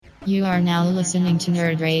You are now listening to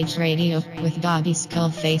Nerd Rage Radio with Bobby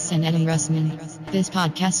Skullface and Adam Russman. This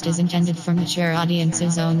podcast is intended for mature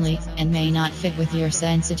audiences only and may not fit with your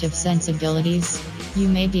sensitive sensibilities. You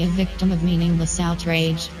may be a victim of meaningless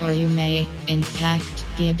outrage, or you may, in fact,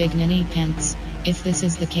 be a big ninny pants. If this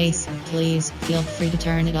is the case, please feel free to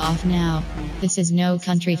turn it off now. This is no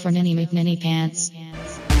country for Ninny McNinny pants.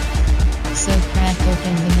 So crack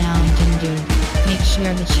open the Mountain Dew. Make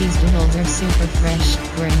sure the cheese doodles are super fresh.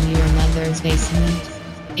 We're in your mother's basement.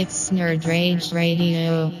 It's Nerd Rage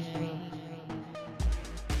Radio.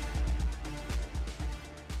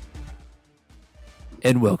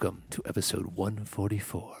 And welcome to episode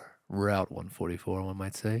 144, Route 144, one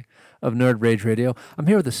might say, of Nerd Rage Radio. I'm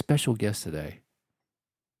here with a special guest today.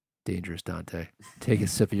 Dangerous Dante. Take a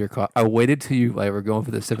sip of your coffee. I waited till you were going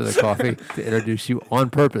for the sip of the coffee to introduce you on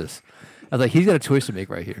purpose. I was like, he's got a choice to make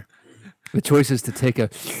right here. The choice is to take a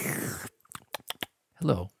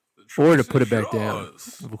hello, or to put it back down.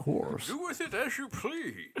 Of course. Do with it as you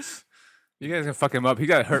please. You guys can fuck him up. He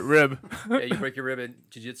got a hurt rib. Yeah, you break your rib in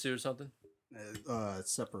jiu-jitsu or something?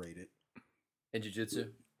 Separated. In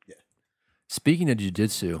jiu-jitsu? Yeah. Speaking of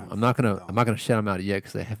jiu-jitsu, I'm not gonna shout them out yet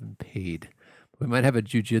because they haven't paid. We might have a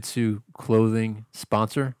jiu-jitsu clothing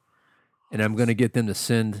sponsor, and I'm gonna get them to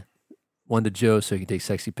send one to Joe so he can take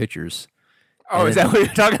sexy pictures. Oh, is that what you're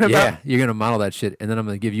talking about? Yeah, you're gonna model that shit, and then I'm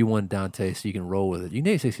gonna give you one, Dante, so you can roll with it. You can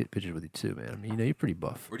take sexy pictures with you too, man. I mean, you're pretty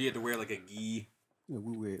buff. Or do you have to wear like a gi? Yeah,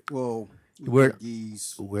 we Wear wear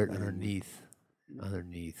geese. wear it underneath.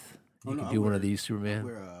 Underneath. You Oh, no, can I do one wear- of these, Superman.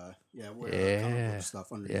 Wear comic Yeah, book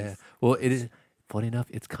stuff underneath. yeah. Well, it is funny enough.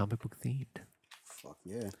 It's comic book themed. Fuck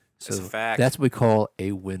yeah, So That's a fact. that's what we call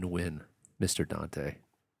a win-win, Mr. Dante.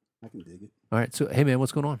 I can dig it. All right. So, hey, man,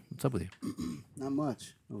 what's going on? What's up with you? Not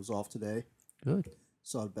much. I was off today. Good.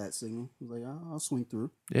 Saw the bat signal. I was like, I'll swing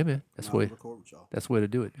through. Yeah, man. That's and the way. I'll record with y'all. That's the way to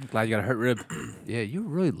do it. Glad you got a hurt rib. Yeah, you're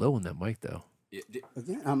really low on that mic, though. Yeah,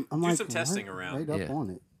 Again, I'm Do like some testing around. right up Yeah. on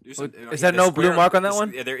it. do some- Is that no blue square- mark on that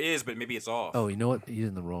one? Yeah, there is, but maybe it's off. Oh, you know what? He's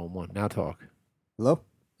in the wrong one. Now talk. Hello.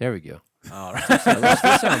 There we go. All right. That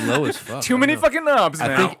still sound low as fuck. Too I many don't know. fucking knobs I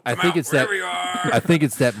now. think it's that. Wherever you are. I think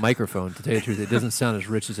it's that microphone. To tell you the truth, it doesn't sound as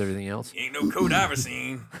rich as everything else. Ain't no code I've ever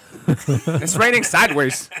seen. It's raining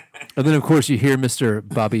sideways. And then, of course, you hear Mr.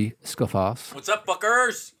 Bobby Skullface. What's up,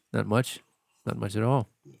 fuckers? Not much at all.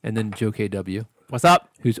 And then Joe KW, What's up?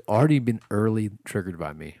 who's already been early triggered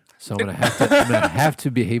by me. So I'm gonna have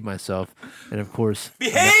to behave myself. And of course,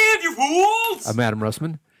 Behave, you fools! I'm Adam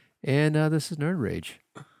Russman, and this is Nerd Rage.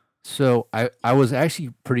 So I was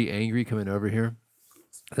actually pretty angry coming over here.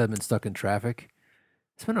 'Cause I've been stuck in traffic.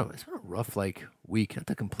 It's been a rough week. Not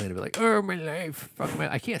to complain about oh my life, fuck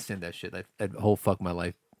my. I can't stand that shit. That whole fuck my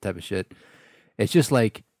life type of shit. It's just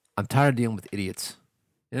I'm tired of dealing with idiots.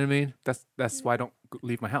 You know what I mean? That's why I don't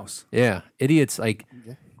leave my house. Yeah, idiots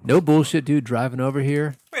no bullshit, dude. Driving over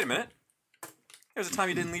here. Wait a minute. There was a time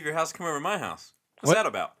you didn't leave your house to come over to my house. What's that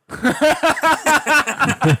about?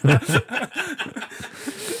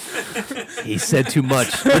 He said too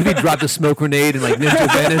much. What if he dropped a smoke grenade and Ninja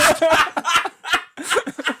vanished?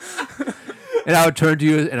 And I would turn to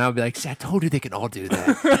you and I would be like, "See, I told you they can all do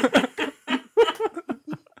that."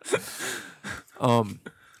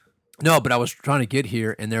 No, but I was trying to get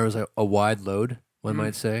here and there was a wide load, one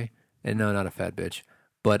might say. And no, not a fat bitch,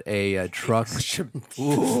 but a truck.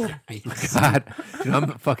 Ooh, God. Dude,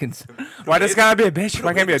 I'm fucking... Why does it gotta be a bitch?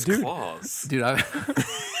 Why can't it be a It's dude? claws. Dude,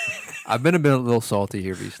 I've been a little salty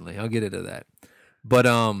here recently. I'll get into that. But,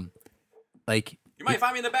 You might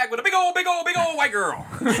find me in the back with a big old white girl.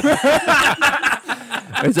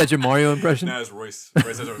 is that your Mario impression? No, it's Royce.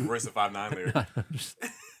 Royce has a Royce the 5'9" lyric.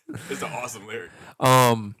 It's an awesome lyric.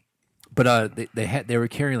 But they were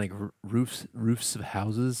carrying roofs of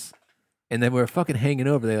houses, and they were fucking hanging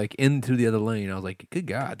over. They into the other lane. I was like, good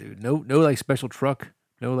God, dude, no special truck,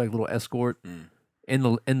 no little escort in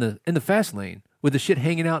the fast lane with the shit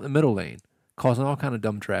hanging out in the middle lane, causing all kind of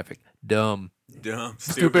dumb traffic. Dumb,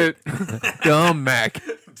 Stupid. dumb Mac.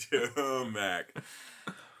 Dumb Mac.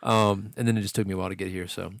 And then it just took me a while to get here.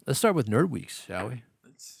 So let's start with Nerd Weeks, shall we?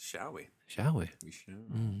 Shall we? Shall we? We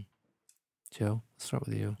should. Joe, let's start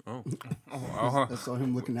with you. Oh. I saw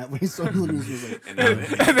him looking that way. So he was like, And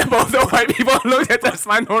And then both the white people looked at us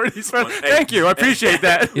minorities. Thank you. I appreciate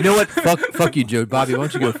that. You know what? Fuck you, Joe. Bobby, why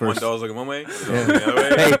don't you go one first? dog's looking one way, one dog's looking the other way.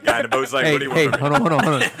 Hey. Guy in the boat's like, what do you want from me? hold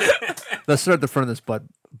on. Let's start at the front of this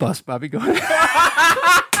bus, Bobby. Go ahead.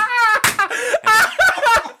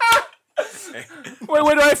 Wait,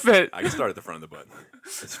 where do I fit? I can start at the front of the butt.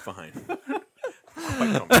 It's fine.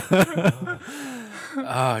 Quite comfortable.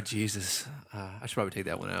 Oh, Jesus. I should probably take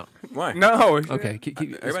that one out. Why? No. Okay, let's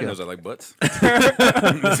Everybody go. knows I like butts.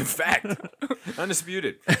 It's a fact.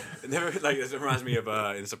 Undisputed. It never, like, this reminds me of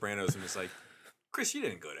in Sopranos, and it's like, Chris, you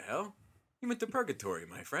didn't go to hell. You went to purgatory,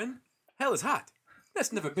 my friend. Hell is hot.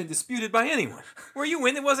 That's never been disputed by anyone. Where you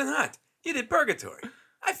went, it wasn't hot. You did purgatory.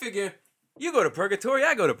 I figure you go to purgatory,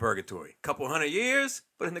 I go to purgatory. Couple 100 years,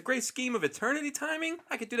 but in the great scheme of eternity timing,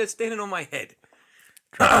 I could do that standing on my head.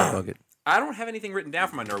 Drop the bucket. I don't have anything written down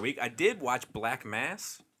for my Nerd Week. I did watch Black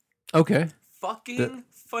Mass. Okay. Fucking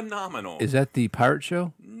phenomenal. Is that the pirate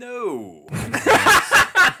show? No.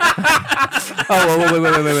 Oh,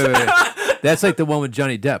 wait. That's like the one with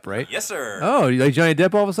Johnny Depp, right? Yes, sir. Oh, you like Johnny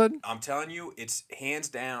Depp all of a sudden? I'm telling you, it's hands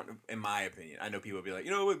down, in my opinion. I know people will be like,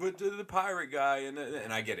 but the pirate guy, and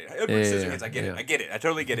I get it. Edward Scissorhands, I get it. I get it. I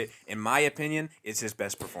totally get it. In my opinion, it's his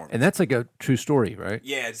best performance. And that's like a true story, right?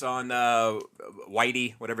 Yeah, it's on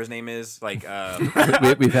Whitey, whatever his name is. Like,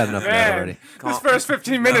 We've had enough of that already. This first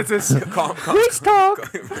 15 minutes is. Let's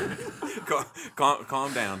talk.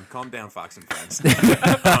 Calm down, Fox and Friends.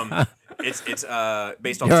 It's based off.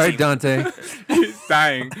 You all the right, same, Dante? He's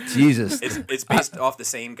dying. Jesus. It's based off the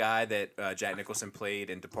same guy that Jack Nicholson played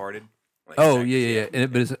in Departed. Like Oh, Jack- yeah.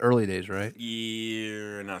 But it's early days, right?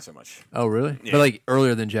 Yeah, not so much. Oh, really? Yeah. But like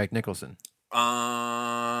earlier than Jack Nicholson.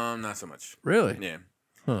 Not so much. Really? Yeah.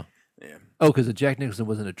 Huh. Yeah. Oh, because the Jack Nicholson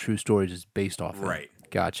wasn't a true story, just based off. Right.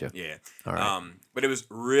 Gotcha. Yeah. All right. But it was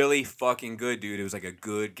really fucking good, dude. It was like a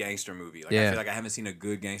good gangster movie. Like I Yeah. feel like I haven't seen a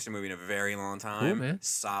good gangster movie in a very long time. Cool, man.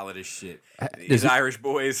 Solid as shit. Does These it- Irish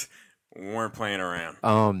boys weren't playing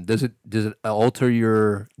around. Does it alter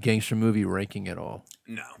your gangster movie ranking at all?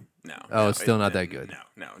 No. Oh, it's still not that good.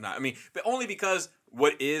 No. I mean, but only because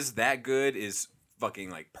what is that good is fucking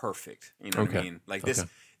like perfect. You know what I Okay. mean? Like Okay.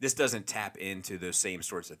 this doesn't tap into those same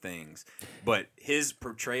sorts of things. But his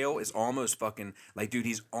portrayal is almost fucking like, dude,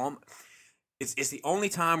 he's it's the only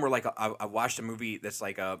time where like I watched a movie that's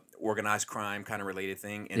like a organized crime kind of related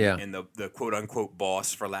thing, and, Yeah. and the quote unquote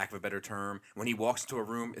boss, for lack of a better term, when he walks into a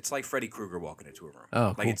room, it's like Freddy Krueger walking into a room.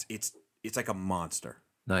 Oh, like cool. it's like a monster.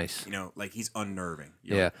 Nice. You know, like he's unnerving.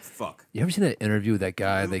 You're Yeah. like, fuck. You ever seen that interview with that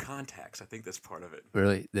guy? Blue They contacts. I think that's part of it.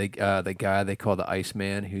 really the guy they call the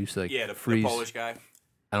Iceman, who's like Yeah, the freeze. Polish guy.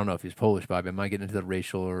 I don't know if he's Polish, but I might get into the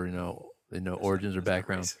racial or origins or That's not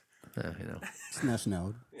background. race. It's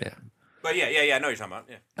nationality. Yeah. But yeah, I know what you're talking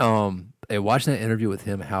about. Yeah, Watching that interview with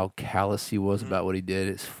him, how callous he was about what he did,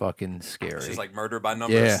 is fucking scary. it's just like murder by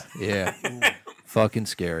numbers. yeah, fucking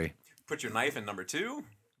scary. Put your knife in number 2,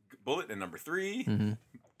 bullet in number 3, Mm-hmm.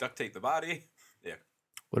 duct tape the body. Yeah.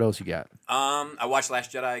 What else you got? I watched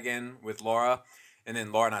Last Jedi again with Laura, and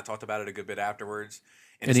then Laura and I talked about it a good bit afterwards.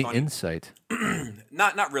 And Any it's funny. insight?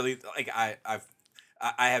 Not really. Like I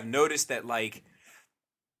have noticed that, like,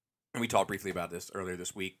 and we talked briefly about this earlier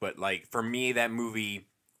this week, but like for me, that movie,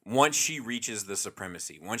 once she reaches the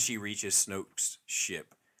supremacy, once she reaches Snoke's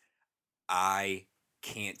ship, I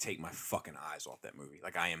can't take my fucking eyes off that movie.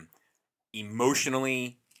 Like I am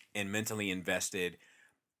emotionally and mentally invested,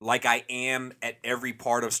 like I am at every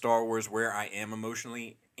part of Star Wars where I am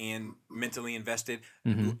emotionally and mentally invested.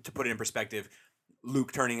 Mhm. To put it in perspective,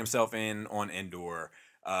 Luke turning himself in on Endor,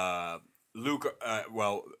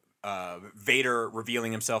 Vader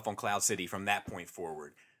revealing himself on Cloud City from that point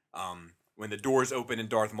forward. When the doors open and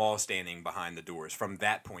Darth Maul standing behind the doors from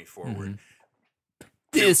that point forward.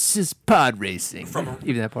 This is pod racing.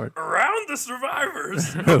 Even that part. Around the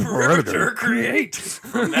survivors, a perimeter create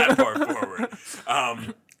from that part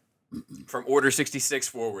forward. From Order 66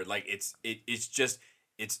 forward, like it's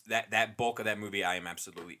that bulk of that movie I am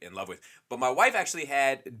absolutely in love with. But my wife actually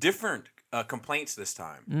had different complaints this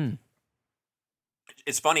time.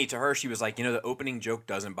 It's funny, to her, she was like, the opening joke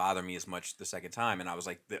doesn't bother me as much the second time. And I was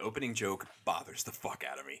like, the opening joke bothers the fuck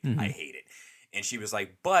out of me. I hate it. And she was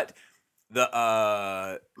like, but the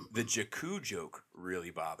Jakku joke really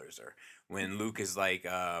bothers her. When Luke is like,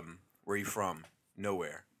 where are you from?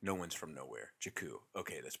 Nowhere. No one's from nowhere. Jakku.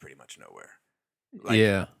 Okay, that's pretty much nowhere. Like,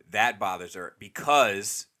 Yeah. That bothers her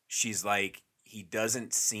because she's like, he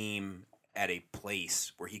doesn't seem at a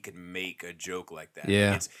place where he could make a joke like that.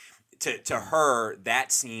 Yeah. It's, to her,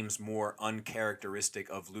 that seems more uncharacteristic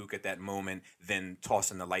of Luke at that moment than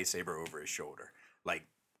tossing the lightsaber over his shoulder. Like,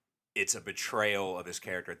 it's a betrayal of his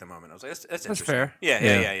character at the moment. I was like, that's interesting. fair.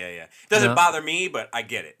 Yeah. Doesn't No. bother me, but I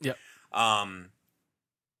get it. Yep.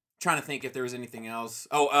 Trying to think if there was anything else.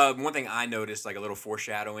 Oh, one thing I noticed, like a little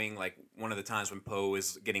foreshadowing, like one of the times when Poe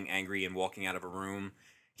is getting angry and walking out of a room,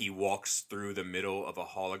 he walks through the middle of a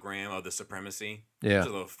hologram of the supremacy. Yeah. There's a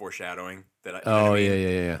little foreshadowing that I. you know Oh, what I mean?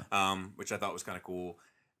 yeah. Which I thought was kind of cool.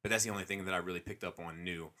 But that's the only thing that I really picked up on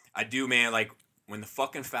new. I do, man, like when the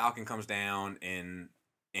fucking Falcon comes down and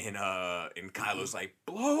Kylo's like,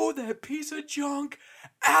 blow that piece of junk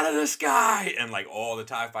out of the sky, and like all the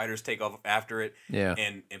TIE fighters take off after it. Yeah.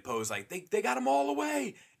 And Poe's like, they got them all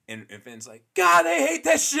away. And Finn's like, God, they hate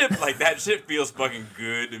that ship. Like, that shit feels fucking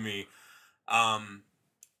good to me.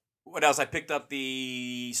 What else? I picked up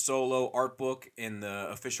the Solo art book and the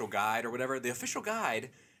official guide or whatever. The official guide,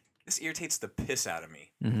 this irritates the piss out of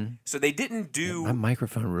me. Mm-hmm. So they didn't do... My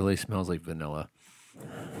microphone really smells like vanilla.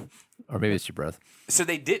 Or maybe it's your breath. So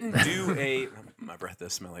they didn't do a... My breath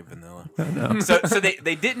does smell like vanilla. No. So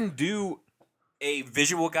they didn't do a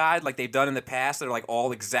visual guide like they've done in the past that are like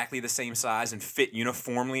all exactly the same size and fit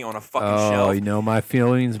uniformly on a fucking shelf. Oh, you know my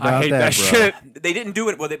feelings about I hate that bro. shit. They didn't do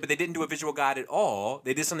it, but they didn't do a visual guide at all.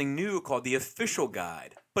 They did something new called the official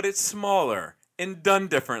guide, but it's smaller and done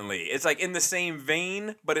differently. It's like in the same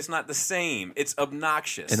vein, but it's not the same. It's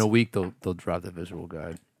obnoxious. In a week, they'll drop the visual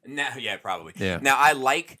guide. Now, yeah, probably. Yeah. Now, I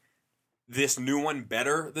like this new one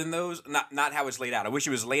better than those. Not how it's laid out. I wish it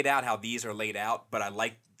was laid out how these are laid out, but I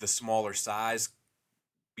like the smaller size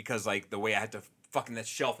because, like, the way I had to fucking that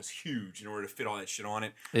shelf is huge in order to fit all that shit on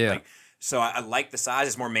it. Yeah. Like, so I like the size.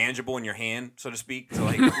 It's more manageable in your hand, so to speak. To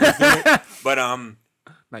like, but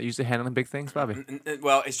Not used to handling big things, Bobby.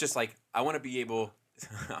 well, it's just like I want to be able.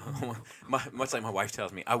 Much like my wife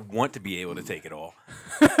tells me, I want to be able to take it all.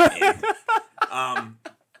 And,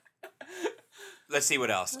 let's see what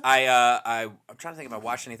else. I'm trying to think if I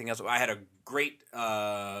watched anything else. I had a great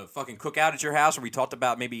fucking cookout at your house where we talked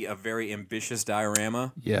about maybe a very ambitious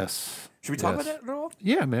diorama. Yes. Should we talk about that at all?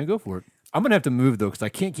 Yeah, man, go for it. I'm going to have to move, though, because I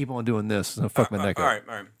can't keep on doing this. It's going to fuck my neck up.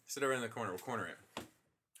 All right. Sit over in the corner. We'll corner it.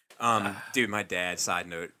 Dude, my dad, side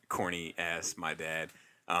note, corny ass, my dad.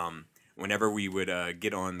 Whenever we would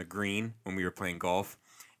get on the green when we were playing golf,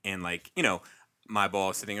 and like, you know, my ball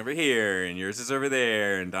is sitting over here, and yours is over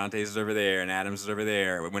there, and Dante's is over there, and Adam's is over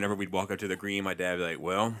there. Whenever we'd walk up to the green, my dad would be like,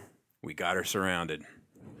 well, we got her surrounded.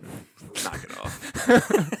 Knock it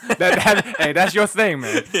off. Hey, that's your thing,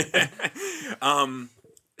 man.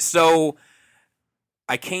 So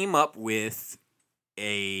I came up with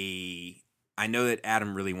I know that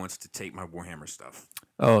Adam really wants to take my Warhammer stuff.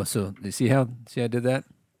 Oh, so you see how I did that?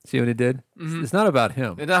 See what he did? Mm-hmm. It's not about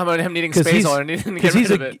him. It's not about him needing space or needing to get rid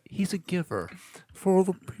of it. He's a giver for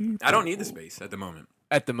the people. I don't need the space at the moment.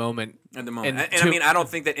 At the moment. And I mean, I don't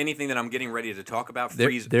think that anything that I'm getting ready to talk about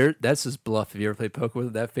frees. That's his bluff. Have you ever played poker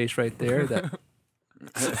with that face right there? That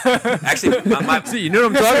Actually, my see, you know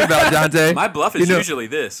what I'm talking about, Dante. my bluff is usually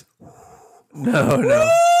this. No.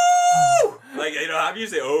 Like, you know, I'm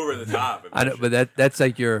usually over the top. I know, but that's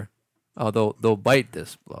like your. Oh, they'll bite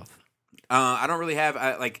this bluff. I don't really have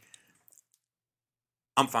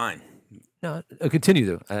I'm fine. No, continue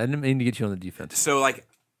though. I didn't mean to get you on the defense. So like,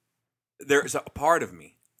 there's a part of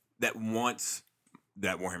me that wants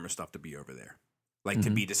that Warhammer stuff to be over there, like to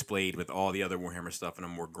be displayed with all the other Warhammer stuff in a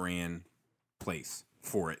more grand place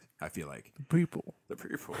for it. I feel like The people.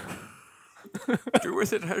 do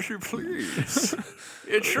with it as you please.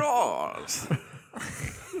 It's yours.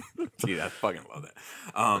 Dude, I fucking love that.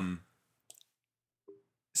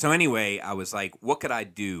 So anyway, I was like, what could I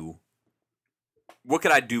do? What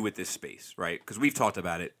could I do with this space, right? Because we've talked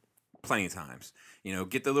about it plenty of times. You know,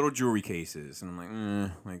 get the little jewelry cases, and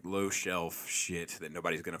I'm like low shelf shit that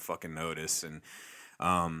nobody's gonna fucking notice, and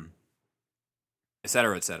et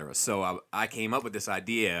cetera, et cetera. So I came up with this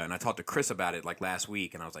idea, and I talked to Chris about it like last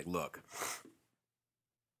week, and I was like, look,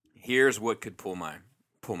 here's what could pull my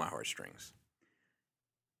heartstrings.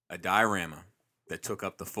 A diorama that took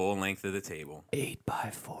up the full length of the table 8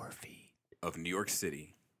 by 4 feet, of New York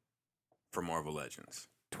City for Marvel Legends.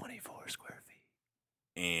 24 square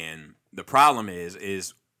feet. And the problem is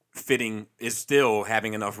still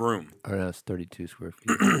having enough room. Or that's 32 square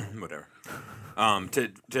feet. Whatever.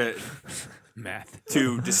 To Math.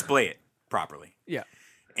 to display it properly. Yeah.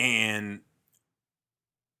 And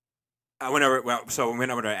I went over. Well, so we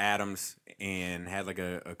went over to Adams and had like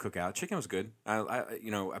a cookout. Chicken was good.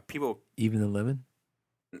 People. Even the lemon?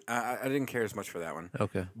 I didn't care as much for that one.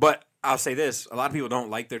 Okay. But I'll say this: a lot of people don't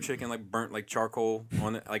like their chicken like burnt like charcoal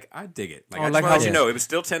on it. Like I dig it. Like Oh, I just like want to let how- you know, it was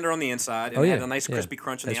still tender on the inside and Oh, had yeah, a nice yeah. crispy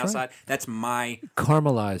crunch on the That's right. outside. That's my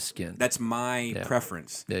Caramelized skin.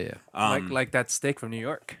 preference. Yeah. Like that steak from New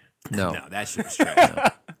York. No. No, that shit was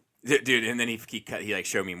trash. Dude, and then he like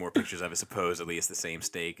showed me more pictures of it. Supposedly, it's the same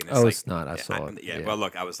steak, and it's Oh, like, it's not. I saw it. Yeah, Yeah. well,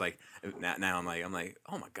 look, I was like, now I'm like,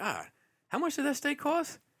 oh my god, how much did that steak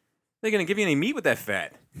cost? They gonna give you any meat with that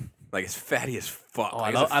fat? Like it's fatty as fuck. Oh,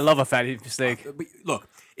 Like, I love a fatty steak. But look,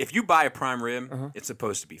 if you buy a prime rib, it's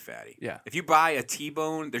supposed to be fatty. Yeah. If you buy a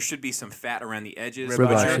T-bone, there should be some fat around the edges.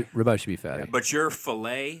 Ribeye should be fatty. But your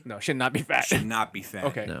fillet No, should not be fat. should not be fatty.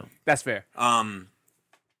 Okay, No. that's fair. And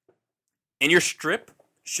your strip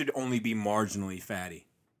should only be marginally fatty.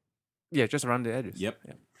 Yeah, just around the edges. Yep.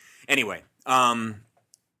 Yeah. Anyway,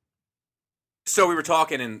 so we were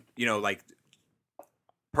talking, and like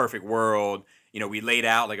perfect world. We laid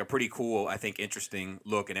out like a pretty cool, I think, interesting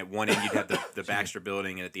look. And at one end you'd have the Baxter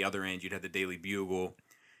Building, and at the other end you'd have the Daily Bugle,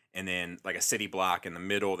 and then like a city block in the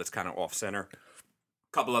middle that's kind of off center.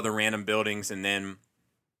 A couple other random buildings, and then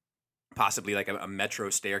possibly like a metro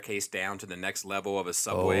staircase down to the next level of a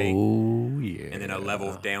subway. Oh yeah. And then a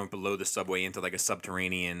level down below the subway into like a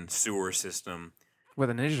subterranean sewer system. Where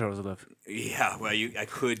the Ninja Turtles live. Yeah, well, I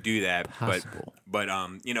could do that, Possible. but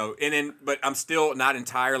but I'm still not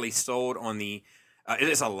entirely sold on the. It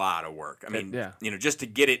is a lot of work. I mean, yeah. just to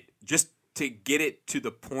get it to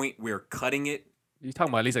the point where cutting it You're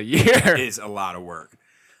talking about at least a year. is a lot of work.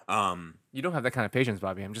 You don't have that kind of patience,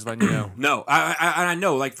 Bobby. I'm just letting you know. No, I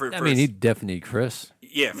know. Like I mean, you definitely need Chris.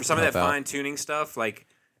 yeah, for some of that help out. fine tuning stuff, like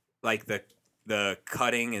the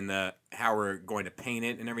cutting and the how we're going to paint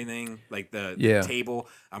it and everything, like the table.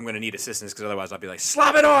 I'm going to need assistance because otherwise I'll be like,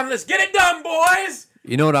 slap it on, let's get it done, boys.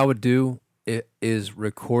 You know what I would do? It is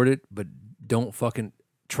record it, but don't fucking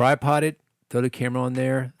tripod it. Throw the camera on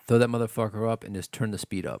there, throw that motherfucker up, and just turn the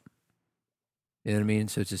speed up. You know what I mean?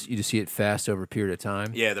 So it's just you just see it fast over a period of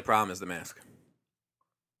time. Yeah, the problem is the mask.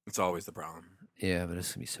 It's always the problem. Yeah, but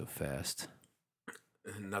it's gonna be so fast.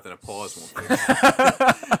 Nothing to pause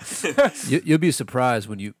won't fix. You'll be surprised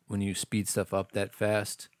when you speed stuff up that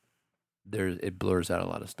fast. It blurs out a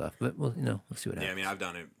lot of stuff. But well, we'll see what happens. Yeah, I mean, I've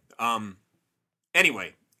done it.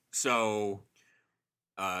 Anyway, so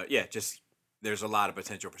just there's a lot of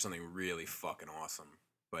potential for something really fucking awesome.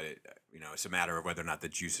 But it's a matter of whether or not the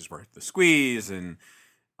juice is worth the squeeze and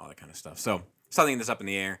all that kind of stuff. So something that's up in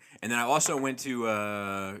the air. And then I also went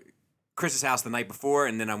to Chris's house the night before,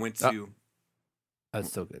 and then I went to. That's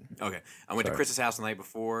still good. Okay, I went to Sorry. Chris's house the night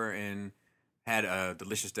before and had a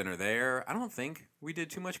delicious dinner there. I don't think we did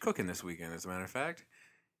too much cooking this weekend, as a matter of fact.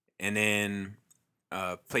 And then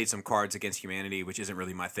played some Cards Against Humanity, which isn't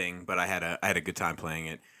really my thing, but I had a good time playing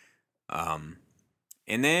it. And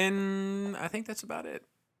then I think that's about it.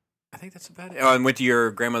 Oh, and went to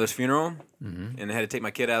your grandmother's funeral, Mm-hmm. and I had to take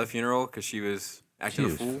my kid out of the funeral because she was acting a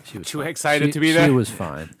fool, She was Too fine. excited to be there? She was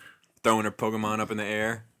fine. throwing her Pokemon up in the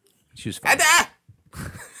air. She was fine.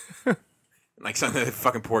 Like some of the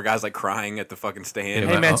fucking poor guys like crying at the fucking stand.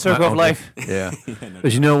 Hey, my man, un- circle my of uncle- life. Yeah.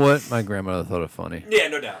 But you know what? My grandmother thought it funny. Yeah,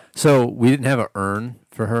 no doubt. So we didn't have an urn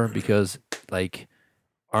for her because, like,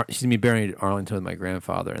 she's gonna be buried in Arlington with my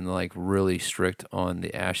grandfather, and they're like really strict on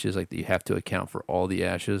the ashes. Like, you have to account for all the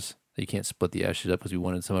ashes. You can't split the ashes up because we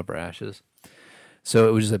wanted some of our ashes. So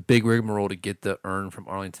it was just a big rigmarole to get the urn from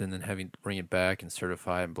Arlington and having to bring it back and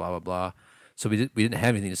certify and blah blah blah. So we didn't have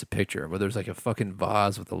anything, just a picture. But there was like a fucking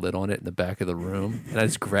vase with a lid on it in the back of the room, and I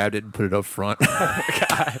just grabbed it and put it up front.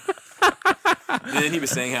 And then he was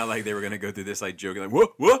saying how like they were gonna go through this like joking like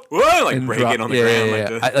whoa like And break drop- it on the yeah,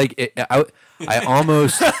 ground yeah, like yeah.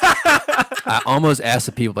 this. I almost asked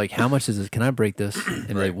the people like, how much is this? Can I break this? And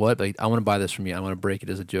they're like, what? Like, I want to buy this from you. I want to break it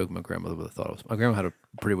as a joke. My grandmother would have thought it was. My grandma had a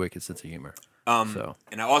pretty wicked sense of humor. So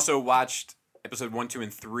And I also watched episode 1, 2,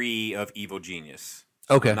 and 3 of Evil Genius.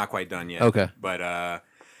 Okay. I'm not quite done yet. Okay. But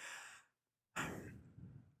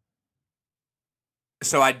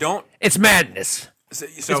so I don't. it's madness. So,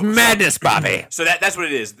 It's madness, Bobby. So that's what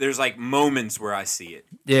it is. There's like moments where I see it,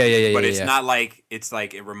 Yeah. but it's yeah. not like it's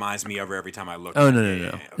like it reminds me of her every time I look. Oh at it. no. Yeah,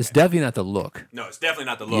 Okay. okay. It's definitely not the look. No, it's definitely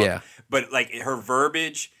not the look. Yeah. But like her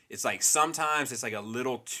verbiage, it's like sometimes it's like a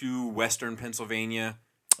little too Western Pennsylvania.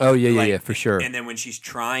 Oh yeah, Like, for sure. And then when she's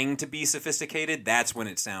trying to be sophisticated, that's when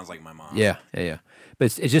it sounds like my mom. Yeah. But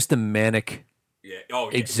it's just the manic Yeah. Oh,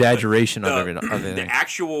 yeah. exaggeration But of everything. the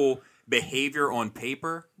actual behavior on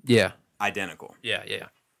paper, Yeah. identical. Yeah.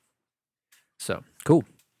 So cool.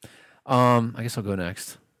 I guess I'll go next.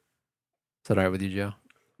 Is that all right with you, Joe?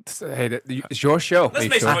 Hey, it's your show. Let's Hey,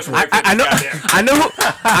 make sure. some much work. I know.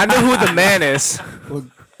 I know who the man is. Well,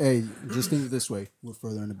 hey, just think of it this way: we're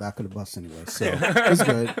further in the back of the bus anyway, so it's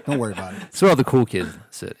good. Don't worry about it. It's where all the cool kids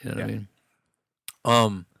sit. You know what I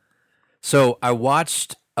mean? So I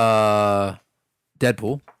watched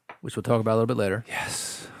Deadpool, which we'll talk about a little bit later.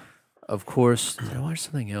 Yes. Of course. Did I watch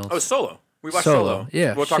something else? Oh, Solo. We watched Solo.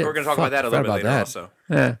 Yeah, We're going to talk about that a little bit later also.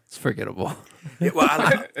 Yeah, it's forgettable. Yeah,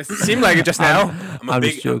 well, It seemed like it just now. I'm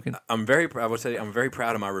just joking. I'm very proud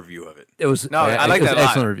of my review of it. It was I like that a lot.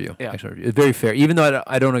 excellent review. Yeah. Excellent review. It's very fair. Even though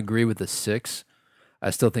I don't agree with the 6, I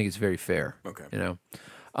still think it's very fair. Okay. You know,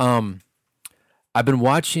 I've been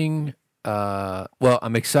watching. Well,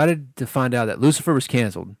 I'm excited to find out that Lucifer was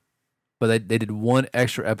canceled, but they did one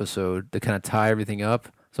extra episode to kind of tie everything up.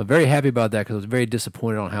 So I'm very happy about that because I was very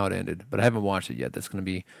disappointed on how it ended. But I haven't watched it yet. That's going to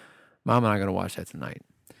be Mom and I are going to watch that tonight.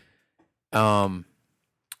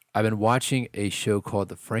 I've been watching a show called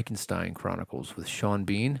The Frankenstein Chronicles with Sean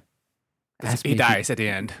Bean. He dies at the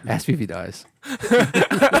end. Ask me if he dies. Does he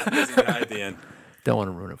die at the end? Don't want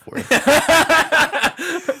to ruin it for you.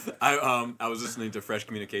 I was listening to Fresh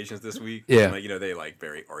Communications this week. Yeah. And, like, you know, they like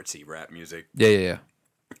very artsy rap music, Yeah.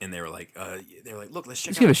 and they were like, look, let's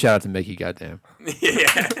check Let's out. give a shout out to Mickey, goddamn.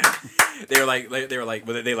 Yeah. they were like,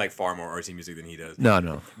 well, they like far more artsy music than he does.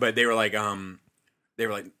 No. But they were like, well,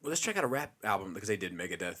 let's check out a rap album because they did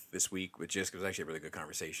Megadeth this week with Jisk. It was actually a really good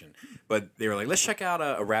conversation. But they were like, let's check out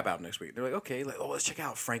a rap album next week. They're like, okay, let's check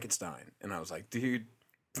out Frankenstein. And I was like, dude,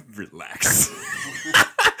 relax.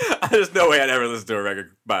 There's no way I'd ever listen to a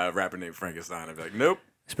record by a rapper named Frankenstein. I'd be like, nope.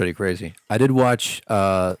 It's pretty crazy. I did watch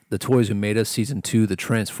The Toys Who Made Us season 2, the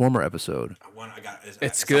Transformer episode.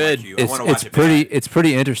 It's good. On my queue. I wanna watch it It's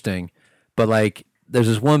pretty interesting. But like, there's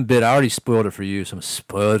this one bit. I already spoiled it for you, so I'm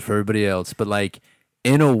spoiled for everybody else. But like,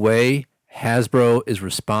 in a way, Hasbro is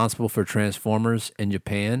responsible for Transformers in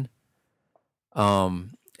Japan. And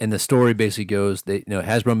the story basically goes,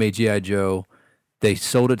 Hasbro made G.I. Joe. They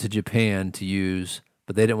sold it to Japan to use,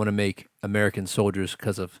 but they didn't want to make American soldiers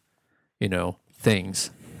because of,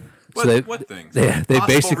 things. What things? They Possible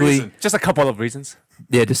basically reason. Just a couple of reasons.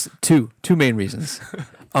 Yeah, just two main reasons.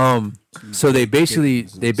 So they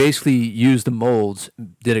basically used the molds,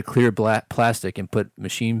 did a clear black plastic, and put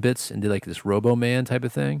machine bits and did like this Robo Man type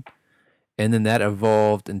of thing, and then that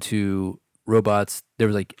evolved into robots. There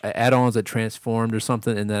was like add-ons that transformed or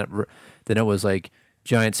something, and then it was like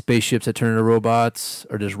giant spaceships that turned into robots,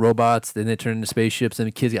 or just robots. Then they turned into spaceships, and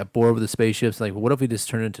the kids got bored with the spaceships. Like, well, what if we just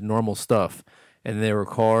turn into normal stuff? And there were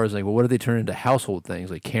cars. Like, well, what if they turn into household things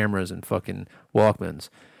like cameras and fucking Walkmans?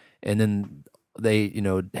 And then they,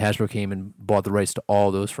 Hasbro came and bought the rights to all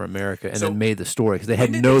those for America, and then made the story because they had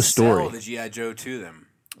no story. Sell the G.I. Joe to them?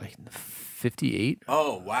 Like 58.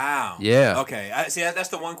 Oh wow. Yeah. Okay. See, that's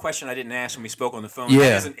the one question I didn't ask when we spoke on the phone. Yeah.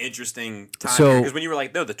 That is an interesting time. So- Because when you were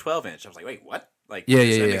like, no, the 12-inch, I was like, wait, what? Like, Yeah, that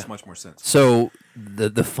yeah. makes much more sense. So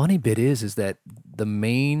the funny bit is that the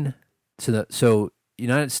main so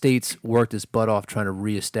United States worked its butt off trying to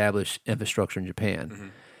reestablish infrastructure in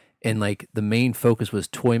Japan, and like the main focus was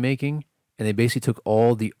toy making, and they basically took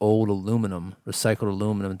all the old aluminum, recycled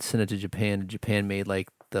aluminum, and sent it to Japan. And Japan made like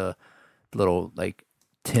the little like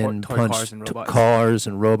tin Toy punch cars and robots. cars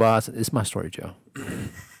and robots. It's my story, Joe.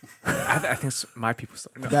 I think it's my people's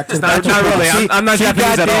story. No. Back to It's not really. I'm not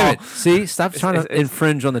Japanese at all. See, stop trying to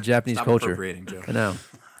infringe on the Japanese Stop culture. appropriating, Joe. I know.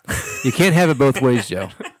 You can't have it both ways, Joe.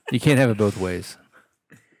 You can't have it both ways.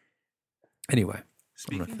 Anyway,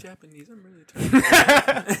 Speaking Japanese, I'm really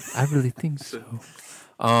tired. I really think so.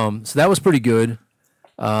 So that was pretty good.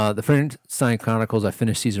 The Frankenstein Chronicles, I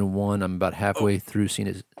finished season 1. I'm about halfway through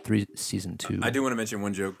season 2. I do want to mention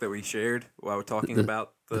one joke that we shared while we're talking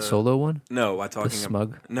about the solo one? No, while talking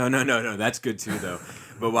smug? No. That's good too, though.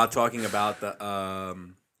 But while talking about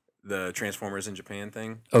the Transformers in Japan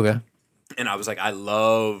thing, Okay. and I was like, I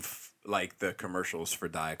love like the commercials for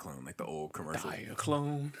Diaclone, like the old commercials.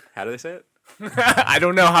 Clone. How do they say it? I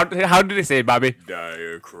don't know how did they say it, Bobby?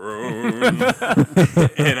 Diachrome.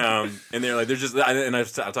 and they're like, they're just, and I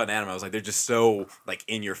was talking to Adam, I was like, they're just so like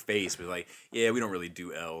in your face, but like, yeah, we don't really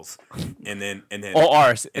do L's. And then All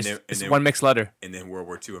R's. and It's then- one mixed letter. and then World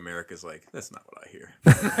War II America's like, that's not what I hear.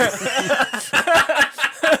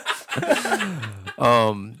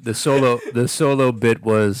 The solo bit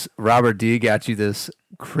was Robert D got you this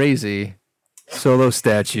crazy solo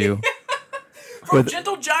statue. From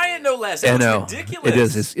Gentle Giant, no less. I It know looks ridiculous. it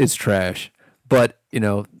is. It's trash. But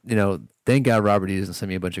thank God Robert D doesn't send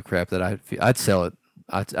me a bunch of crap that I'd sell it.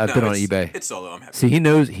 I'd No, put it on it's- eBay. It's solo. I'm happy. See, he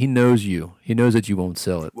knows you. He knows that you won't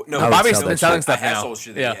sell it. No, I would Bobby's sell that selling shit. stuff I have now. sold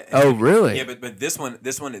shit Yeah. that- Oh, really? Yeah, but this one,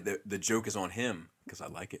 the joke is on him because I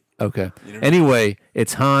like it. Okay. You know? Anyway,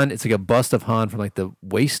 it's Han. It's like a bust of Han from like the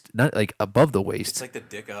waist, not like above the waist. It's like the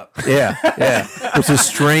dick up. Yeah, which is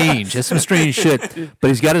strange. That's some strange shit. But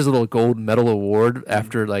he's got his little gold medal award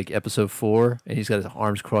after like episode 4, and he's got his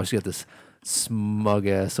arms crossed. He's got this smug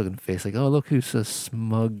ass looking face, like, oh, look who's so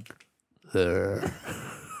smug there.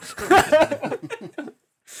 God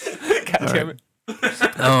damn it.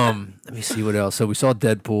 Let me see what else. So we saw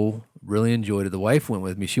Deadpool. Really enjoyed it. The wife went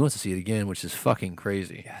with me. She wants to see it again, which is fucking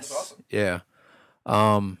crazy. Yes. That's awesome. Yeah.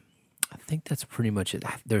 I think that's pretty much it.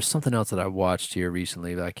 There's something else that I watched here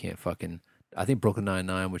recently that I can't fucking. I think Brooklyn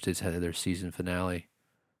Nine-Nine, which just had their season finale.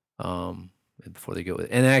 Before they go with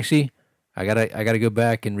it. And actually, I gotta go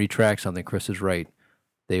back and retract something. Chris is right.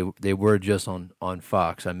 They were just on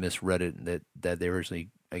Fox. I misread it that they originally,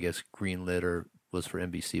 I guess, greenlit or was for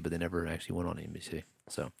NBC, but they never actually went on NBC.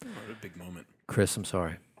 So, What a big moment. Chris, I'm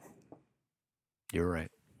sorry. You're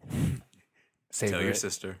right. Tell your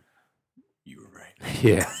sister you were right.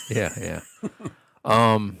 Yeah.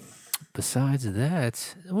 Besides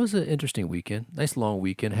that, it was an interesting weekend. Nice long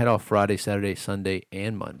weekend. Had off Friday, Saturday, Sunday,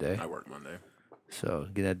 and Monday. I worked Monday. So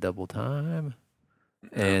get that double time.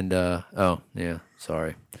 And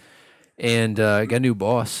sorry. And got a new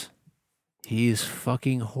boss. He's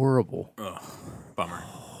fucking horrible. Ugh, bummer.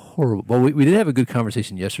 Horrible. Well, we did have a good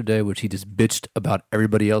conversation yesterday, which he just bitched about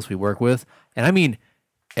everybody else we work with. And I mean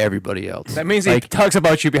everybody else. That means he talks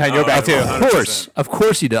about you behind your back too. Of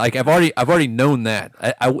course he did. Like I've already known that.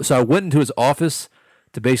 So I went into his office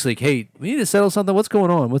to basically, hey, we need to settle something. What's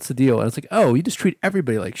going on? What's the deal? And it's like, oh, you just treat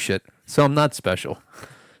everybody like shit. So I'm not special.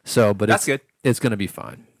 So, but That's good. It's gonna be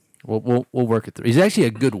fine. We'll work it through. He's actually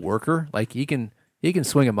a good worker. Like he can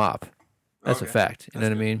swing a mop. That's a fact. You know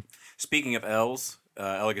what I mean? Speaking of L's,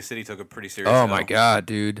 Elegant City took a pretty serious Oh L. my god,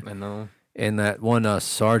 dude. I know. And that one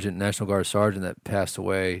sergeant, National Guard sergeant that passed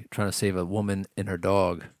away trying to save a woman and her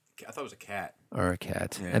dog I thought it was a cat. or a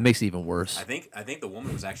cat. Yeah. That makes it even worse. I think the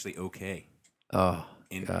woman was actually okay. Oh,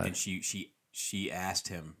 And God. and she asked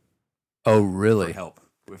him Oh, for really? help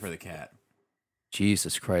for the cat.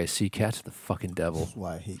 Jesus Christ. See, cats are the fucking devil. That's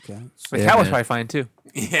why I hate cats. The Yeah, cat was man. probably fine too.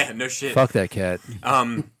 Yeah, no shit. Fuck that cat.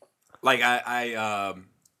 Like I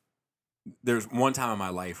there's one time in my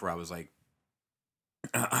life where I was like,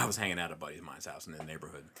 I was hanging out at a buddy of mine's house in the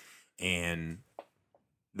neighborhood, and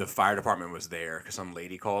the fire department was there because some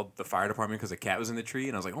lady called the fire department because a cat was in the tree,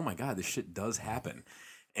 and I was like, oh my god, this shit does happen.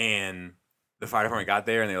 And the fire department got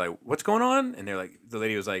there, and they're like, what's going on? And they're like, the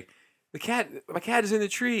lady was like, my cat is in the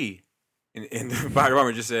tree, and the fire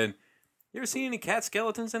department just said, you ever seen any cat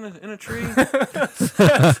skeletons in a tree? and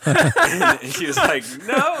she was like,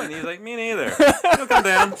 no. And he was like, me neither. He'll come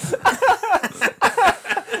down.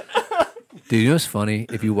 Dude, you know what's funny?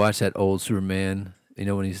 If you watch that old Superman, you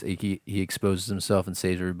know when he exposes himself and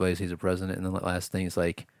saves everybody, saves the president, and then the last thing is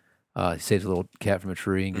like, he saves a little cat from a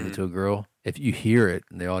tree and gives it to a girl. If you hear it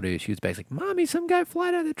in the audio, she shoots back, it's like, Mommy, some guy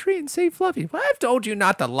flied out of the tree and saved Fluffy. Well, I've told you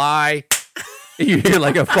not to lie. You hear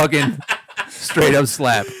like a fucking straight up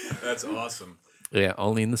slap. That's awesome. Yeah,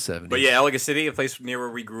 only in the 70s. But yeah, Elegant City, a place near where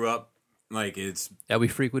we grew up, like it's That we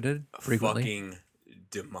frequented frequently. fucking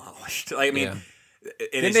demolished. Like I mean, Yeah.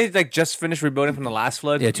 Didn't they like just finish rebuilding from the last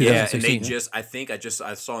flood? Yeah, yeah, and 2016.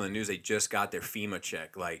 I saw in the news they just got their FEMA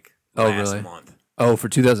check like Oh, last really? month. Oh, for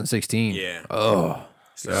 2016. Yeah. Oh,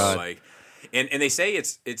 So God. like, and they say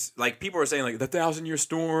it's like people are saying like the 1,000-year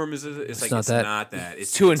storm is it's like not it's that. not that.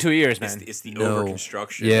 It's 2 in 2 years, It's, man. it's the No. over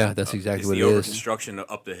construction. Yeah, that's exactly what it's it the is. over construction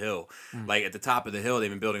up the hill. Like at the top of the hill, they've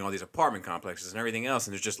been building all these apartment complexes and everything else,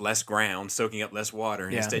 and there's just less ground soaking up less water.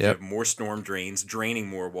 And Yeah. instead, Yep. you have more storm drains draining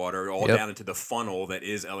more water all Yep. down into the funnel that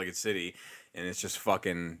is Elegant City, and it's just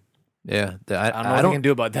fucking Yeah, I don't know what they can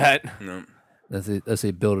do about that. you know, Let's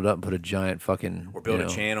say build it up and put a giant fucking. or build you a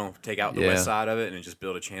know, channel, take out the Yeah. west side of it, and then just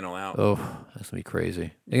build a channel out. Oh, that's gonna be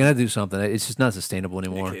crazy. They're gonna have to do something. It's just not sustainable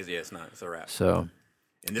anymore. Yeah, it's not. It's a wrap. So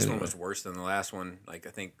And this one Anyway. was worse than the last one. Like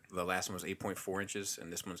I think the last one was 8.4 inches, and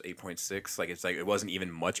this one's 8.6. Like it wasn't even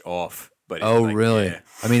much off. But it, oh like, really? Yeah.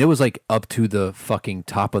 I mean, it was like up to the fucking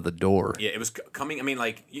top of the door. Yeah, it was coming. I mean,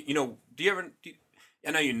 like you know, I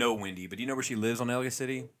know you know Wendy, but do you know where she lives on Elegant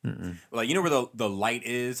City? Like you know where the light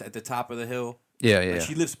is at the top of the hill. Yeah, Like, yeah,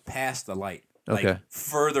 she lives past the light, like Okay.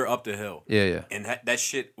 further up the hill, yeah, yeah. and that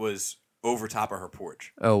shit was over top of her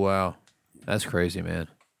porch. Oh wow, that's crazy, man.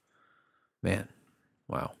 Man,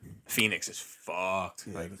 wow. Phoenix is fucked.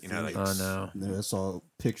 Like you know, like Oh no. Yeah, I saw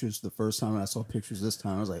pictures the first time. I saw pictures this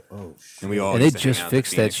time. I was like, oh shit. and we all And they used to hang just out in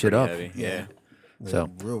fixed that Phoenix shit pretty up. heavy. Yeah. So,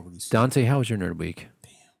 real recent. Dante, how was your nerd week?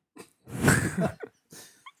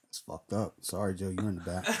 It's fucked up. Sorry, Joe, you're in the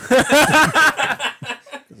back.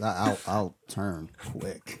 'Cause I'll turn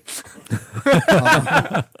quick. It's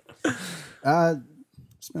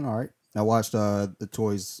been all right. I watched the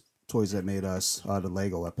toys that made us the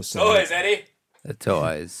Lego episode. Toys, Eddie. The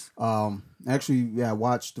toys. Actually, yeah, I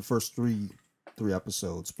watched the first three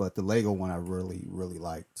episodes, but the Lego one I really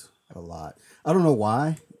liked a lot. I don't know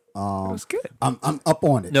why. It was good. I'm up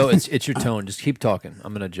on it. No, it's your tone. Just keep talking.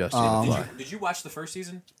 I'm gonna adjust you on the fly. Did you watch the first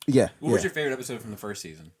season? Yeah. What was your favorite episode from the first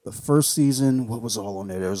season? The first season, what was all on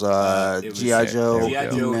there? There was It was G.I. Joe, G.I.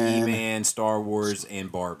 Joe, He-Man. He-Man, Star Wars,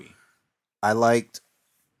 and Barbie. I liked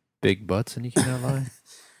Big butts and you cannot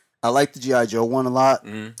lie. the G.I. Joe one a lot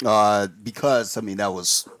Mm-hmm. because, I mean, that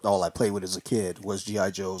was all I played with as a kid was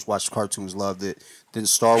G.I. Joe's. Watched cartoons, loved it. Then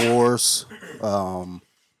Star Wars.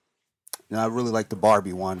 And I really liked the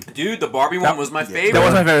Barbie one. Dude, the Barbie one was my favorite. That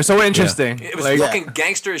was my favorite. So interesting. It was Like, fucking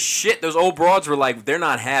gangster as shit. Those old broads were like, they're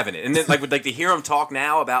not having it. And then like to hear them talk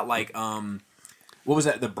now about like what was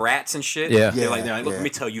that? The brats and shit. Yeah. They're like, look, Yeah. let me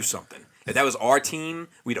tell you something. If that was our team,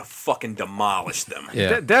 we'd have fucking demolished them.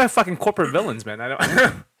 Yeah. they're fucking corporate villains, man. I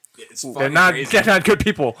don't. It's they're fucking not. crazy. They're not good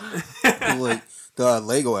people. Like the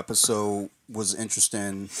Lego episode was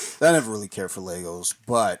interesting. I never really cared for Legos,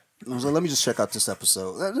 but I was like, let me just check out this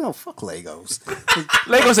episode. No, fuck Legos.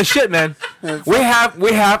 Legos are shit, man. We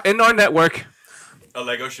have in our network A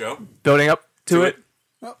Lego show. building up to it.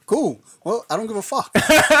 Oh, cool. Well, I don't give a fuck.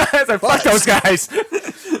 It's like, fuck those guys.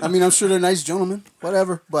 I mean, I'm sure they're nice gentlemen,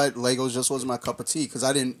 whatever. But Legos just wasn't my cup of tea because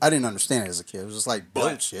I didn't understand it as a kid. It was just like build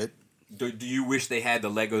But- shit. Do you wish they had the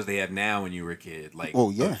Legos they have now when you were a kid? Like Oh,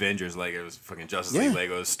 yeah. Avengers Legos, fucking Justice Yeah. League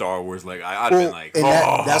Legos, Star Wars Legos. I'd have been like, and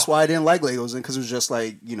oh. that's why I didn't like Legos, because it was just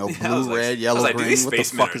like, you know, I was blue, like- red, I yellow, was like, dude, green. these What the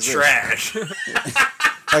spacemen fuck are is this? trash.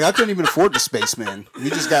 Like, I couldn't even afford the Spaceman. We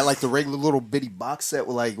just got like the regular little bitty box set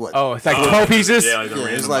with like what? Oh, it's like 12 pieces. Yeah, like the yeah,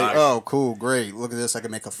 random it's like, box. oh, cool, great. Look at this. I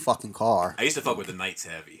can make a fucking car. I used to fuck with the Knights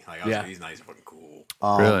heavy. Like, I was Yeah. like, these Knights are fucking cool.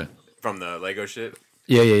 Really? From the Lego shit.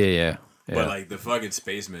 Yeah. But like the fucking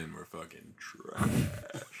spacemen were fucking trash.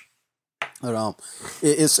 But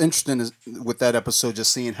it's interesting with that episode,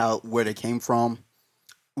 just seeing where they came from,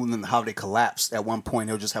 and then how they collapsed. At one point,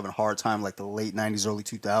 they were just having a hard time, like the late '90s, early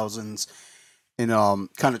 2000s, and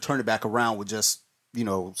kind of turned it back around with just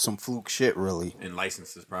some fluke shit, really. And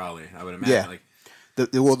licenses probably. I would imagine. Yeah. Like,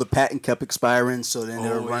 The patent kept expiring, so then they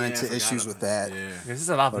were oh, running yeah, I into forgot issues about with that. Yeah. This is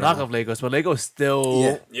a lot of knockoff Legos, but Lego's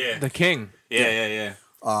still Yeah. the king. Yeah.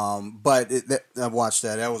 But I watched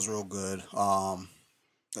that. That was real good.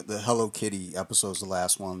 The Hello Kitty episode's the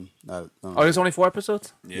last one. Oh, there's only 4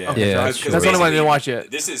 episodes? Yeah. Yeah, So- that's because That's the only one I didn't basically, watch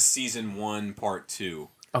yet. This is season 1, part 2.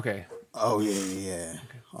 Okay. Oh yeah.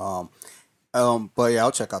 But yeah,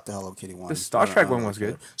 I'll check out the Hello Kitty one. The Star Trek one was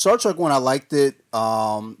good. Star Trek one, I liked it.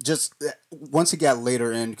 Just once it got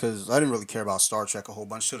later in, because I didn't really care about Star Trek a whole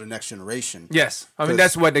bunch to the Next Generation. Yes. I mean, 'Cause-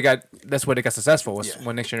 that's what they got. That's where they got successful was Yeah.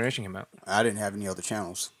 when Next Generation came out. I didn't have any other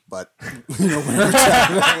channels, but whatever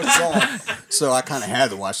channel that was on, so I kind of had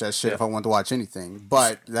to watch that shit if I wanted to watch anything.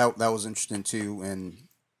 But that was interesting too, and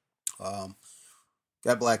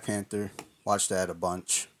got Black Panther, watched that a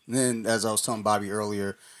bunch. And then, as I was telling Bobby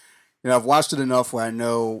earlier, I've watched it enough where I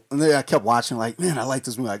know, and then I kept watching, like, man, I like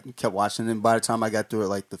this movie. I kept watching, and by the time I got through it,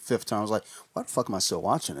 like the 5th time, I was like, why the fuck am I still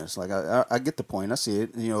watching this? Like, I get the point. I see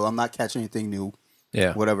it. I'm not catching anything new.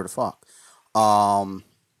 Yeah. Whatever the fuck.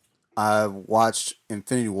 I watched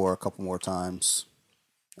Infinity War a couple more times.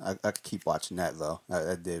 I could keep watching that though.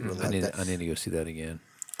 I did really like that. I need to go see that again.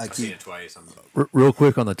 I've seen it twice. Real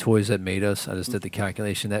quick on the toys that made us, I just did the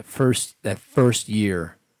calculation. That first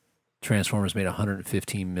year, Transformers made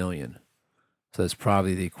 115 million. So that's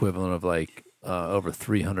probably the equivalent of like over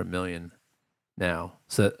 300 million now.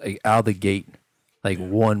 So like, out of the gate, like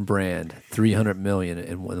one brand, 300 million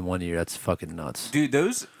in 1 year. That's fucking nuts. Dude,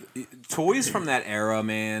 those toys from that era,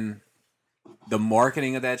 man, the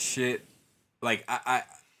marketing of that shit, like I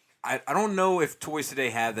don't know if toys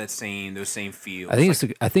today have those same feels. I think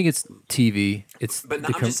it's TV. It's But no,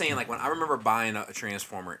 I'm just saying, like when I remember buying a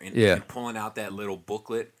Transformer and, Yeah. and pulling out that little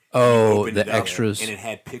booklet. Oh, you opened the it up, extras. and it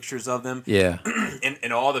had pictures of them. Yeah.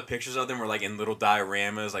 and all the pictures of them were like in little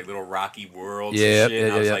dioramas, like little rocky worlds. Yeah, and shit.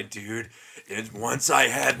 And I was yeah. like, dude, once I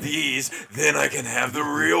had these, then I can have the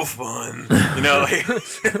real fun.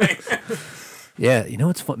 Like. Yeah, you know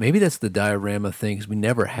what's fun? Maybe that's the diorama thing 'cause we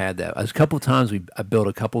never had that. A couple times I built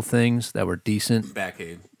a couple things that were decent.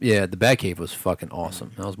 Batcave. Yeah, the Batcave was fucking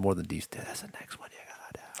awesome. That was more than decent. That's the next one you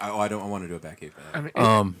gotta I want to do a Batcave. I mean,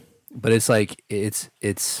 do. But it's like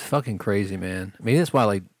it's fucking crazy, man. Maybe that's why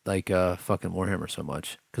I like fucking Warhammer so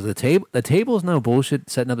much because the table is no bullshit.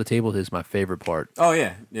 Setting up the table is my favorite part. Oh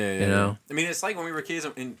yeah. You know? I mean, it's like when we were kids,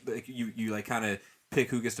 and like, you like kind of pick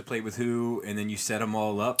who gets to play with who, and then you set them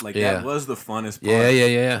all up. Like Yeah. that was the funnest part.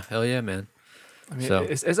 Yeah. Hell yeah, man. I mean, So-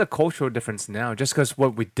 it's a cultural difference now. Just because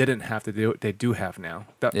what we didn't have to do, they do have now.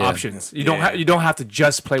 The Yeah. options. You Yeah. don't have to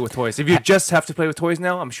just play with toys. If you just have to play with toys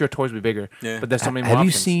now, I'm sure toys will be bigger. Yeah. But there's so many more Have you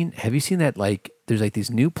options. seen that like there's like these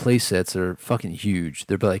new play sets that are fucking huge.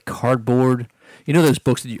 They're like cardboard you know those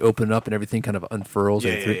books that you open up and everything kind of unfurls.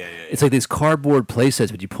 Yeah, like, yeah, yeah, It's like these cardboard play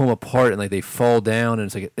sets, but you pull them apart and like they fall down, and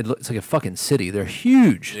it's like a fucking city. They're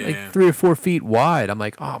huge, Yeah. like 3 or 4 feet wide. I'm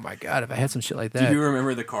like, oh my god, if I had some shit like that. Do you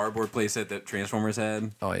remember the cardboard playset that Transformers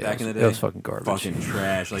had? Oh, yeah, back in the day. it was fucking garbage. Fucking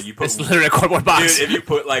trash. Like you put It's literally a cardboard box. Dude, if you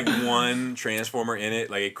put like one Transformer in it,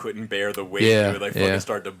 like it couldn't bear the weight. Yeah, It would like yeah. fucking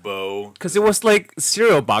start to bow. Because it was like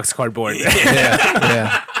cereal box cardboard.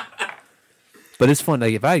 yeah. But it's fun.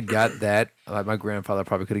 Like if I had got that, my grandfather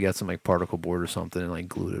probably could have got some like particle board or something and like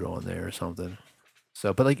glued it on there or something.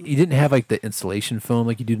 So, but like you didn't have like the insulation foam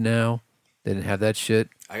like you do now. They didn't have that shit.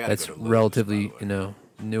 I gotta That's go to Lowe's, relatively, by the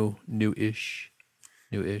way. newish.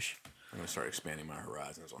 I'm gonna start expanding my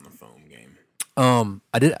horizons on the foam game.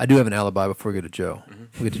 I do have an alibi before we go to Joe. Mm-hmm.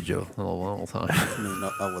 We'll get to Joe in a little time.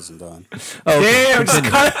 No, I wasn't done. Oh, okay. Damn, just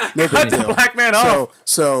cut No big the deal. black man off.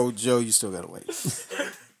 So Joe, you still gotta wait.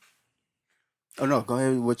 Oh no, go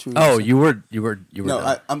ahead. What you? Oh, saying. you were No,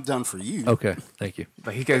 done. I'm done for you. Okay, thank you.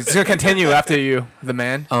 But he's gonna continue after you, the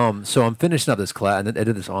man. So I'm finishing up this class, and then I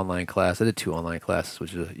did this online class. I did 2 online classes,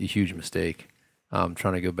 which is a huge mistake. I'm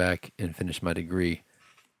trying to go back and finish my degree,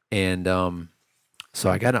 and so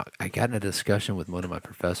I got in a discussion with one of my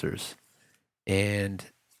professors, and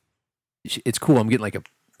it's cool. I'm getting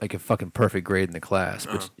like a fucking perfect grade in the class,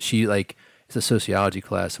 but she like it's a sociology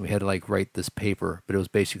class, and we had to like write this paper, but it was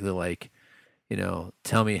basically like, you know,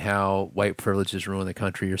 tell me how white privilege has ruined the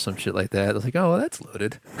country or some shit like that. I was like, oh, well, that's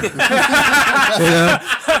loaded. You know?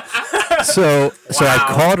 So I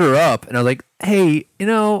called her up and I was like, hey, you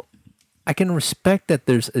know, I can respect that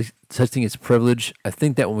there's such thing as privilege. I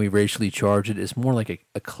think that when we racially charge it, it's more like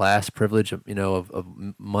a class privilege, you know, of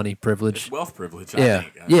money privilege. It's wealth privilege. Yeah, I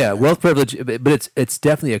think. yeah, wealth privilege, but it's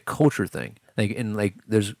definitely a culture thing. Like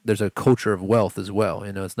there's a culture of wealth as well.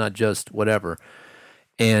 You know, it's not just whatever.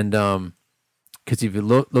 And because if you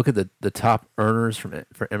look at the top earners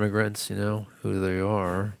for immigrants, you know who they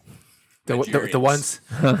are. The Nigerians. ones.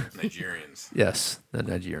 Nigerians. Yes, the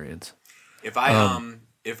Nigerians. If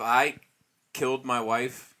I killed my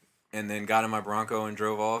wife and then got in my Bronco and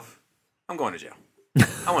drove off, I'm going to jail. I'm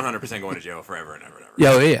 100% going to jail forever and ever and ever.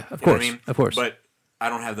 Yeah, of You know course, what I mean? of course. But I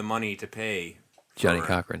don't have the money to pay Johnny for-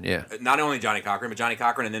 Cochran, yeah. Not only Johnny Cochran, but Johnny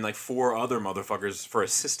Cochran and then like 4 other motherfuckers for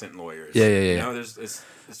assistant lawyers. Yeah. You know, it's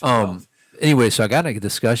wealth. Anyway, so I got in a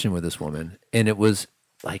discussion with this woman, and it was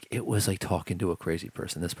like talking to a crazy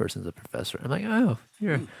person. This person's a professor. I'm like, oh,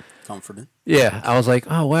 you're Comforting. yeah. I was like,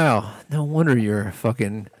 oh wow, no wonder you're a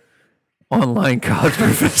fucking online college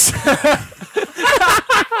professor.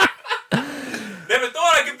 Never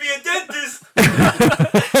thought I could be a dentist.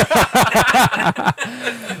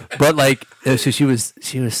 But like, so she was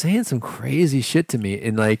saying some crazy shit to me,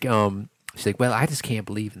 and like, she's like, well, I just can't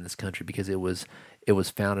believe in this country because it was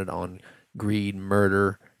founded on greed,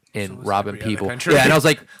 murder, and robbing every other people. country. Yeah, and I was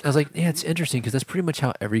like, yeah, it's interesting because that's pretty much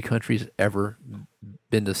how every country's ever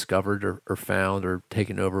been discovered or found or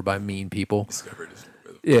taken over by mean people.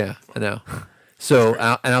 Yeah, I know. So,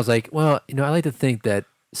 and I was like, well, you know, I like to think that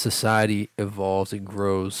society evolves and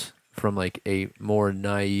grows from like a more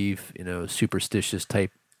naive, you know, superstitious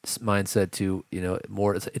type mindset to, you know,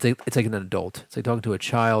 more. It's like an adult. It's like talking to a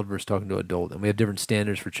child versus talking to an adult, and we have different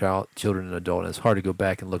standards for children and adult. And it's hard to go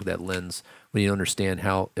back and look at that lens when you understand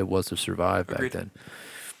how it was to survive back Agreed. then.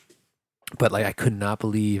 But like, I could not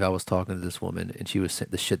believe I was talking to this woman, and she was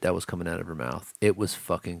the shit that was coming out of her mouth. It was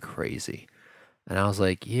fucking crazy. And I was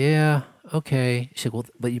like, yeah, okay. She's like, well,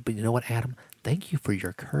 but you know what, Adam? Thank you for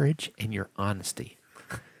your courage and your honesty.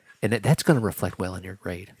 And that's going to reflect well in your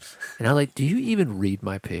grade. And I'm like, do you even read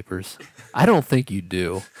my papers? I don't think you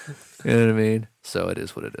do. You know what I mean? So it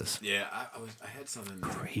is what it is. Yeah, I had something.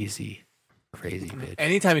 Crazy bitch.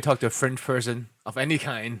 Anytime you talk to a French person of any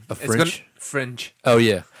kind, A it's gonna French? French. Oh,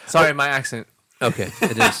 yeah. Sorry, my accent. Okay,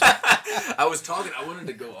 it is. I was talking. I wanted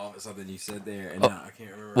to go off of something you said there, and I can't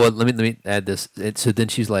remember. Well, let me add this. So then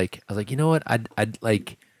she's like, I was like, you know what? I'd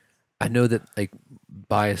like, I know that like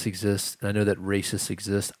bias exists, and I know that racists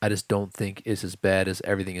exist. I just don't think it's as bad as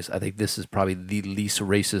everything is. I think this is probably the least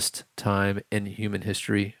racist time in human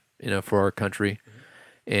history, you know, for our country.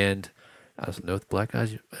 And I was no black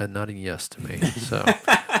guys nodding yes to me. So,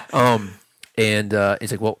 and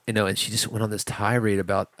it's like, well, you know, and she just went on this tirade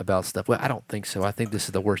about stuff. Well, I don't think so. I think this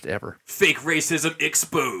is the worst ever. Fake racism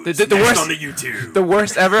exposed. The Next worst on the YouTube. The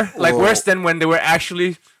worst ever? Like Whoa. worse than when they were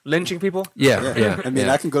actually lynching people? Yeah. I mean,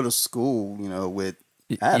 yeah. I can go to school, you know, with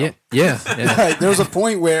Yeah, Adam. yeah. Like, there was a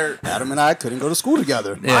point where Adam and I couldn't go to school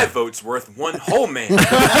together. My vote's worth one whole man.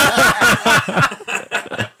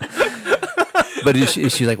 But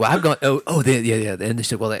she's like, well, I've gone. Yeah. And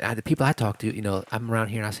she's like, well, the people I talk to, I'm around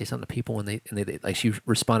here and I say something to people and they like she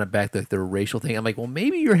responded back to the racial thing. I'm like, well,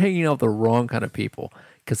 maybe you're hanging out with the wrong kind of people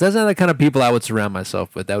because that's not the kind of people I would surround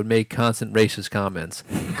myself with. That would make constant racist comments.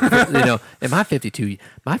 And my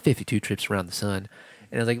 52 trips around the sun.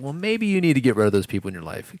 And I was like, well, maybe you need to get rid of those people in your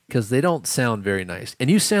life because they don't sound very nice.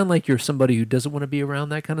 And you sound like you're somebody who doesn't want to be around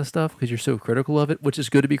that kind of stuff because you're so critical of it, which is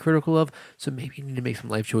good to be critical of. So maybe you need to make some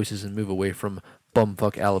life choices and move away from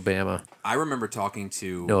bumfuck Alabama. I remember talking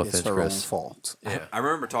to... No It's offense, her Chris. own fault. Yeah. I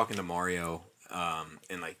remember talking to Mario,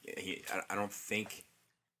 and like I don't think...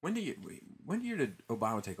 When year did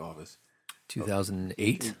Obama take office?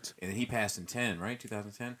 2008. And he passed in 10, right?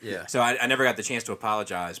 2010? Yeah. So I never got the chance to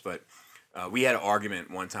apologize, but we had an argument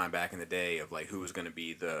one time back in the day of like who was going to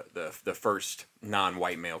be the first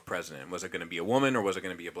non-white male president. Was it going to be a woman or was it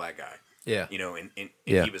going to be a black guy? Yeah. And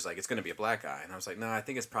he was like, it's going to be a black guy. And I was like, no, I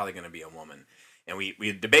think it's probably going to be a woman. And we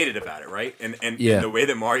debated about it, right? And the way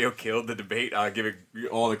that Mario killed the debate, I'll give it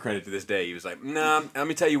all the credit to this day. He was like, nah, let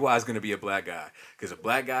me tell you why it's going to be a black guy. Because a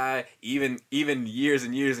black guy, even years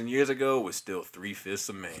and years and years ago, was still 3/5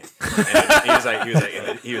 a man.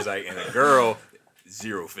 And he was like, and a girl,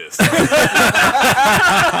 0 fists.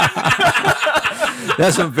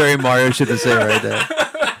 That's some very Mario shit to say right there.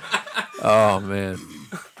 Oh, man.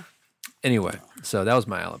 Anyway, so that was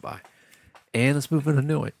my alibi. And let's move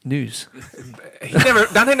into news.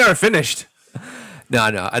 Dante never finished. No,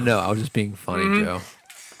 I know. I was just being funny, Joe.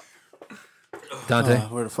 Dante?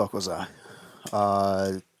 Where the fuck was I?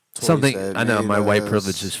 Something. Toys that I know. made My white us-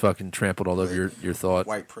 privilege is fucking trampled all over your thought.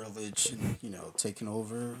 White privilege, taking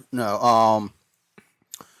over. No,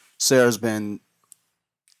 Sarah's been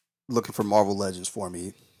looking for Marvel Legends for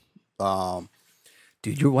me.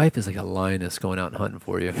 Dude, your wife is like a lioness going out and hunting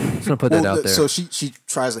for you. Just gonna put that out there. So she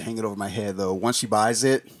tries to hang it over my head though. Once she buys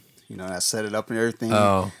it, I set it up and everything.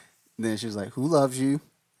 Oh. Then she's like, "Who loves you?"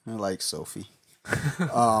 And I'm like, "Sophie."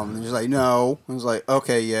 And she's like, "No." I was like,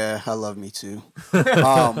 "Okay, yeah, I love me too."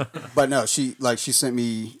 But no, she sent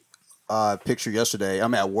me a picture yesterday.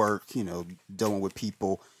 I'm at work, dealing with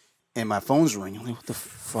people, and my phone's ringing. I'm like, "What the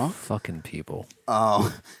fuck?" Fucking people.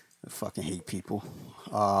 I fucking hate people.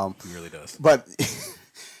 He really does. But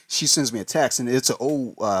she sends me a text, and it's an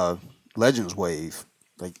old Legends wave,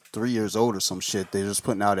 like 3 years old or some shit. They're just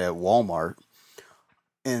putting out at Walmart.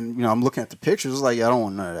 And, I'm looking at the pictures. It's like, I don't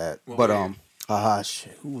want none of that. Well, But,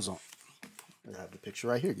 shit, who was on? I have the picture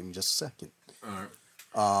right here. Give me just a second. All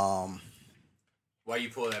right. While you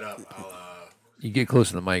pull that up, I'll... You get close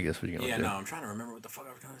to the mic, that's what you're gonna do. I'm trying to remember what the fuck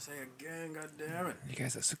I was trying to say again. God damn it. You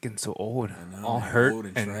guys are getting so old. know, All man, hurt old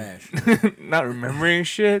and and trash. not remembering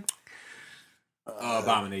shit.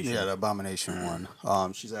 Abomination. Yeah, the Abomination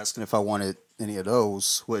one. She's asking if I wanted any of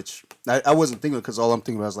those, which I wasn't thinking because all I'm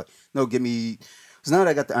thinking about is like, no, give me... Because now that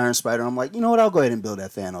I got the Iron Spider, I'm like, you know what? I'll go ahead and build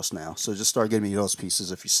that Thanos now. So just start getting me those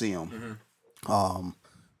pieces if you see them. Mm-hmm.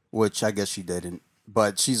 Which I guess she didn't.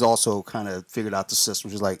 But she's also kind of figured out the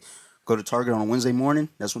system. She's like, go to Target on a Wednesday morning.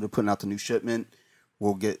 That's when they're putting out the new shipment.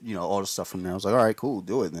 We'll get, all the stuff from there. I was like, all right, cool.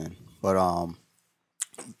 Do it then. But,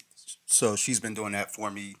 so she's been doing that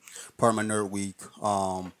for me. Part of my Nerd Week.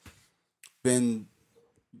 Been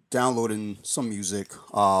downloading some music.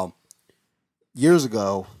 Years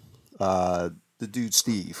ago, the dude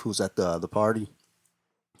Steve, who was at the party,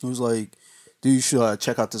 he was like, dude, you should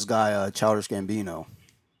check out this guy, Childish Gambino.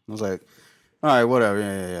 I was like, all right, whatever,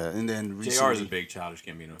 yeah. And then JR is recently, a big Childish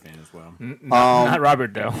Gambino fan as well. Not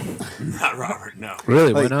Robert though. Not Robert, no.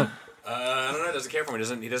 Really? Why Like- not? I don't know. Doesn't care for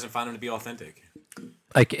him. He doesn't find him to be authentic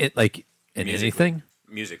Like in Musically. anything?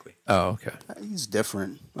 musically. Oh, okay. he's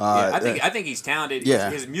different. Yeah, I think he's talented.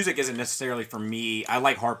 Yeah. His music isn't necessarily for me. I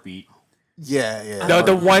like Heartbeat. Yeah.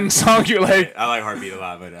 The one song you like. I like Heartbeat a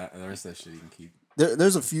lot, but the rest of that shit you can keep.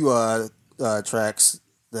 There's a few tracks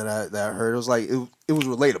that I heard. It was like it was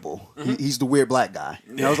relatable. He's the weird black guy.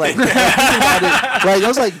 And I was like, I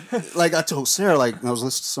was like I told Sarah, like I was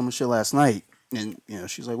listening to some shit last night, and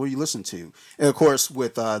she's like, "What do you listen to?" And of course,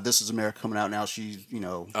 with This Is America coming out now, she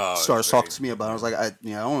starts talking to me about it. I was like, I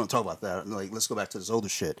don't want to talk about that. Like, let's go back to this older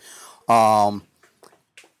shit.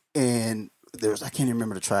 And I can't even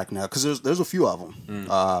remember the track now because there's a few of them.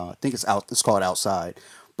 I think it's called Outside.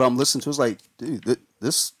 But I'm listening to it, it's like, dude,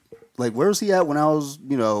 this. Like, where was he at when I was,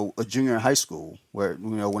 a junior in high school? Where,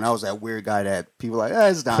 when I was that weird guy that people were like,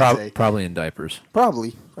 it's Dante. Probably in diapers.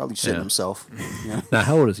 Probably shitting Yeah. himself. Yeah. Now,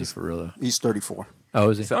 how old is he for real though? He's 34. Oh,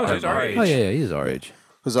 is he? Oh, he's our age. Oh, yeah, he's our age.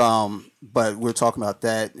 Because but we're talking about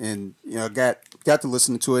that, and got to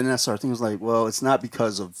listen to it, and I started thinking, was like, well, it's not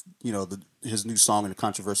because of his new song and the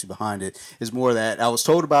controversy behind it. It's more that I was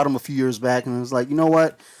told about him a few years back, and I was like, you know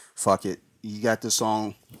what, fuck it. you got this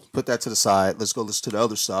song, put that to the side. Let's go listen to the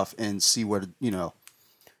other stuff and see where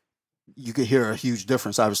you could hear a huge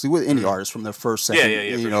difference. Obviously, with any artist from their first,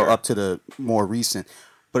 second, up to the more recent.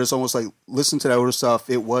 But it's almost like listen to that older stuff.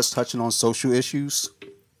 It was touching on social issues,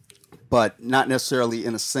 but not necessarily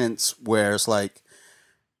in a sense where it's like,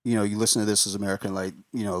 you listen to This Is America, like,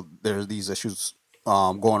 there's these issues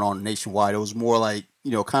going on nationwide. It was more like,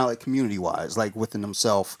 kind of like community wise, like within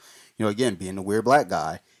himself, again, being the weird black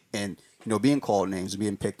guy and, being called names and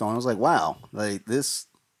being picked on. I was like, wow, like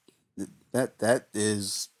that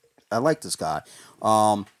is, I like this guy.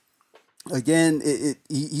 Again,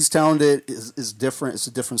 he's talented. It's different. It's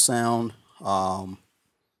a different sound.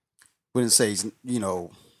 Wouldn't say he's,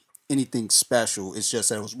 anything special. It's just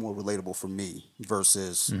that it was more relatable for me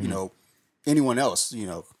versus, anyone else,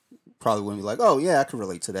 probably wouldn't be like, oh yeah, I can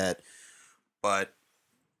relate to that. But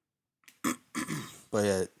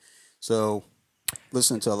yeah, so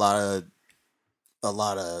listening to a lot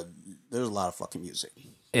of there's a lot of fucking music.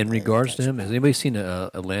 In regards to him, has anybody seen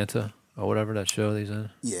Atlanta or whatever that show that he's in?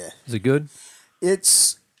 Yeah. Is it good?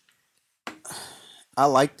 I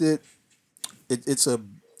liked it. It's a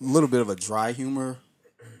little bit of a dry humor.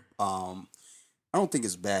 I don't think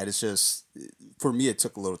it's bad. It's just, for me, it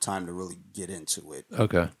took a little time to really get into it.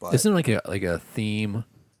 Okay. But Isn't it like a theme,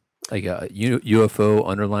 like a UFO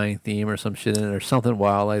underlying theme or some shit in it or something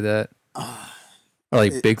wild like that? Or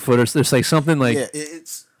like Bigfoot or there's like something like... Yeah,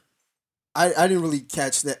 it's... I didn't really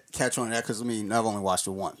catch on that because, I've only watched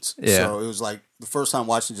it once. Yeah. So it was like the first time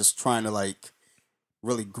watching, just trying to like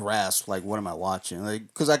really grasp like what am I watching? Like,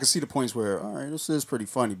 because I could see the points where, all right, this is pretty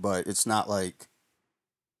funny, but it's not like,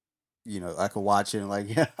 I could watch it and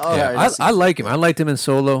like, yeah. Right, I like him. I liked him in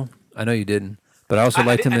Solo. I know you didn't, but I also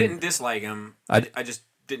liked him. I didn't dislike him. I just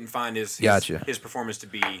didn't find his performance to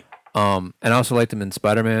be. And I also liked him in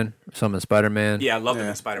Spider-Man. Some in Spider-Man. Yeah, I loved him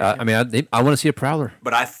in Spider-Man. I want to see a Prowler.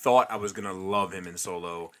 But I thought I was gonna love him in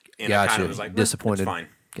Solo, and I kind of was like disappointed. It's fine.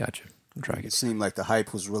 Gotcha. I'm trying. It seemed like the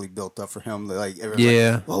hype was really built up for him. Like,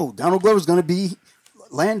 yeah. Like, whoa, Donald Glover's gonna be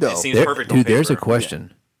Lando. It seems perfect. Dude, there's a question.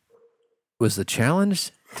 Yeah. Was the challenge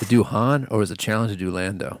to do Han or was the challenge to do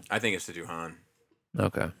Lando? I think it's to do Han.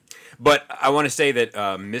 Okay. But I want to say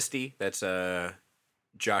that Misty, that's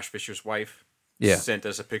Josh Fisher's wife, sent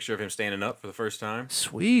us a picture of him standing up for the first time.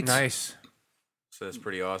 Sweet. Nice. So that's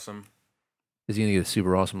pretty awesome. Is he going to get a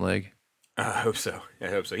super awesome leg? I hope so.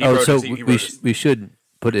 We should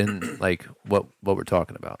put in like what we're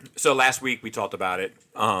talking about. So last week we talked about it.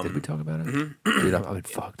 Did we talk about it? Mm-hmm. Dude, I've been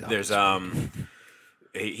fucked up. There's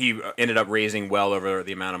he ended up raising well over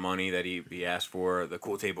the amount of money that he asked for. The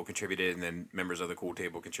Cool Table contributed, and then members of the Cool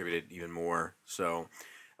Table contributed even more. So,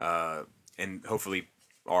 and hopefully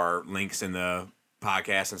our links in the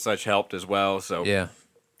podcast and such helped as well. So yeah.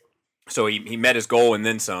 So he met his goal and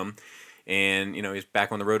then some, and he's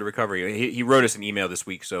back on the road to recovery. He wrote us an email this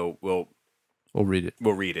week, so we'll read it.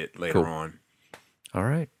 We'll read it later on. All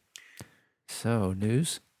right. So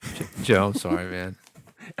news, Joe. I'm sorry, man.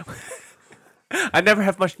 I never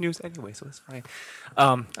have much news anyway, so it's fine.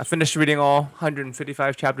 I finished reading all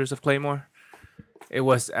 155 chapters of Claymore. It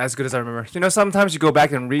was as good as I remember. Sometimes you go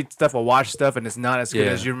back and read stuff or watch stuff, and it's not as good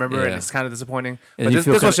as you remember, and it's kind of disappointing. And but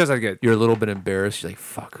this was just as good. You're a little bit embarrassed. You're like,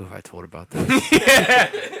 fuck, who have I told about this? Yeah.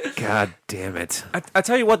 God damn it. I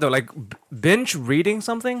tell you what, though, like, binge reading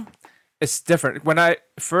something, it's different. When I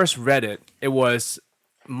first read it, it was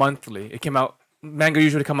monthly. It came out, manga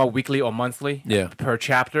usually come out weekly or monthly per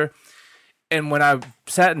chapter. And when I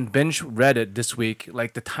sat and binge read it this week,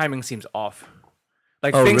 like, the timing seems off.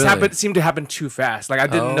 Like, things seem to happen too fast. Like, I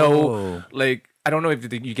didn't know, like, I don't know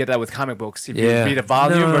if you get that with comic books. If you read a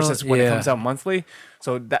volume versus when it comes out monthly.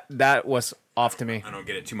 So that was off to me. I don't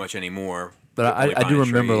get it too much anymore. But I do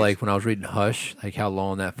remember, like, when I was reading Hush, like, how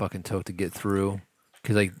long that fucking took to get through.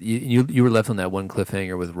 Because, like, you were left on that one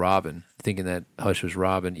cliffhanger with Robin, thinking that Hush was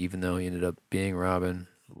Robin, even though he ended up being Robin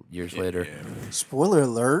years later. Yeah. Spoiler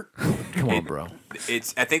alert. Come on, bro.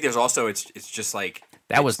 I think there's also, it's just like...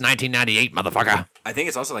 That was 1998, motherfucker. I think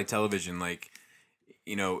it's also like television. Like,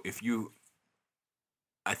 I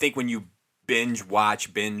think when you binge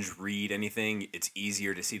watch, binge read anything, it's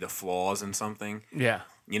easier to see the flaws in something. Yeah.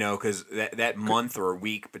 Because that month or a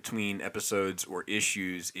week between episodes or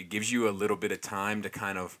issues, it gives you a little bit of time to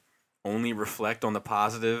kind of only reflect on the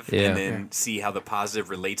positive and then see how the positive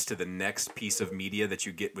relates to the next piece of media that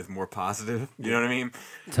you get with more positive. You know what I mean?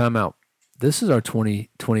 Time out. This is our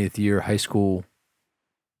 20th year high school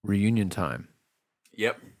reunion time.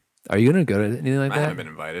 Yep. Are you gonna go to anything like that? I haven't been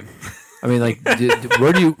invited. I mean, like,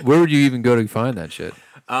 where would you even go to find that shit?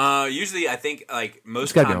 Usually, I think like It's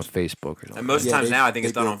most got to be on times, Facebook or something. and most times now I think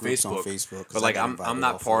it's done on groups Facebook. 'cause But I like got I'm invited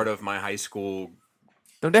not off part it. of my high school.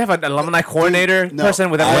 Don't they have an alumni coordinator No,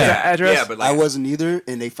 person with an address? Yeah, but like I wasn't either,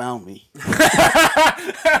 and they found me.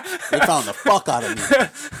 They found the fuck out of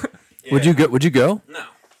me. Would you go? Would you go? no,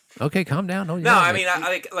 Okay, calm down. Don't no. yell I at me. mean,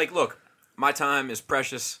 I like look. My time is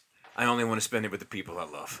precious. I only want to spend it with the people I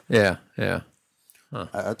love. Yeah, yeah.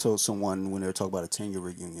 I told someone when they were talking about a 10-year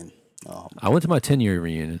reunion. I went to my 10-year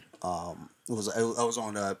reunion. I was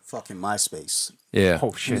on fucking MySpace. Yeah. Oh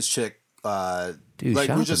And shit! this chick, Dude, like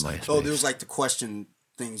shout we out to just MySpace. there was like the question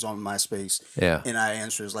things on MySpace. Yeah. And I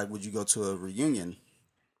answered is like, would you go to a reunion?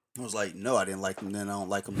 I was like, no, I didn't like them then. I don't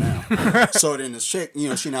like them now. So then this chick, she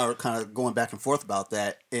and I were kind of going back and forth about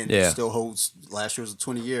that, and Yeah. it still holds. Last year was a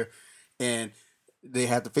 20-year, and they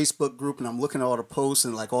had the Facebook group, and I'm looking at all the posts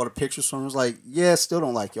and like all the pictures from. I was like, yeah, still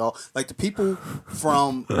don't like y'all. Like the people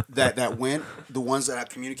from that went, the ones that I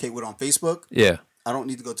communicate with on Facebook. Yeah. I don't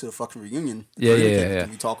need to go to the fucking reunion. to Yeah, communicate yeah, with yeah. them.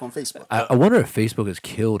 We talk on Facebook. I wonder if Facebook has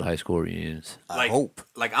killed high school reunions. I hope.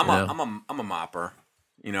 Like I'm Yeah. I'm a mopper.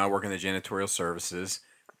 I work in the janitorial services,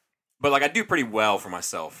 but like I do pretty well for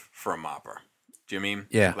myself for a mopper. Do you know what I mean?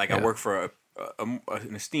 Yeah, Like yeah. I work for an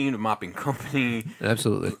esteemed mopping company.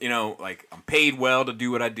 Absolutely. Like I'm paid well to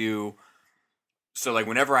do what I do. So like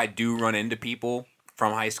whenever I do run into people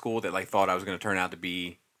from high school that like thought I was going to turn out to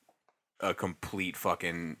be a complete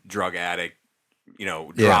fucking drug addict,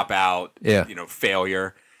 dropout, Yeah.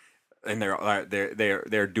 failure, and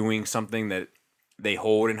they're doing something that they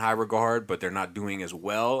hold in high regard, but they're not doing as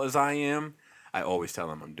well as I am. I always tell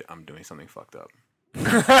them I'm doing something fucked up.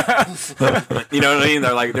 You know what I mean?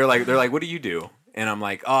 They're like, what do you do? And I'm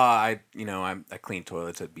like, I clean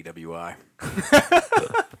toilets at BWI.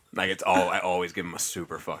 Like I always give them a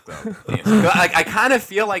super fucked up. I kind of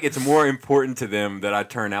feel like it's more important to them that I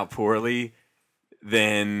turn out poorly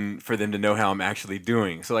than for them to know how I'm actually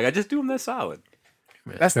doing. So like, I just do them that solid.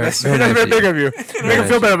 That's very very nice big of of you. Make them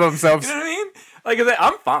feel better about themselves. You know what I mean? Like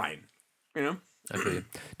I'm fine. I feel you.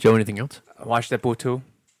 Joe, anything else? I watched Deadpool 2.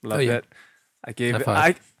 Loved yeah. it. I gave High it.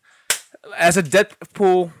 five. As a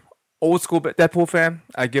Deadpool, old school Deadpool fan,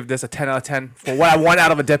 I give this a 10 out of 10 for what I want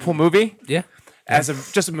out of a Deadpool movie. Yeah. As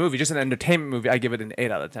just a movie, just an entertainment movie, I give it an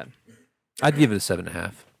 8 out of 10. I'd give it a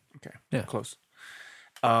 7.5. Okay. Yeah. Close.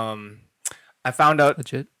 I found out.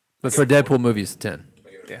 Legit. But for a Deadpool movie, it's a 10.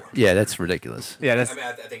 Yeah. Yeah, that's ridiculous. Yeah, that's. I mean,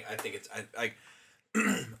 I think it's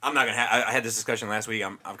I'm not gonna. I had this discussion last week.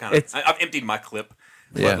 I'm kind of. I've emptied my clip,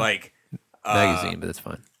 but Yeah. like Magazine, but that's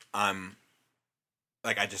fine. I'm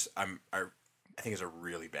like I think it's a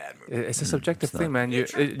really bad movie. It's a subjective It's thing, not- man.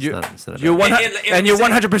 It's not You're bad. 100, And- and you're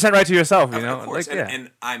 100% right to yourself. You know, Of course, like yeah.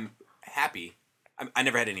 and I'm happy. I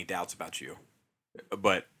never had any doubts about you,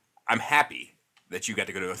 but I'm happy that you got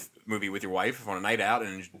to go to a movie with your wife on a night out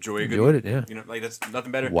and enjoy a good. Enjoyed it, yeah. Like that's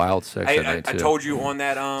nothing better. Wild sex that I night, too. told you on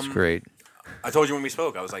that. It's great. I told you when we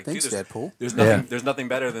spoke. I was like, Thanks, dude, Deadpool. there's nothing. Yeah. There's nothing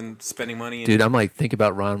better than spending money. And, Dude, I'm like, think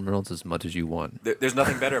about Ryan Reynolds as much as you want. there's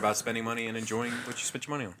nothing better about spending money and enjoying what you spent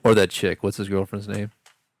your money on. Or that chick. What's his girlfriend's name?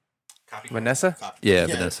 Vanessa. Yeah,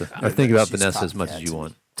 Vanessa. Or think about she's Vanessa as much copycat as you to me.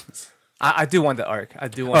 want. I do want the arc. I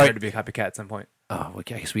do want All her right. to be a copycat at some point. Oh,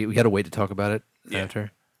 okay. I guess we got to wait to talk about it Yeah.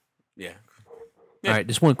 after. Yeah, All right,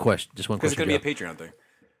 just one question. Just one because it's question. gonna be a Joe. Patreon thing.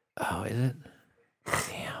 Oh, is it?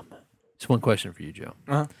 Damn. Just one question for you, Joe.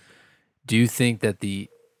 Uh-huh. Do you think that the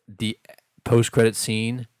post credit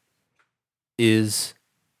scene is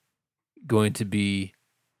going to be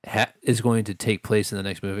is going to take place in the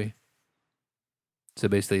next movie? So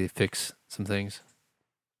basically, fix some things.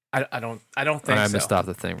 I don't think I'm so. gonna stop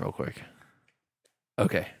the thing real quick.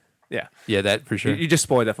 Okay. Yeah. Yeah, that for sure. You just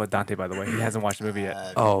spoiled that for Dante, by the way. He hasn't watched the movie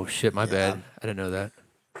yet. Oh shit, my Yeah. bad. I didn't know that.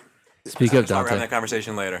 Speak up, So we're having Dante. that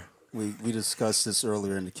conversation later. We discussed this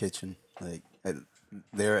earlier in the kitchen. Like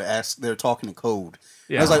they're talking in code.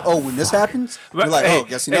 Yeah. I was like, oh, when this happens, But, you're like, hey, oh,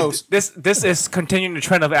 guess he hey, knows. This is continuing the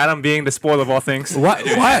trend of Adam being the spoiler of all things. Why?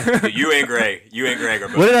 Why? You and Greg are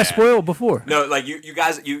both What did I bad. spoil before? No, like you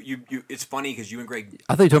guys, you. It's funny because you and Greg.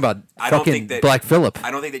 I thought you were talking I about don't fucking think that- Black Phillip. I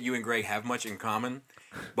don't think that you and Greg have much in common,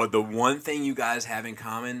 but the one thing you guys have in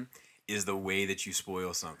common is the way that you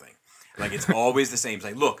spoil something. Like it's always the same. It's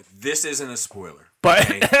like, look, this isn't a spoiler.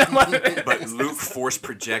 But okay? But Luke force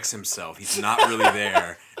projects himself. He's not really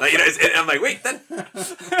there. Like, and I'm like, wait, that.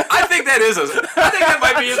 I think that is. I think that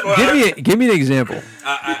might be a spoiler. Give me an example.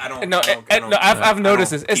 I don't. No, I don't- I've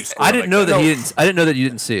noticed don't this. keep It's- score I didn't like know that No. he didn't. I didn't know that you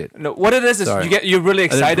didn't see it. no, what it is Sorry. you're really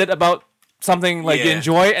didn't- excited about something like you Yeah.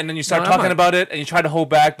 enjoy, and then you start No, I'm talking not. about it, and you try to hold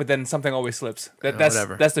back, but then something always slips. That's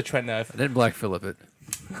whatever. that's the trend now. I didn't Black Phillip it.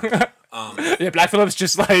 Yeah, Black Phillip's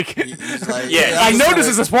just like, He's like, Yeah, I I'm know just this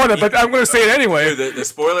is a spoiler, but I'm going to say it anyway. Dude, the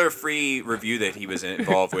spoiler-free review that he was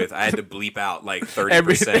involved with, I had to bleep out like 30%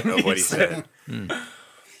 Everything of what he he said.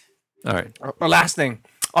 All right. Our last thing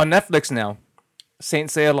on Netflix now, Saint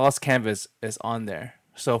Seiya Lost Canvas is on there.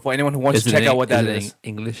 So for anyone who wants Is to it check in out what that is it is, in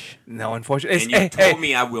English? no, unfortunately, And you told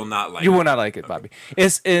me I will not like you it. will not like it, Bobby.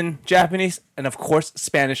 It's in Japanese and of course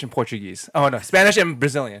Spanish and Portuguese. Oh no, Spanish and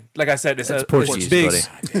Brazilian. Like I said, it's Portuguese, big, buddy.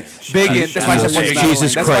 big. That's why I said Jesus Portuguese.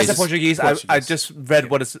 Jesus That's why I said Christ. Portuguese. I just read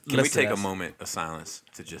what it's listed Can we take a as. moment of silence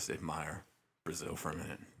to just admire Brazil for a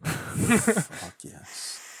minute? Fuck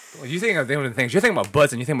yes. Well, you think of different things. You're thinking about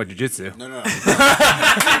butts and you think about jujitsu. No.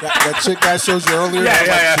 that chick I showed you earlier. Yeah, I'm like,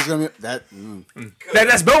 yeah. She's gonna be, that.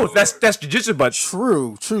 That's both. That's jujitsu butts.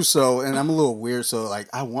 True. So, and I'm a little weird. So, like,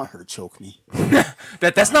 I want her to choke me.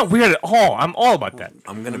 That's not weird at all. I'm all about that.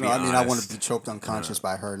 I'm gonna No, be I honest. mean, I want to be choked unconscious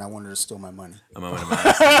by her, and I want her to steal my money. A moment of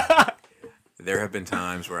honesty. There have been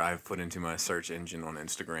times where I've put into my search engine on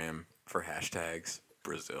Instagram for hashtags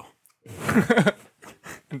Brazil.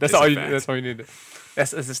 That's It's all a you. fact. That's all you need.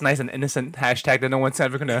 That's this nice and innocent hashtag that no one's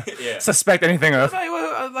ever gonna Yeah. suspect anything of.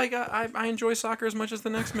 I enjoy soccer as much as the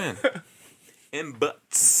next man. And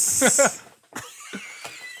butts.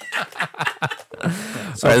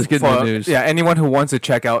 All right, let's get into the news. Yeah, anyone who wants to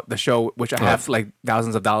check out the show, which I have like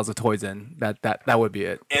thousands of dollars of toys in, that would be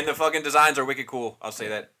it. And the fucking designs are wicked cool. I'll say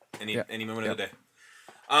that any moment of the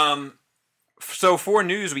day. So for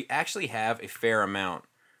news, we actually have a fair amount.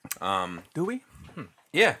 Do we?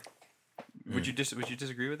 Yeah. Would you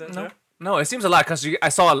disagree with that? No. Jeff? No, it seems a lot because I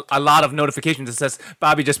saw a lot of notifications that says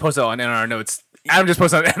Bobby just posted on NR notes. Adam just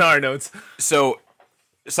posted on NR notes. So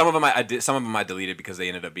some of them I did. Some of them I deleted because they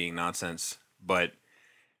ended up being nonsense. But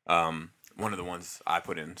one of the ones I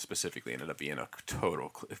put in specifically ended up being a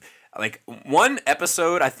total like one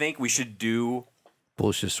episode. I think we should do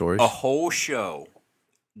Bullshit stories. a whole show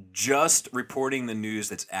just reporting the news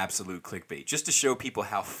that's absolute clickbait, just to show people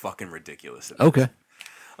how fucking ridiculous it is. Okay.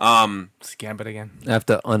 Scam it again. I have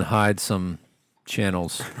to unhide some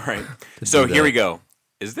channels. Right. to So do here that. we go.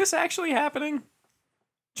 Is this actually happening?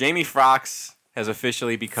 Jamie Foxx has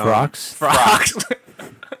officially become Frox? Fox.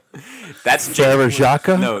 That's Forever Jamie.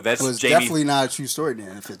 Jaka? No, that's Well, it's Jamie. definitely not a true story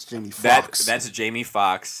then if it's Jamie That Foxx. that's Jamie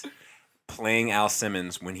Foxx playing Al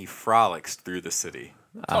Simmons when he frolics through the city.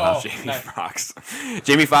 Jamie Foxx.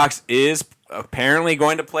 Jamie Foxx is apparently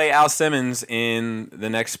going to play Al Simmons in the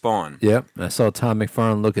next Spawn. Yep. I saw Tom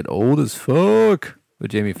McFarlane looking old as fuck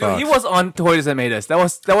with Jamie Foxx. He was on Toys That Made Us. That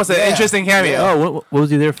was an Yeah. interesting cameo. Yeah. Oh, what was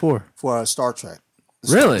he there for? for Star Trek.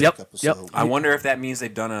 The Really? Star Trek Yep, episode. I wonder if that means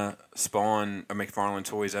they've done a Spawn or McFarlane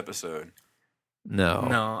Toys episode. No.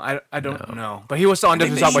 No, I don't know. But he was on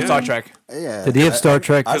think Different they Talk by Star should. Trek. Yeah. Did he have Star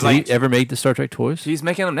Trek? I Did like- he ever make the Star Trek toys? He's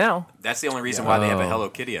making them now. That's the only reason why they have a Oh. Hello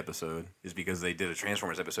Kitty episode is because they did a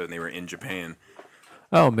Transformers episode and they were in Japan.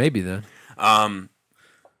 Oh, maybe then.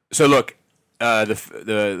 So look,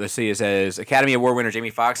 let's see. It says Academy Award winner Jamie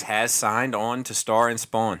Foxx has signed on to star in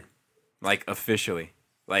Spawn, like officially.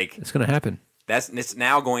 Like It's gonna happen. it's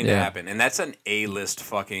now going to Yeah. happen, and that's an A-list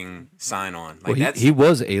fucking sign on. Like Well, that's he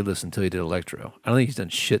was A-list until he did Electro. I don't think he's done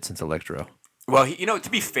shit since Electro. well, to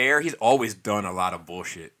be fair, he's always done a lot of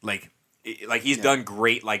bullshit. Like he's done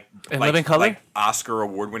great, like Living Color? like Oscar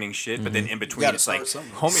award winning shit, but then in between gotta it's like start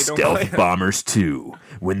somewhere. Homie, don't play. Bombers 2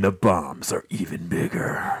 when the bombs are even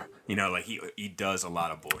bigger. You know, like he does a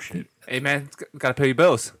lot of bullshit. Hey man, gotta pay your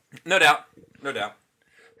bills. No doubt, no doubt.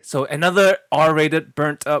 So another R-rated,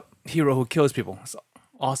 burnt up hero who kills people. It's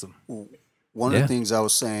awesome. One of Yeah. the things I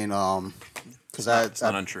was saying, because It's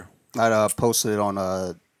not untrue. I posted it on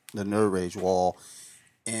the Nerd Rage wall,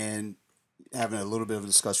 and having a little bit of a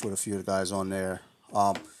discussion with a few of the guys on there.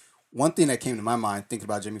 One thing that came to my mind, thinking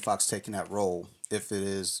about Jamie Foxx taking that role, if it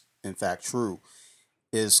is in fact true,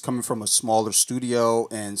 is coming from a smaller studio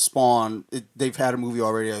and Spawn. They've had a movie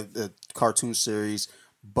already, a cartoon series,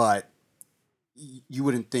 but you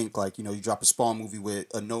wouldn't think like you drop a Spawn movie with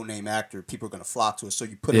a no-name actor, people are going to flock to it. So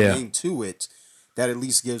you put Yeah. a name to it, that at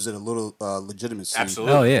least gives it a little legitimacy.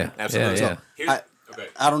 Absolutely. Oh, yeah. Absolutely. Yeah, yeah. Here's, I- okay.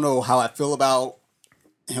 I don't know how I feel about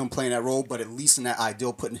him playing that role, but at least in that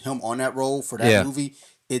ideal, putting him on that role for that Yeah. movie,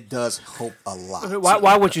 it does help a lot.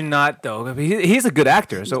 Why would you not though? I mean, he's a good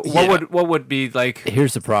actor. So Yeah. what would be like?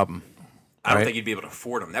 Here's the problem. I don't Right. think you'd be able to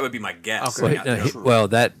afford him. That would be my guess. Okay. Yeah, Well,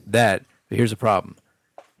 yeah. that. But here's the problem.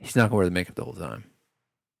 He's not gonna wear the makeup the whole time.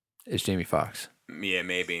 It's Jamie Foxx. Yeah,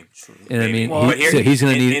 maybe. And I mean, Well, he's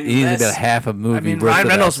going to need about half a movie. I mean, worth Ryan of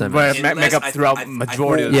Reynolds that would make up throughout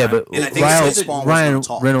majority of the yeah, time. but Ryan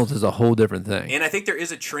Reynolds is a whole different thing. And I think there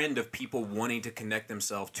is a trend of people wanting to connect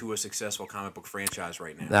themselves to a successful comic book franchise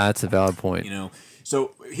right now. That's a valid point. You know,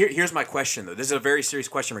 so here's my question though. This is a very serious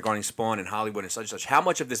question regarding Spawn and Hollywood and such. How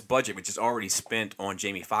much of this budget, which is already spent on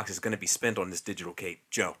Jamie Foxx, is going to be spent on this digital cape,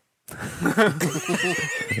 Joe?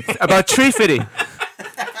 About Tree Fitty.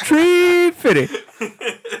 Tree Fitty.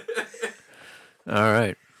 All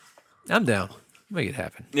right, I'm down. Make it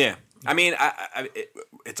happen. Yeah, I mean,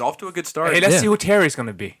 it's off to a good start. Hey, let's see who Terry's going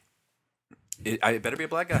to be. It better be a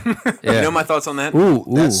black guy. Yeah. You know my thoughts on that?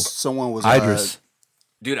 Ooh. Someone was Idris.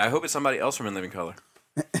 Dude, I hope it's somebody else from In Living Color.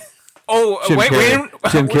 Jim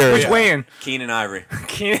Carrey. Jim Carrey. Which Wayne? Keenan Ivory.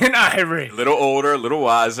 Keenan Ivory. A little older, a little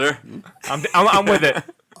wiser. I'm with it.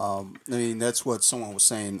 I mean, that's what someone was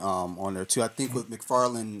saying on there too. I think with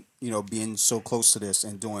McFarlane, being so close to this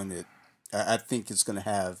and doing it, I think it's going to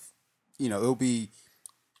have, it'll be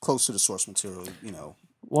close to the source material.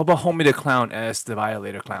 What about Homie the Clown as the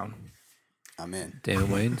Violator Clown? I'm in. Damon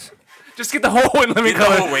Wayans. Just get the whole In Living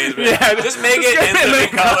Color. Yeah, just make it In Living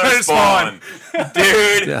Color Spawn.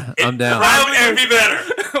 Dude, Yeah, I'm down. probably would be better.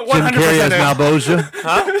 Jim Carrey as Malboja.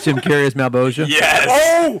 Huh? Jim Carrey as Malboja. Yes.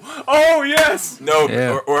 Oh yes. No,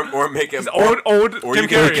 Yeah. or make him Old or Jim you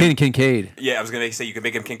can- Carrey. Kincaid. Yeah, I was gonna say you can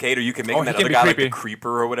make him Kincaid, or you can make him he that can other be guy like creepy. the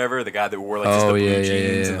Creeper or whatever, the guy that wore like just the Oh, blue yeah, jeans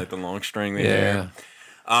yeah. and like the long string Yeah. there.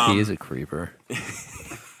 He is a creeper.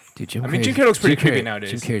 Dude, Jim mean, Carrey's- Jim Carrey looks pretty Jim creepy Carrey-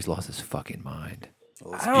 nowadays. Jim Carrey's lost his fucking mind.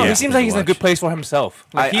 I don't know. He seems like he's in a good place for himself.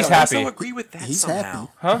 Like, he's I happy. also agree with that He's somehow.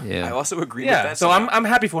 happy. Yeah. I also agree with Yeah. that. So somehow. I'm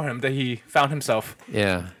happy for him that he found himself.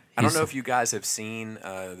 Yeah. I don't He's- know if you guys have seen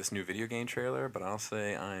this new video game trailer, but I'll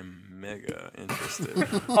say I'm mega interested.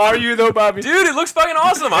 Are you though, Bobby? Dude, it looks fucking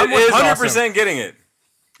awesome. I'm It is 100% getting it.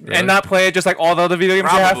 And not play it just like all the other video games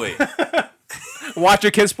Probably. you have. Watch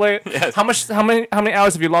your kids play it. Yes. How many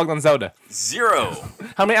hours have you logged on Zelda? 0.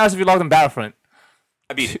 How many hours have you logged on Battlefront?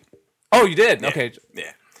 I beat it. Oh, you did. Yeah. Okay.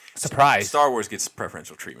 Yeah. Surprise. Star Wars gets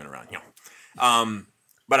preferential treatment around here.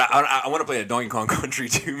 But I want to play a Donkey Kong Country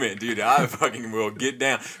too, man, dude. I fucking will get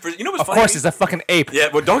down. You know what's Of funny? course, it's a fucking ape. Yeah,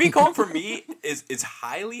 well, Donkey Kong for me is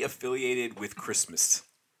highly affiliated with Christmas.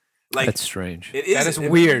 Like That's strange. it is. That is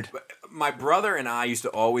weird. My brother and I used to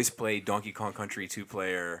always play Donkey Kong Country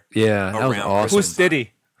 2-player. Yeah, that was around awesome. Who's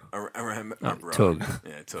Diddy? Around my brother. Tug.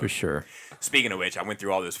 Yeah, Tug. For sure. Speaking of which, I went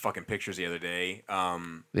through all those fucking pictures the other day.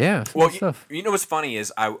 Yeah. Well, Good stuff. you know what's funny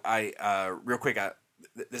is I real quick,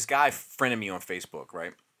 this guy friended me on Facebook,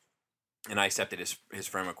 right? And I accepted his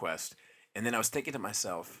friend request, and then I was thinking to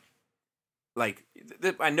myself, like,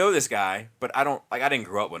 I know this guy, but I didn't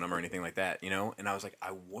grow up with him or anything like that, you know. And I was like,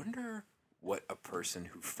 I wonder what a person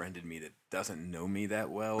who friended me that doesn't know me that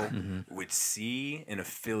well would see and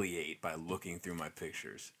affiliate by looking through my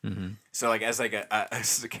pictures. So like as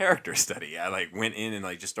a character study, I like went in and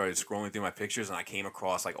like just started scrolling through my pictures, and I came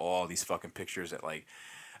across like all these fucking pictures that like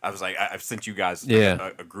I was like I've sent you guys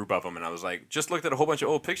a group of them, and I was like just looked at a whole bunch of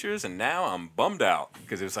old pictures, and now I'm bummed out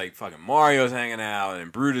because it was like fucking Mario's hanging out,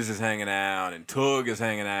 and Brutus is hanging out, and Tug is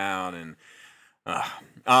hanging out, and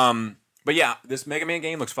but yeah, this Mega Man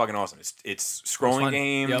game looks fucking awesome. It's scrolling fun.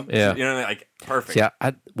 game. Yep. Yeah. You know, like perfect. See,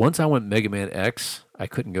 once I went Mega Man X, I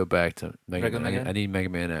couldn't go back to Mega Regular Man. Mega Man? I need Mega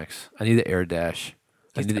Man X. I need the air dash.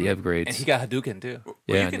 I need the upgrades. And he got Hadouken too. Well,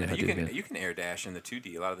 Yeah, you I know can, Hadouken. you can air dash in the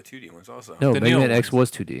 2D. A lot of the 2D ones also. no, the Mega new Man X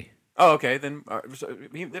ones. was 2D. Oh, okay. Then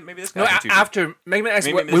maybe this guy. No, can 2D. after Mega Man X,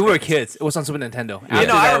 Maybe we this were guy- kids. It was on Super Nintendo. Yeah, After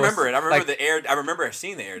no, I that, it was, remember it. I remember like, the air. I remember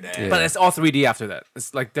seeing the air dash. Yeah. But it's all 3D after that.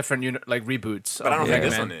 It's like different like reboots. But I don't of think Mega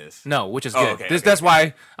this Man. one is. No, which is Oh, good. okay, This, okay, that's okay.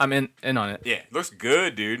 why I'm in on it. Yeah, looks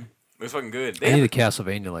good, dude. Looks fucking good. I need a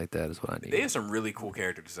Castlevania like that. Is what I need. They have some really cool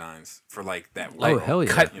character designs for like that. Oh, world. hell yeah.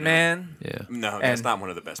 Cut You know? Man. Yeah. No, that's And not one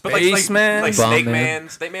of the best. But Baseman. like Bomb Snake Man. Man.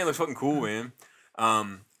 Snake Man looks fucking cool, man.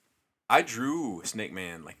 I drew Snake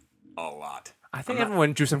Man like a lot. I think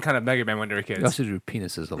everyone drew some kind of Mega Man when they were I kids. also drew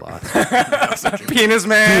penises a lot. Penis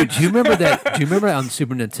Man. Dude, do you remember that? Do you remember on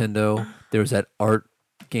Super Nintendo there was that art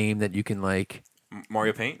game that you can like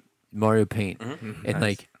Mario Paint. Mario Paint, and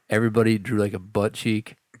like everybody drew like a butt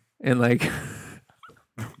cheek, and like.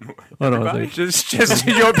 Hold on, I was like, just your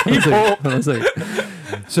I was people. like, I was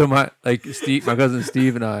like, so my cousin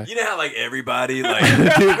Steve and I. You know how like everybody like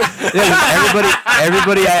Dude, yeah,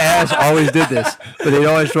 everybody I asked always did this, but they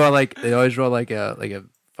always draw like a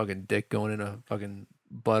fucking dick going in a fucking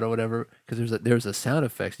butt or whatever. Because there's a sound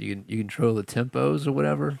effects you can control the tempos or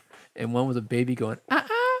whatever, and one was a baby going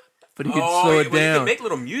but you can slow it well, you down. can make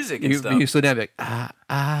little music and You stuff. can slow down like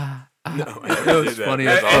No, It was funny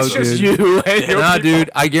as It's fuck, just dude. you. And your Nah, people. dude.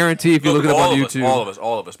 I guarantee if you look it up on YouTube,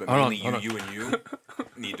 all of us, but Hold on, mainly hold you and you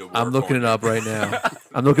need to work I'm looking on it up right now.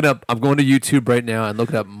 I'm going to YouTube right now and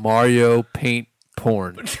looking up Mario paint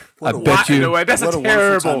porn. I bet No you. way, that's what a a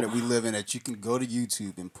wonderful time terrible. that we live in that you can go to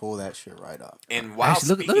YouTube and pull that shit right up. And while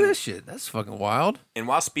Actually, look at this shit. That's fucking wild. And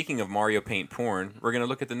while speaking of Mario Paint porn, we're gonna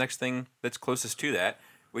look at the next thing that's closest to that,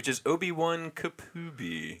 which is Obi-Wan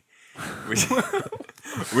Kenobi,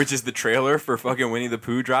 which is the trailer for fucking Winnie the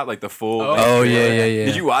Pooh drop, like the full. Oh, yeah.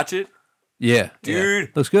 Did you watch it, Yeah, dude?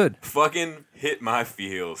 yeah. Looks good. Fucking hit my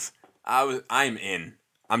feels. I'm in.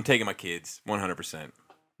 I'm taking my kids 100%.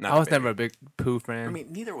 I was never a big Pooh fan. I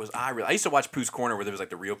mean, neither was I. Really, I used to watch Pooh's Corner where there was like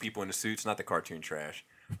the real people in the suits, not the cartoon trash,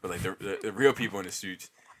 but like the real people in the suits.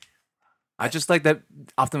 I just like that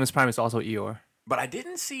Optimus Prime is also Eeyore. But I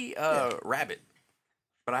didn't see Rabbit.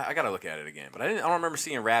 But I gotta look at it again. But I don't remember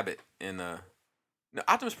seeing Rabbit in No,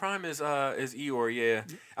 Optimus Prime is Eeyore. Yeah,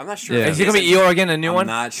 I'm not sure. Yeah. Is he gonna be Eeyore again? A new I'm one?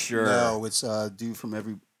 not sure. No, it's dude from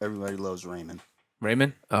Everybody Loves Raymond.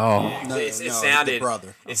 Raymond. Oh, No, it no, sounded the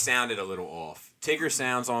brother. It sounded a little off. Tigger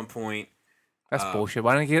sounds on point. That's bullshit.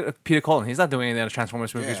 Why don't you get Peter Cullen? He's not doing any of the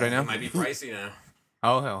Transformers movies Yeah. right now. It might be pricey now.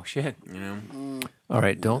 Oh shit. You know. all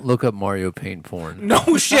right. Don't look up Mario paint porn.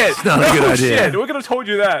 No shit. not a good idea. Shit. We could have told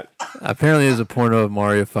you that. Apparently, there's a porno of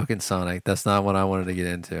Mario fucking Sonic. That's not what I wanted to get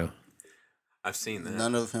into. I've seen that.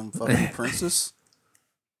 None of him fucking princess.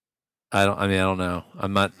 I don't know.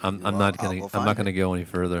 I'm not I'll gonna find it. go any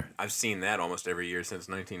further. I've seen that almost every year since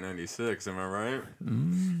 1996. Am I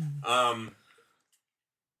right?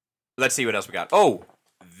 Let's see what else we got. Oh,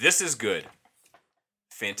 this is good.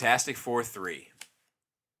 Fantastic Four 3,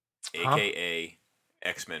 aka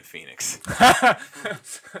X-Men Phoenix.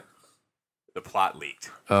 The plot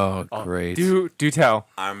leaked. Oh, great. Do tell.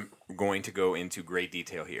 I'm going to go into great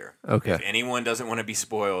detail here. Okay. If anyone doesn't want to be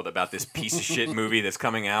spoiled about this piece of shit movie that's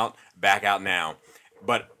coming out, back out now.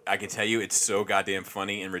 But I can tell you it's so goddamn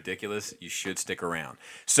funny and ridiculous, you should stick around.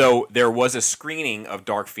 So there was a screening of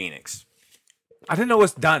Dark Phoenix. I didn't know it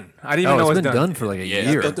was done. I didn't even know it it's was been done for like a Yeah,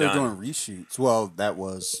 I year. thought they were done. doing reshoots. Well, that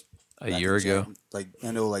was A back year in ago. Like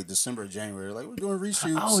I know, like December, January. Like we're doing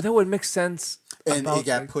reshoots. Oh, that would make sense. And about it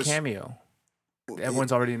got the pushed. Cameo.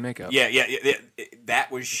 Everyone's already in makeup. Yeah.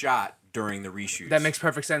 That was shot during the reshoots. That makes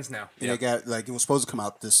perfect sense now. And it got like it was supposed to come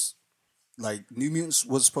out this, like New Mutants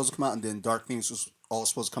was supposed to come out, and then Dark Phoenix was all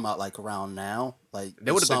supposed to come out like around now, like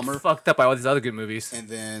They would have summer. been fucked up by all these other good movies. And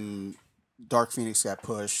then Dark Phoenix got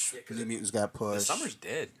pushed. New Mutants got The pushed. summer's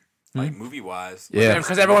dead. Like movie-wise. Yeah.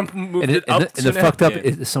 Because everyone moved And it up. the sooner. fucked up,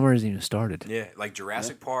 Yeah. the summer hasn't even started. Yeah, like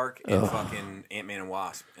Jurassic Park and fucking Ant-Man and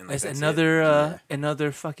Wasp. And like, There's that's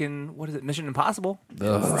another fucking, what is it, Mission Impossible?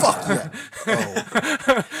 Ugh. Fuck yeah! Oh,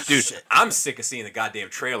 it. Dude, I'm sick of seeing the goddamn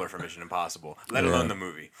trailer for Mission Impossible, let alone the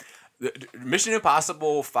movie. The Mission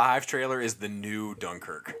Impossible 5 trailer is the new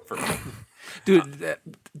Dunkirk for me. Dude,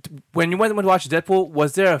 when you went to watch Deadpool,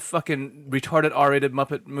 was there a fucking retarded R-rated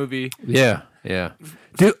Muppet movie Yeah.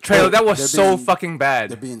 Dude, trailer that was they're so being- fucking they're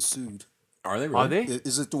bad? being sued. Are they really? Are they?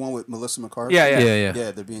 Is it the one with Melissa McCarthy? Yeah. Yeah. Yeah,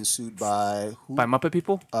 they're being sued by who? By Muppet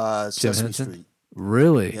people? Sesame Henson? Street.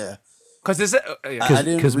 Really? Yeah. Because this yeah. I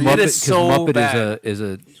didn't Because read Muppet, it is so Muppet bad. is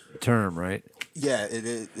a term, right? Yeah,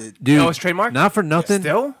 it Dude, Oh, it's trademarked? Not for nothing.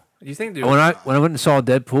 Still? You think, dude? When I went and saw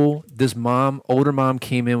Deadpool, this older mom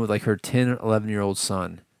came in with like her 10 or 11-year-old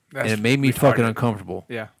son. That's and it made me fucking retarded. uncomfortable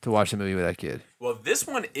Yeah. to watch the movie with that kid. Well, this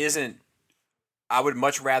one isn't. I would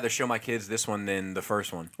much rather show my kids this one than the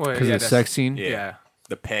first one. Well, Because yeah, of the that's- sex scene? Yeah.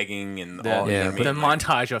 The pegging and The, all. you know yeah, what I the mean? Like,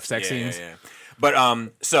 montage of sex scenes. Yeah. But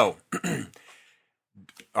so,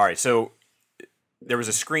 all right. So there was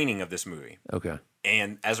a screening of this movie, Okay.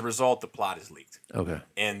 and as a result, the plot is leaked. Okay.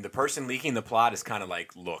 And the person leaking the plot is kind of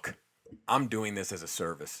like, "Look, I'm doing this as a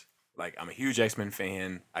service. Like, I'm a huge X-Men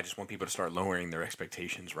fan. I just want people to start lowering their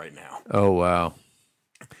expectations right now." Oh, wow.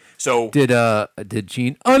 So Did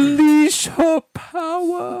Jean unleash her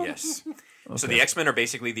power? yes. So the X-Men are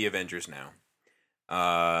basically the Avengers now.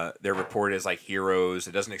 They're reported as like heroes.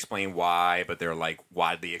 It doesn't explain why, but they're like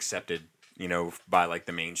widely accepted, by like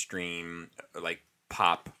the mainstream, like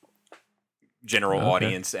pop general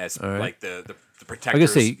audience as All right. like the I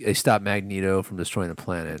protectors. guess they stopped Magneto from destroying the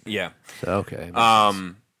planet. Yeah. So, okay.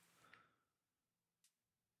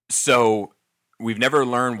 So we've never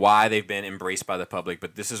learned why they've been embraced by the public,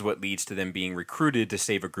 but this is what leads to them being recruited to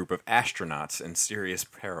save a group of astronauts in serious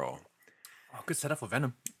peril. Oh, good setup for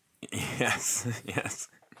Venom. Yes, yes.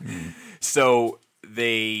 So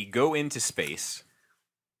they go into space,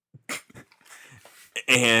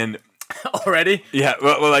 and Already? yeah,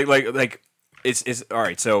 well, like It's all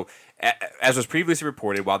right. So, as was previously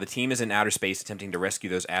reported, while the team is in outer space attempting to rescue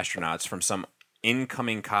those astronauts from some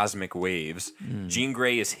incoming cosmic waves, Jean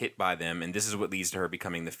Grey is hit by them, and this is what leads to her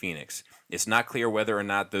becoming the Phoenix. It's not clear whether or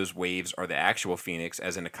not those waves are the actual Phoenix,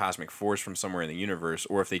 as in a cosmic force from somewhere in the universe,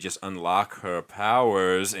 or if they just unlock her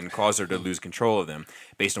powers and cause her to lose control of them.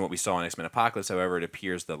 Based on what we saw in X-Men Apocalypse, however, it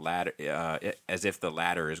appears the latter, as if the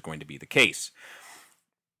latter is going to be the case.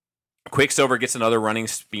 Quicksilver gets another running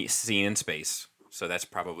scene in space, so that's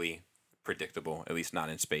probably predictable, at least not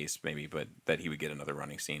in space, maybe, but that he would get another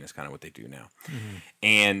running scene is kind of what they do now.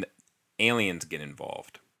 And aliens get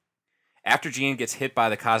involved. After Jean gets hit by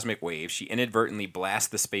the cosmic wave, she inadvertently blasts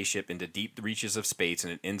the spaceship into deep reaches of space,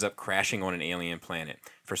 and it ends up crashing on an alien planet.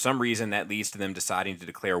 For some reason, that leads to them deciding to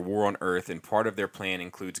declare war on Earth, and part of their plan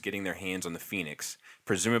includes getting their hands on the Phoenix,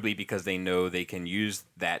 presumably because they know they can use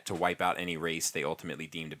that to wipe out any race they ultimately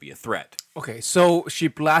deem to be a threat. Okay, so she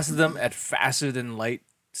blasted them at faster than light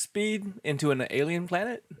speed into an alien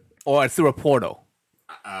planet, or through a portal?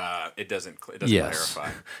 It doesn't Yes.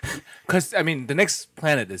 clarify. Because I mean, the next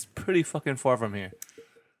planet is pretty fucking far from here.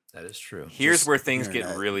 That is true. Here's where things hearing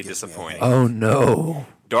get that really gives me a disappointing. Oh no.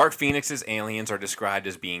 Dark Phoenix's aliens are described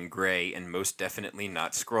as being gray and most definitely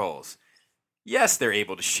not Skrulls. Yes, they're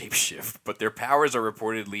able to shapeshift, but their powers are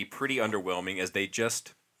reportedly pretty underwhelming as they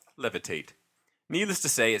just levitate. Needless to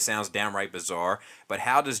say, it sounds downright bizarre, but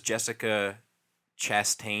how does Jessica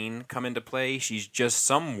Chastain come into play? She's just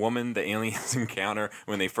some woman the aliens encounter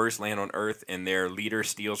when they first land on Earth, and their leader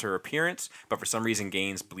steals her appearance, but for some reason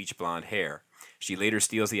gains bleach blonde hair. She later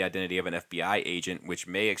steals the identity of an FBI agent, which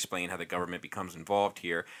may explain how the government becomes involved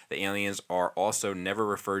here. The aliens are also never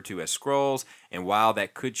referred to as Skrulls, and while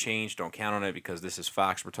that could change, don't count on it because this is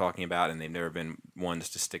Fox we're talking about, and they've never been ones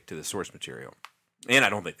to stick to the source material. And I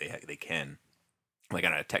don't think they can. Like,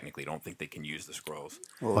 I technically don't think they can use the Skrulls.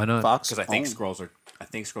 Well, Why not? Fox Because I think owned-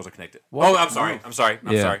 Skrulls are connected. Well, I'm sorry. I'm sorry.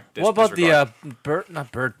 Yeah. Dis- what about disregard. the not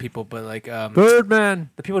bird people, but like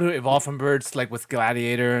Birdman. the people who evolve from birds, like with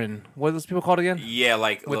Gladiator and what are those people called again? Yeah,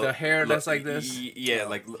 like With the hair that's like this? Yeah,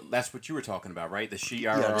 like that's what you were talking about, right? The Shi'ar.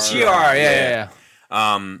 Yeah, the Shi'ar,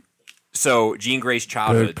 yeah. So Jean Grey's Bird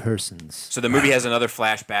childhood. persons. So the movie has another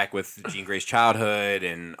flashback with Jean Grey's childhood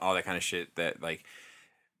and all that kind of shit. That like,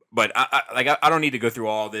 but I don't need to go through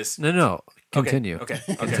all this. No. Continue. Okay.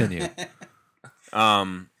 Continue.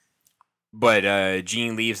 But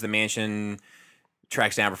Jean leaves the mansion,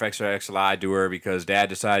 tracks down Professor X lied to her because Dad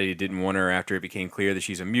decided he didn't want her after it became clear that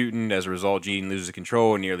she's a mutant. As a result, Jean loses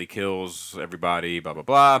control and nearly kills everybody, blah, blah,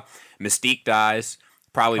 blah. Mystique dies.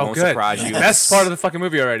 Probably won't surprise you. Best part of the fucking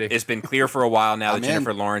movie already. It's been clear for a while now that I'm in.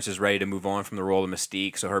 Jennifer Lawrence is ready to move on from the role of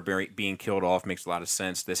Mystique, so her being killed off makes a lot of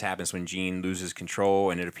sense. This happens when Jean loses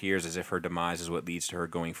control, and it appears as if her demise is what leads to her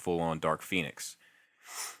going full-on Dark Phoenix.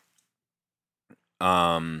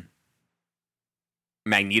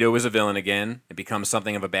 Magneto is a villain again. It becomes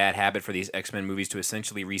something of a bad habit for these X-Men movies to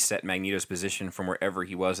essentially reset Magneto's position from wherever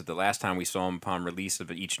he was at the last time we saw him upon release of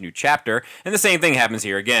each new chapter, and the same thing happens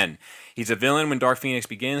here again. He's a villain when Dark Phoenix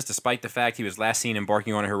begins, despite the fact he was last seen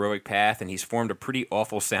embarking on a heroic path, and he's formed a pretty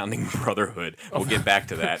awful-sounding brotherhood. We'll get back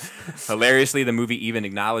to that. Hilariously, the movie even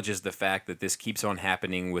acknowledges the fact that this keeps on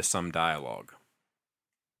happening with some dialogue.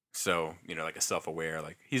 So, like a self-aware,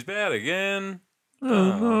 like, he's bad again.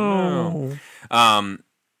 Oh, no.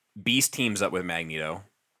 Beast teams up with Magneto.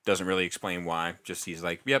 Doesn't really explain why. Just he's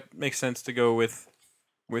like, yep, makes sense to go with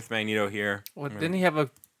Magneto here. Well, didn't he have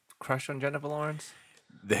a crush on Jennifer Lawrence?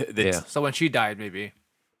 Yeah. So when she died, maybe.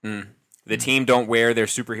 The team don't wear their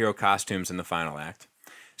superhero costumes in the final act.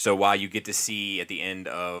 So while you get to see at the end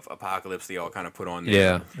of Apocalypse, they all kind of put on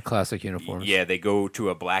their The classic uniforms. Yeah, they go to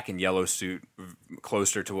a black and yellow suit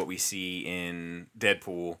closer to what we see in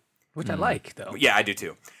Deadpool. Which I like, though. Yeah, I do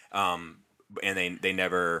too. And they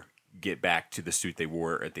never get back to the suit they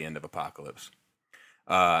wore at the end of Apocalypse.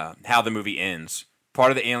 How the movie ends.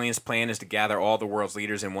 Part of the aliens' plan is to gather all the world's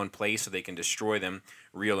leaders in one place so they can destroy them.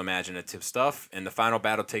 Real imaginative stuff. And the final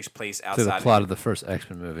battle takes place To outside the plot of the first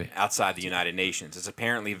X-Men movie. outside the United Nations. It's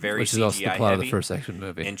apparently very Which is CGI also the plot heavy. of the first X-Men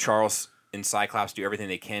movie. And Charles and Cyclops do everything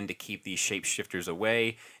they can to keep these shapeshifters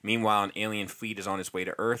away. Meanwhile, an alien fleet is on its way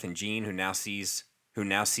to Earth, and Jean, who now sees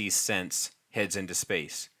sense, heads into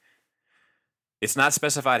space. It's not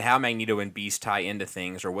specified how Magneto and Beast tie into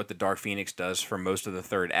things or what the Dark Phoenix does for most of the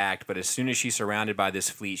third act, but as soon as she's surrounded by this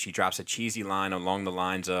fleet, she drops a cheesy line along the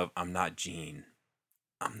lines of, "I'm not Jean,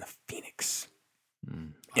 I'm the Phoenix."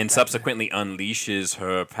 And subsequently unleashes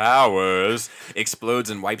her powers, explodes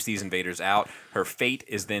and wipes these invaders out. Her fate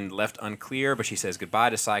is then left unclear, but she says goodbye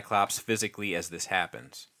to Cyclops physically as this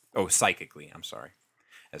happens. Oh, psychically, I'm sorry,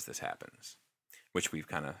 as this happens. which we've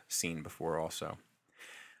kind of seen before also.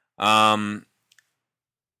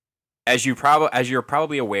 As you're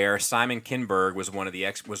probably aware, Simon Kinberg was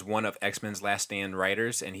one of X-Men's Last Stand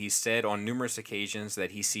writers, and he said on numerous occasions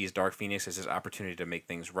that he sees Dark Phoenix as his opportunity to make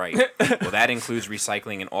things right. Well, that includes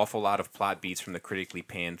recycling an awful lot of plot beats from the critically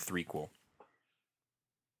panned threequel.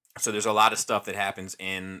 So there's a lot of stuff that happens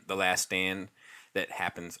in The Last Stand that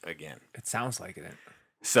happens again. It sounds like it.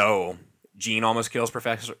 So Jean almost kills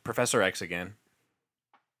Professor X again.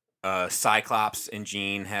 Cyclops and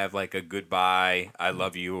Jean have like a goodbye, I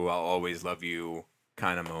love you, I'll always love you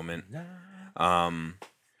kind of moment. And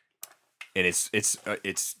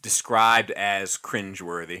it's described as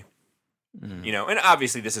cringeworthy. You know, and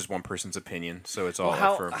obviously this is one person's opinion, so it's all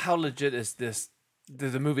how legit is this?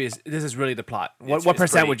 The movie is this is really the plot. What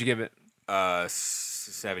percent would you give it?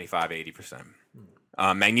 75-80%.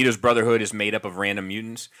 Magneto's Brotherhood is made up of random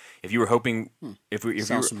mutants. If you were hoping, if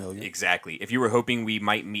you were hoping we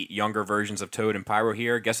might meet younger versions of Toad and Pyro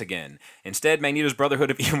here, guess again. Instead, Magneto's Brotherhood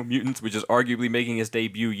of Evil Mutants, which is arguably making its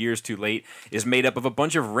debut years too late, is made up of a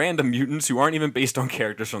bunch of random mutants who aren't even based on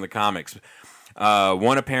characters from the comics.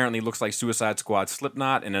 One apparently looks like Suicide Squad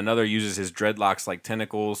Slipknot, and another uses his dreadlocks like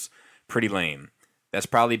tentacles. Pretty lame. That's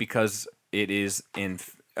probably because it is, and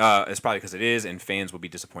fans will be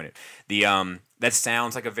disappointed. That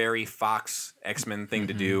sounds like a very Fox X-Men thing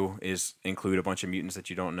to do, is include a bunch of mutants that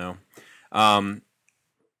you don't know.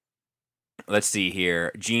 Let's see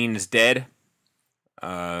here. Jean is dead.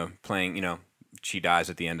 Playing, she dies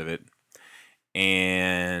at the end of it.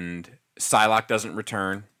 And Psylocke doesn't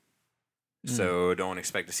return. So don't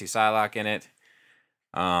expect to see Psylocke in it.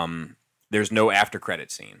 There's no after credit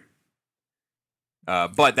scene.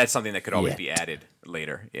 But that's something that could always be added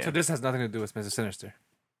later. Yeah. So this has nothing to do with Mr. Sinister.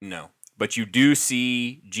 No. But you do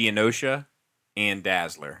see Genosha and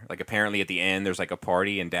Dazzler. Like, apparently at the end, there's like a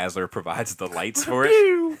party, and Dazzler provides the lights for it.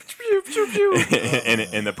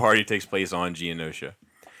 and the party takes place on Genosha.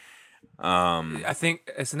 I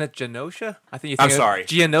think, isn't it Genosha? I think I'm sorry.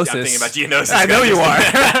 Geonosis. I'm thinking about Geonosis. I know you are.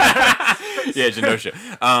 Yeah, Genosha.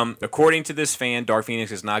 According to this fan, Dark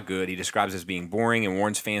Phoenix is not good. He describes it as being boring and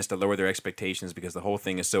warns fans to lower their expectations because the whole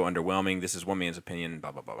thing is so underwhelming. This is one man's opinion,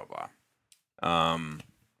 blah, blah, blah, blah, blah.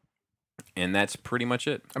 And that's pretty much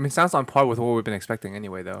it. I mean, it sounds on par with what we've been expecting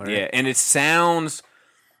anyway, though. Right? Yeah, and it sounds...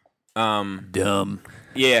 dumb.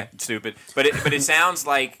 Yeah, stupid. But it sounds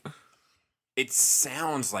like... It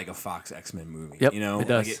sounds like a Fox X-Men movie. Yep, it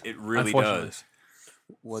does. Like it really does.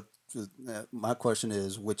 My question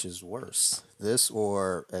is, which is worse, this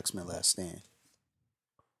or X-Men Last Stand?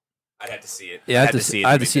 I'd have to see it. Yeah, I have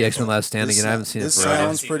to see X-Men Last Stand again. I haven't seen it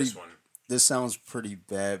forever. This sounds pretty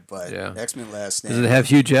bad, but X-Men Last Stand. Does it have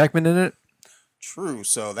Hugh Jackman in it? True,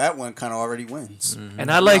 so that one kind of already wins. Mm-hmm.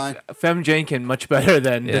 And I like Femme Jankin much better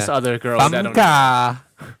than this other girl. Famka.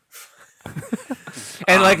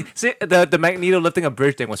 And like, see, the Magneto lifting a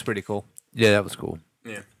bridge thing was pretty cool. Yeah, that was cool.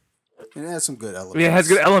 Yeah, it has some good elements. Yeah, it has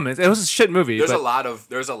good elements. It was a shit movie. There's a lot of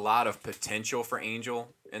potential for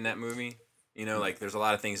Angel in that movie. Like there's a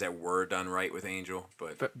lot of things that were done right with Angel,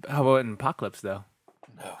 but how about in Apocalypse though?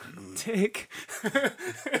 No, Tick.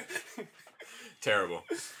 Terrible.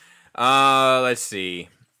 Let's see,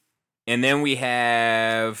 and then we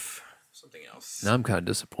have something else. Now I'm kind of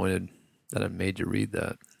disappointed that I made you read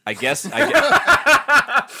that. I guess it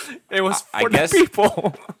was for the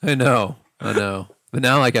people. I know. But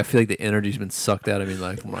now, like, I feel like the energy's been sucked out of me.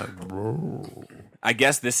 Like, I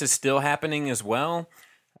guess this is still happening as well.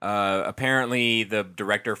 Apparently, the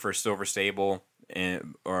director for Silver Sable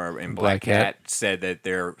and Black Cat said that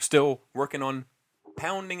they're still working on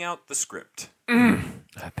pounding out the script.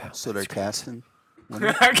 So they're casting.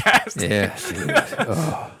 Yeah.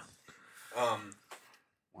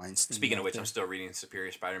 Speaking of which, I'm still reading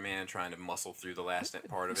Superior Spider-Man, trying to muscle through the last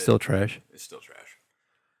part of it. Still trash. It's still trash.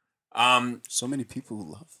 So many people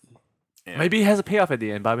who love it. Yeah. Maybe it has a payoff at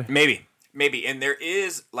the end, Bobby. Maybe, and there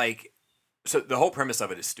is like, so the whole premise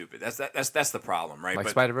of it is stupid. That's the problem, right? Like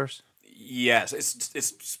Spider-Verse. Yes,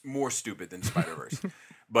 it's more stupid than Spider-Verse,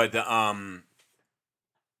 but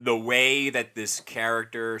the way that this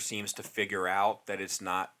character seems to figure out that it's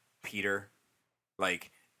not Peter, like,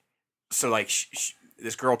 so like.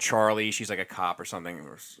 This girl Charlie, she's like a cop or something,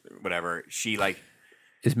 or whatever. She like,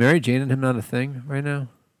 is Mary Jane and him not a thing right now?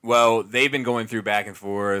 Well, they've been going through back and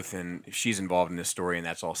forth, and she's involved in this story, and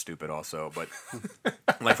that's all stupid also. But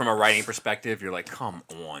like from a writing perspective, you're like, come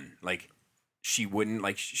on, like she wouldn't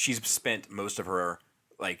like she's spent most of her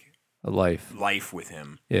like a life with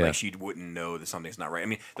him. Yeah, like she wouldn't know that something's not right. I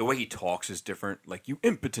mean, the way he talks is different. Like, you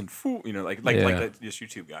impotent fool, like this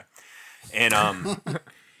YouTube guy, and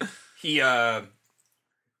he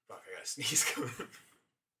a sneeze coming.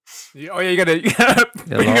 Oh yeah, you gotta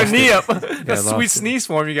bring your knee up. Yeah, That sweet lost it. sneeze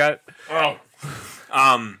form you got. Oh.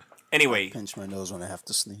 Anyway, Pinch my nose when I have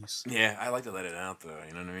to sneeze. yeah, I like to let it out though.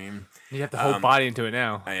 You know what I mean? You have the whole body into it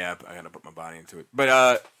now. I gotta put my body into it. But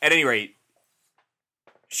at any rate,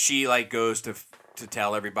 she like goes to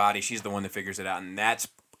tell everybody. She's the one that figures it out, and that's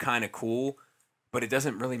kind of cool. But it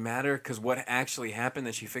doesn't really matter because what actually happened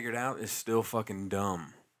that she figured out is still fucking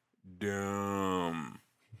dumb. Dumb.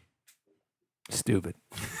 Stupid.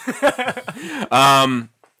 And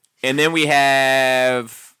then we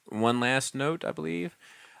have one last note, I believe.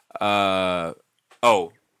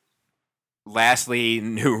 Lastly,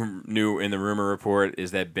 new in the rumor report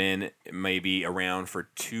is that Ben may be around for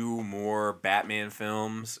 2 more Batman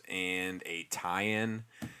films and a tie-in,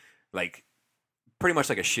 like pretty much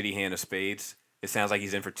like a shitty Hand of Spades. It sounds like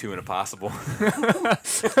he's in for 2 and a possible.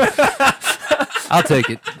 I'll take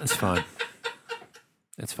it. That's fine.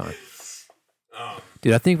 That's fine.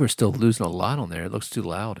 Dude, I think we're still losing a lot on there. It looks too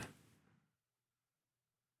loud.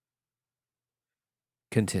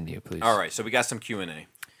 Continue, please. All right, so we got some Q&A.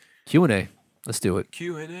 Q&A. Let's do it.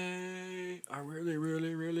 Q&A. I really,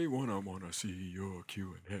 really, really wanna see your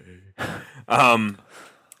Q&A.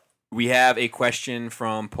 We have a question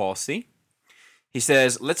from Paul C. He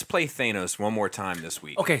says, "Let's play Thanos one more time this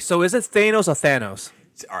week." Okay, so is it Thanos or Thanos?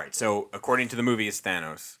 All right. So according to the movie, it's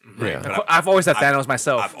Thanos. Yeah. But I've always said Thanos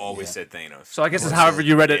myself. I've always said Thanos. So I guess it's however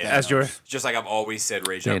you read it Yeah. as your. Just like I've always said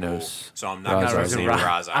Raja Ghul. Thanos. So I'm not going to say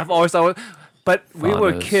Raza. I've always thought, but we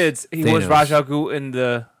were Thanos. kids. He was Thanos. Raja Ghul in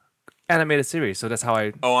the animated series, so that's how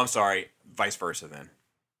I. Oh, I'm sorry. Vice versa then.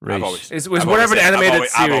 Race. I've always, It's I've whatever always the said- animated I've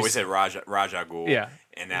series. always said Raja Ghul. Yeah.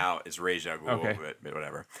 And now it's Raja Ghul. Okay. But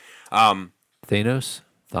whatever. Thanos?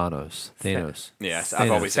 Thanos. Yes,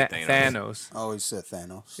 I've always said Thanos. Thanos. I always said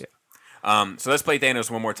Thanos. Yeah. So let's play Thanos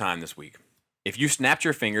one more time this week. If you snapped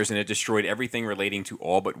your fingers and it destroyed everything relating to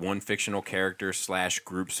all but one fictional character /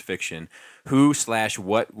 group's fiction, who /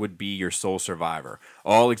 what would be your sole survivor?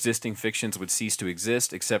 All existing fictions would cease to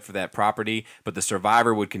exist except for that property, but the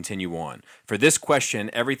survivor would continue on. For this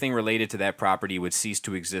question, everything related to that property would cease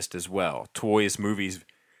to exist as well. Toys, movies,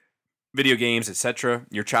 video games, etc.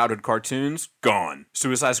 Your childhood cartoons, gone.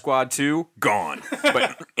 Suicide Squad 2, gone.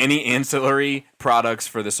 But any ancillary products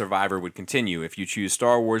for the survivor would continue. If you choose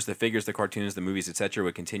Star Wars, the figures, the cartoons, the movies, etc.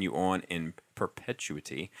 would continue on in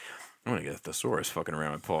perpetuity. I'm gonna get a thesaurus fucking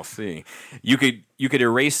around with Paul C. You could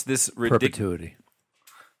erase this ridiculous. Perpetuity.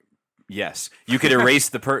 Yes, you could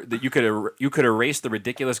erase you could erase the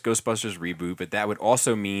ridiculous Ghostbusters reboot, but that would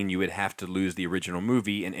also mean you would have to lose the original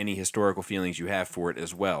movie and any historical feelings you have for it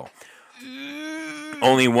as well.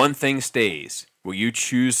 Only one thing stays. Will you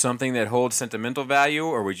choose something that holds sentimental value,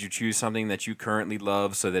 or would you choose something that you currently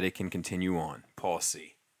love so that it can continue on? Paul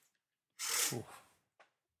C.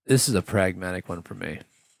 This is a pragmatic one for me.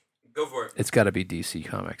 Go for it. It's got to be DC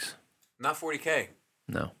Comics. Not 40K.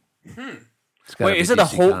 No. Wait, is it a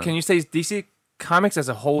whole? Can you say DC Comics as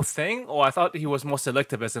a whole thing, or I thought he was more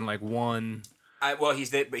selective, as in like one? Well, he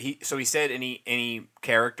said any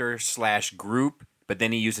character / group, but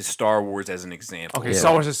then he uses Star Wars as an example. Okay, Yeah.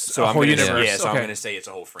 Star Wars is So a I'm whole gonna universe. Say, I'm Okay. going to say it's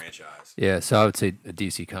a whole franchise. Yeah, so I would say a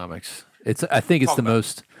DC Comics. I think it's Talk the about it.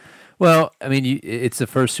 most. Well, I mean, it's the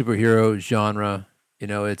first superhero genre. You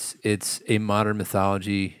know, it's a modern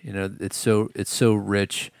mythology. You know, it's so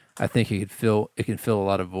rich. I think it can fill a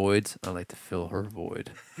lot of voids. I like to fill her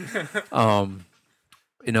void.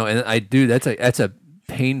 You know, and I do. That's a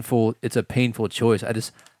painful. It's a painful choice.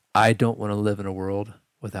 I don't want to live in a world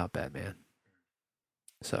without Batman.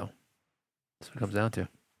 So that's what it comes down to.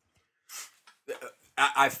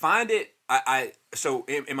 I find it. So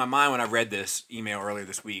in my mind when I read this email earlier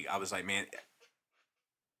this week, I was like, man,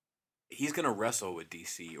 he's gonna wrestle with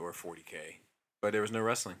DC or 40K, but there was no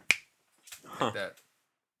wrestling. Huh.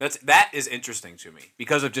 That is interesting to me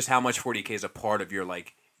because of just how much 40K is a part of your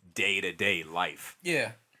like day-to-day life.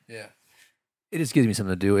 Yeah. It just gives me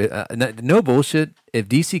something to do. No bullshit. If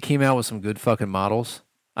DC came out with some good fucking models,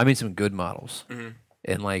 I mean some good models,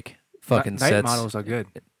 and like fucking Night sets. models are good.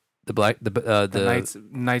 The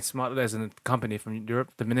Knights model as a company from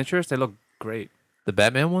Europe, the miniatures they look great. the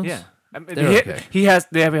Batman ones. Yeah, I mean, They're okay.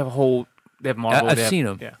 They have a whole. They have Marvel. I've they have- seen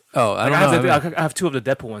them. Yeah, Oh, I Like, don't know. I have 2 of the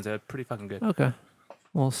Deadpool ones. They're pretty fucking good. Okay,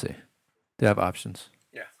 we'll see. They have options.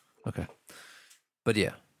 Yeah. Okay, but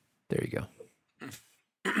yeah, there you go.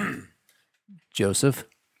 Joseph.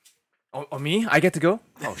 Oh, me? I get to go?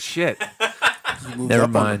 Oh shit! You moved Never up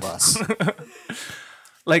on mind. the bus.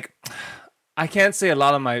 Like, I can't say a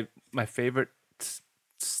lot of my favorite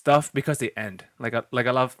stuff because they end. Like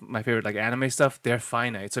I love my favorite like anime stuff. They're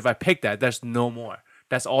finite. So if I pick that, there's no more.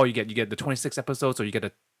 That's all you get. You get the 26 episodes, or you get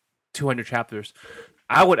a 200 chapters,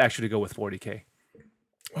 I would actually go with 40K.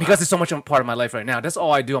 Because it's so much a part of my life right now. That's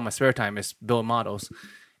all I do on my spare time is build models.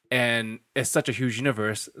 And it's such a huge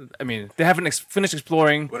universe. I mean, they haven't finished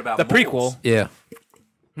exploring What about the prequel. moles? Yeah.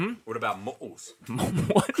 What about moles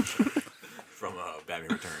What? from Batman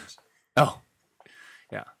Returns? Oh.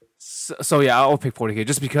 Yeah. So yeah, I'll pick 40K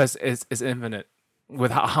just because it's infinite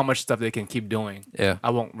with how much stuff they can keep doing. Yeah.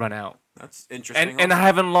 I won't run out. That's interesting. And I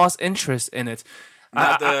haven't lost interest in it.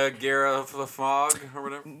 Not the Gara of the Fog or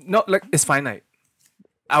whatever. No, like it's finite.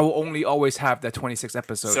 I will only always have that 26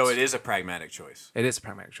 episodes. So it is a pragmatic choice. It is a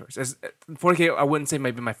pragmatic choice. 40K, I wouldn't say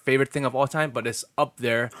maybe my favorite thing of all time, but it's up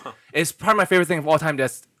there. It's probably my favorite thing of all time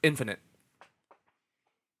that's infinite.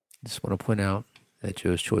 Just want to point out that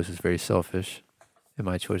Joe's choice is very selfish, and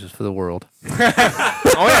my choice is for the world.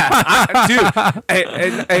 Oh yeah, dude.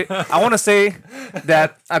 I want to say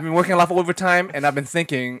that I've been working a lot of overtime, and I've been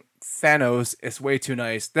thinking Thanos is way too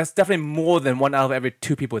nice. That's definitely more than 1 out of every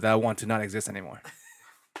 2 people that I want to not exist anymore.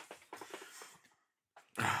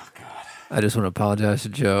 Oh God. I just want to apologize to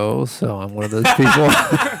Joe, so I'm one of those people.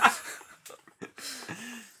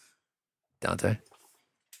 Dante?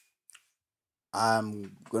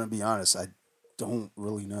 I'm gonna be honest. I don't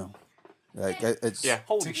really know. Like it's Yeah.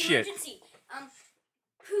 Holy shit. Emergency.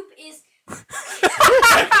 Poop is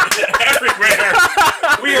Everywhere.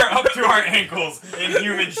 We are up to our ankles in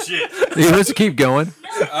human shit. You want us to keep going?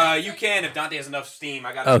 You can if Dante has enough steam.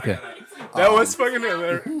 I got. Okay. That was fucking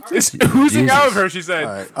hilarious. It's oozing out of her, she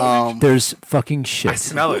said. all right. There's fucking shit. I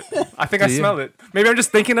smell it. I think I Do you? smell it. Maybe I'm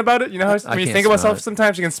just thinking about it. You know how when you can't think about smell stuff, it.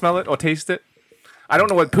 sometimes you can smell it or taste it. I don't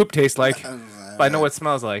know what poop tastes like, but I know what it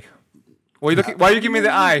smells like. Why are you giving me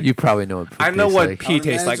the eye? You probably know what poop I know tastes what like. pee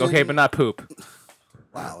tastes like, okay, but not poop.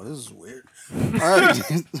 Wow, this is weird. All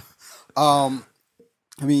right. I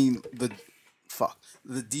mean the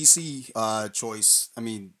DC choice. I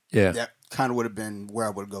mean, Yeah. that kind of would have been where I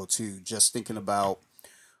would go to. Just thinking about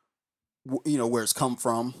where it's come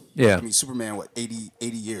from. Yeah. I mean, Superman, what 80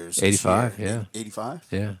 years? this 85, year. yeah. 85.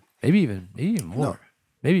 Yeah. Maybe even more. No.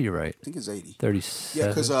 Maybe you're right. I think it's 80. 37. Yeah,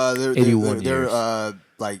 because 81 they're years.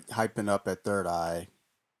 like hyping up at Third Eye.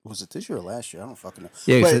 Was it this year or last year? I don't fucking know.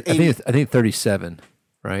 Yeah, 'cause But I think 37,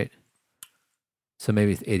 right? So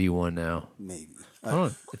maybe it's 81 now. maybe.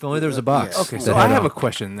 Oh, if only there was a box. Yeah. Okay, that so had I have a a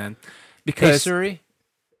question then. Hey Because Siri.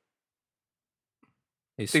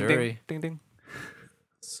 Hey ding, Siri. ding, ding, ding.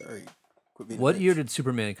 Sorry. Quit being a What bitch. year did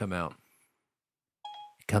Superman come out?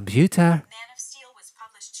 Computer. Man of Steel was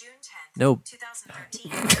published June 10th, Nope.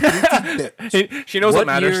 2013. She knows what What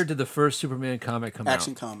matters. year did the first Superman comic come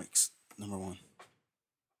Action out? Comics #1.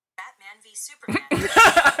 Batman v Superman.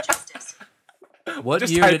 Justice. What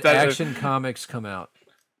Just year type did that in. Action Comics come out?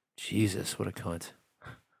 Jesus, what a cunt.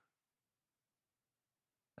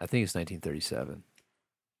 I think it's 1937.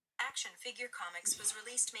 Action Figure Comics was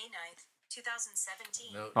released May 9th,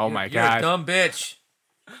 2017. Oh my You're a God. dumb bitch.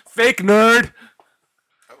 Fake nerd.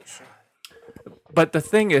 Oh shit. But the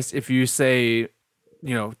thing is, if you say,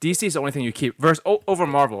 DC is the only thing you keep versus over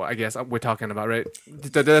Marvel, I guess we're talking about, right?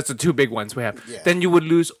 That's the 2 big ones we have. Yeah. Then you would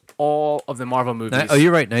lose all of the Marvel movies. Oh,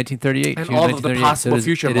 you're right. 1938. and June all of the 1938. possible So it is-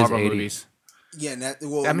 future it is Marvel 80. movies. Yeah,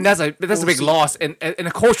 I mean, that's a big loss in a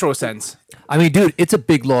cultural sense. I mean, dude, it's a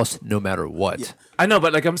big loss no matter what. Yeah. I know,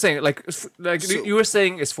 but like I'm saying, So- you were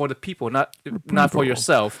saying, it's for the people, not for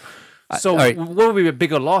yourself. So, all right. what would be a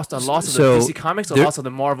bigger loss? A loss of So, the DC Comics, a there- loss of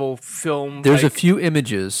the Marvel film? There's a like- few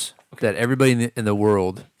images that everybody in the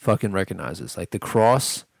world fucking recognizes, like the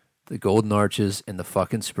cross, the golden arches, and the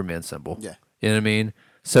fucking Superman symbol. Yeah. You know what I mean?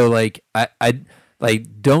 So like, I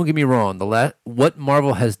like, don't get me wrong. What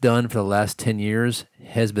Marvel has done for the last 10 years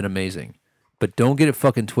has been amazing, but don't get it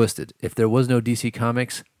fucking twisted. If there was no DC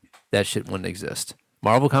Comics, that shit wouldn't exist.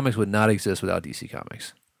 Marvel Comics would not exist without DC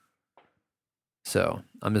Comics. So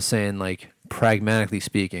I'm just saying, like, pragmatically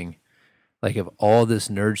speaking, like, of all this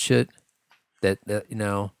nerd shit that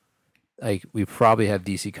like, we probably have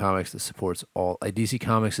DC Comics that supports all. Like, DC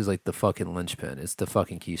Comics is like the fucking linchpin. It's the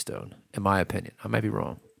fucking keystone, in my opinion. I might be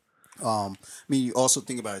wrong. I mean, you also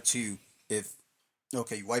think about it too. If you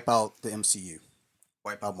wipe out the MCU,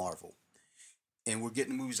 wipe out Marvel, and we're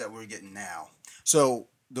getting the movies that we're getting now. So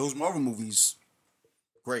those Marvel movies,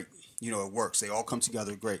 great. It works. They all come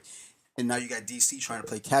together, great. And now you got DC trying to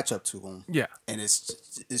play catch up to them. Yeah. And it's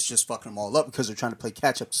just fucking them all up because they're trying to play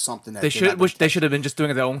catch up to something that They they're not should, which gonna they should have been just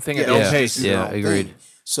doing their own thing at Yeah, their yeah. own pace. do their Yeah, own agreed. thing.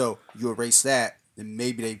 So you erase that, then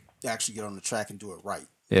maybe they actually get on the track and do it right.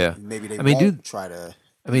 Yeah. And maybe they I mean, won't dude, try to.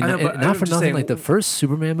 I mean, I know, and but not I'm for just nothing. saying- Like, the first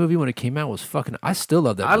Superman movie when it came out was fucking. I still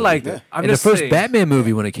love that. I movie. liked it. I'm And the just first saying, Batman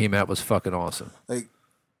movie when it came out was fucking awesome. Like,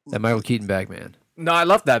 That Michael Keaton Batman. No, I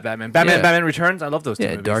love that Batman. Batman Returns. I love those two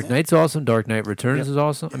movies. Dark Knight's awesome. Dark Knight Returns is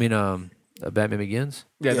awesome. I mean, Batman Begins.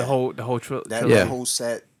 Yeah, the whole that whole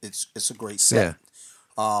set. It's a great set.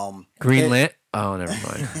 Green Lantern. Oh, never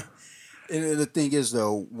mind. And the thing is,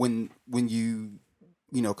 though, when you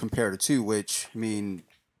compare the two, which I mean,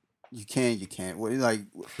 you can't. Like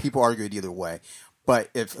people argue it either way. But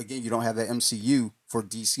if again you don't have that MCU for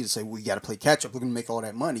DC to say, well, we got to play catch up. We're going to make all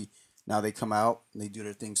that money. Now they come out and they do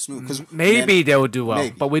their thing smooth. Because maybe they will do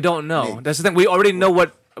well, but we don't know. Maybe. That's the thing. We already know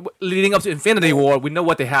what leading up to Infinity War. We know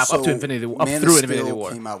what they have up to Infinity War. Infinity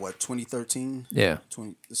War came out 2013. Yeah.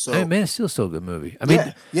 So Man of Steel's still a good movie. I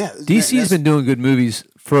mean, DC's been doing good movies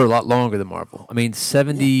for a lot longer than Marvel. I mean,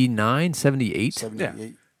 79, 78.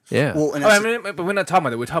 78. Yeah. Well, and but we're not talking about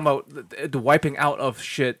that. We're talking about the wiping out of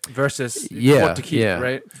shit versus what to keep,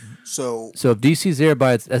 right? So if DC's there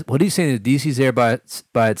what he's saying is DC's there by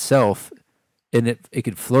itself, and it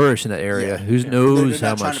could flourish in that area. Who knows they're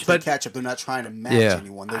how not trying much? to play catch up. They're not trying to match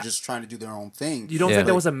anyone. They're just trying to do their own thing. You don't think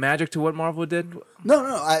there was a magic to what Marvel did? No.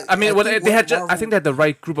 I mean, I think they had the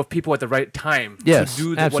right group of people at the right time to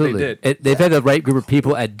do absolutely. what they did. They've had the right group of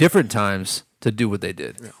people at different times to do what they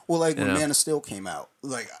did. Yeah. Well, like when Man of Steel came out,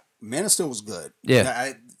 like Man of Steel was good.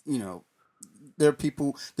 Yeah. There are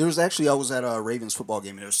people. There was actually I was at a Ravens football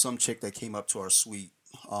game and there was some chick that came up to our suite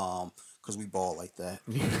because we ball like that.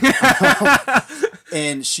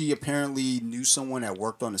 And she apparently knew someone that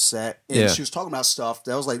worked on the set, and she was talking about stuff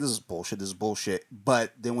that was like, "This is bullshit."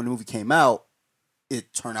 But then when the movie came out,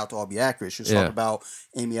 it turned out to all be accurate. She was talking about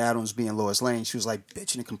Amy Adams being Lois Lane. She was like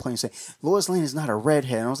bitching and complaining, saying Lois Lane is not a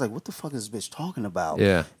redhead. And I was like, "What the fuck is this bitch talking about?"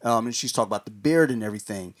 Yeah. And she's talking about the beard and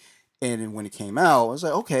everything. And then when it came out, I was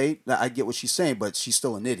like, "Okay, I get what she's saying, but she's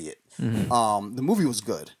still an idiot." Mm-hmm. The movie was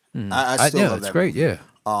good. Mm-hmm. I still love it's that great. movie. Yeah.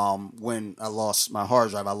 When I lost my hard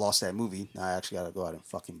drive, I lost that movie. I actually got to go out and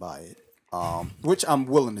fucking buy it, which I'm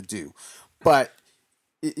willing to do. But,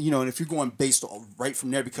 and if you're going based on right from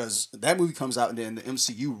there, because that movie comes out and then the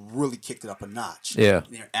MCU really kicked it up a notch. Yeah.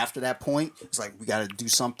 After that point, it's like, we got to do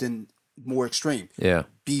something more extreme. Yeah.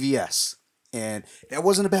 BVS. And that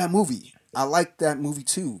wasn't a bad movie. I liked that movie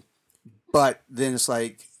too. But then it's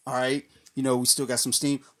like, all right, we still got some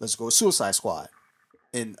steam. Let's go with Suicide Squad.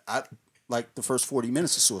 And I like the first 40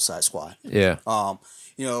 minutes of Suicide Squad. Yeah.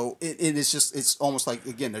 It's almost like,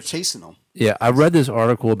 again, they're chasing them. Yeah, I read this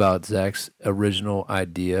article about Zack's original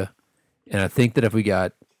idea, and I think that if we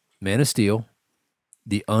got Man of Steel,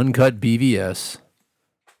 the uncut BVS,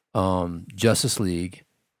 Justice League,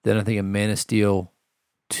 then I think a Man of Steel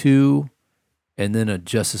 2, and then a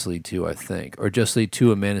Justice League 2, I think. Or Justice League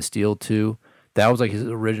 2, a Man of Steel 2. That was like his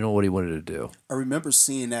original, what he wanted to do. I remember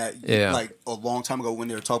seeing that like a long time ago when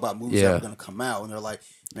they were talking about movies that were going to come out. And they're like,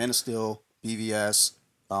 Man of Steel, BVS,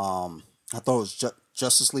 I thought it was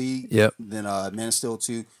Justice League. Yep. Then Man of Steel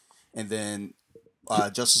 2. And then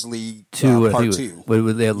Justice League 2, Part 2.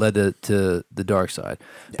 They led to the dark side.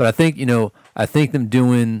 Yeah. But I think, I think them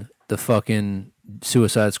doing the fucking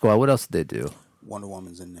Suicide Squad, what else did they do? Wonder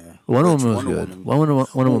Woman's in there. Wonder Woman was good. Wonder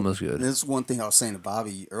Woman was good. This is one thing I was saying to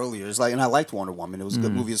Bobby earlier. It's like, and I liked Wonder Woman. It was a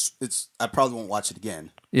good movie. It's I probably won't watch it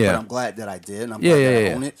again. Yeah. But I'm glad that I did. And I'm glad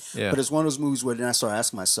that I own it. Yeah. But it's one of those movies where then I started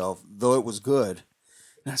asking myself, though it was good,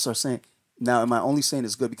 and I started saying, now am I only saying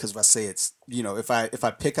it's good because if I say it's, if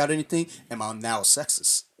I pick out anything, am I now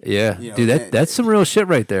sexist? Yeah. Dude, that's some real shit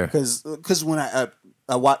right there. Because when I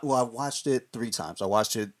watched it 3 times. I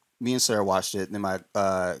watched it, me and Sarah watched it, and then my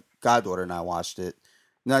goddaughter and I watched it.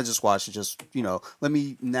 And I just watched it, let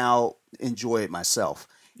me now enjoy it myself.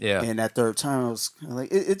 Yeah. And that third time, I was like,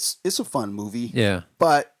 it's a fun movie. Yeah.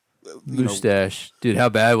 But Mustache, dude, how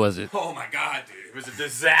bad was it? Oh my god, dude, it was a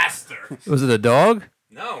disaster. Was it a dog?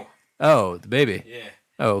 No. Oh, the baby. Yeah.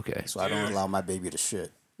 Oh, okay. So I don't allow my baby to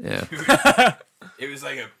shit. Yeah. It was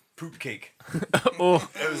like a poop cake. Oh.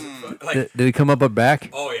 It was like. Did it come up her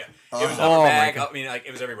back? Oh yeah. It was on the bag. I mean, like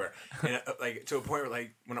it was everywhere, and like to a point where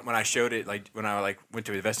like when I showed it, like when I like went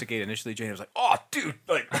to investigate initially, Jane was like, "Oh, dude!"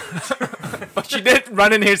 Like, but she did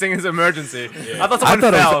run in here saying it's an emergency. Yeah. I thought someone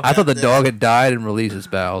fell. I thought the dog had died and released his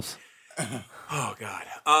bowels. Oh God.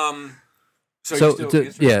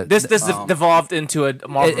 Yeah. This devolved into a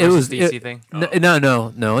Marvel versus DC thing. No,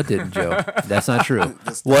 it didn't, Joe. That's not true.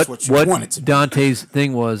 That's what you want it to be. Dante's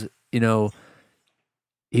thing was,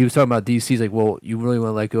 he was talking about DC. He's like, well, you really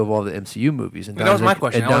want to let go of all the MCU movies. And that was my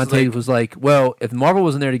question. And Dante was like, well, if Marvel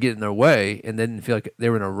wasn't there to get in their way and they didn't feel like they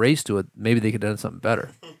were in a race to it, maybe they could have done something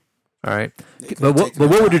better. All right. But what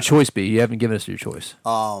would your choice be? You haven't given us your choice.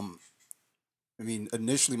 I mean,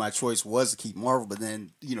 initially my choice was to keep Marvel, but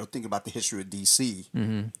then, thinking about the history of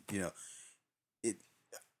DC,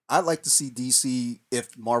 I'd like to see DC,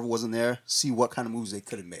 if Marvel wasn't there, see what kind of movies they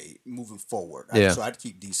could have made moving forward. Yeah. So I'd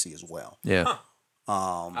keep DC as well. Yeah.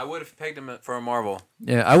 I would have pegged him for a Marvel.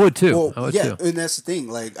 Yeah, I would too. Well, I would yeah, too. and that's the thing.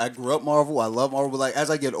 Like, I grew up Marvel. I love Marvel. But like, as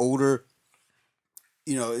I get older,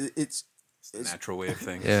 you know, it's Natural way of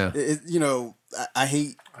things. Yeah. you know, I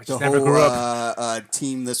hate the just never whole grew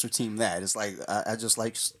team this or team that. It's like I just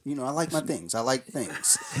like, you know, I like my things. I like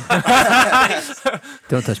things.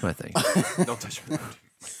 Don't touch my thing. Don't touch my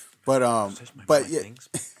But touch my but yeah, things,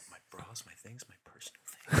 my bras, my things, my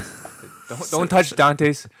personal things. Don't touch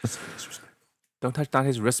Dante's. Don't touch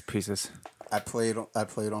Dante's wrist pieces. I play it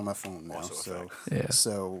on my phone now, Also a so Yeah.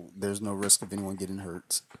 so there's no risk of anyone getting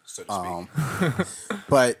hurt. So to speak.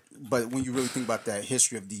 But when you really think about that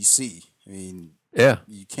history of DC, I mean, Yeah.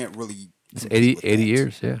 you can't really. It's compete 80 with that.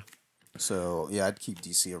 years. Yeah. So yeah, I'd keep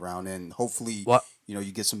DC around, and hopefully, What? you know,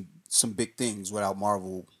 you get some big things without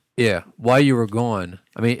Marvel. Yeah. While you were gone,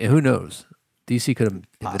 I mean, who knows? DC could have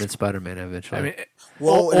invented Spider-Man eventually. I mean,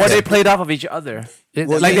 Well, or they played off of each other.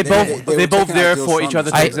 Well, Like yeah, they were both taking out there deals for from each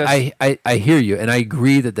other the to two. exist. I hear you, and I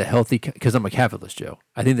agree that the healthy, because I'm a capitalist, Joe.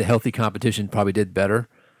 I think the healthy competition probably did better,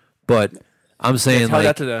 but I'm saying Tell like,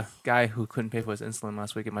 that to the guy who couldn't pay for his insulin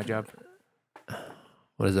last week at my job.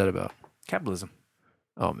 what is that about? Capitalism.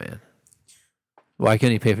 Oh man, why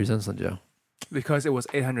can't he pay for his insulin, Joe? Because it was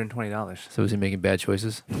 $820. So was he making bad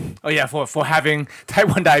choices? Oh yeah, for having type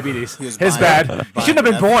 1 diabetes. was His buying- bad. He buying shouldn't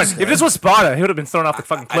have been born. Netflix If this was Sparta, he would have been thrown off the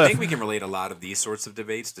fucking I cliff. think we can relate a lot of these sorts of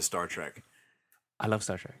debates to Star Trek. I love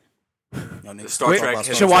Star Trek. Y'all niggas Star talk Trek about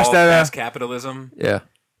has should watch evolved that, past capitalism. Yeah.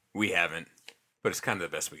 We haven't, but it's kind of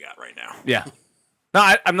the best we got right now. Yeah.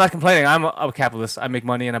 No, I'm not complaining. I'm a capitalist. I make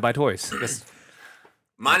money and I buy toys. That's-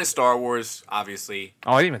 Mine is Star Wars, obviously.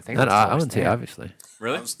 oh, I didn't even think Not, about Star I Wars. wouldn't say Damn. obviously.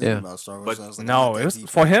 Really? I was thinking Yeah. about Star Wars. But- I was like, I'm No, not it that was deep.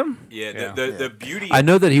 for him. Yeah. Yeah. The beauty. I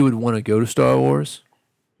know that he would want to go to Star Wars,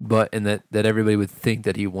 but and that everybody would think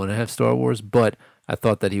that he would want to have Star Wars, but I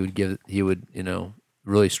thought that he would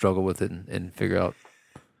really struggle with it and figure out.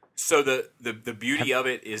 So the beauty of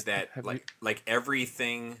it is that like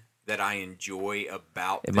everything that I enjoy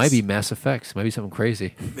about It might be Mass Effects, might be something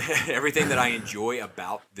crazy. everything that I enjoy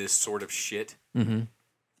about this sort of shit. Mm-hmm.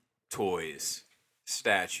 Toys,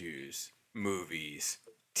 statues, movies,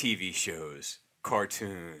 TV shows,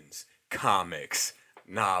 cartoons, comics,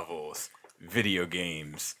 novels, video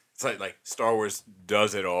games. It's like Star Wars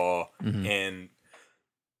does it all, and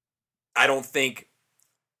I don't think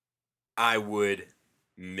I would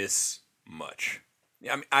miss much.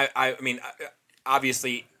 I mean,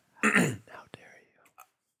 obviously. How dare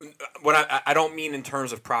you? What I don't mean in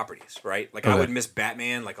terms of properties, right? Like I Okay. would miss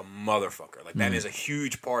Batman like a motherfucker. Like that is a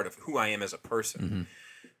huge part of who I am as a person.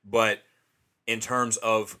 But in terms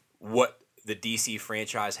of what the DC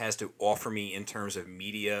franchise has to offer me in terms of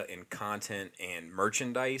media and content and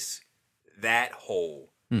merchandise, that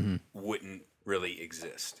hole wouldn't really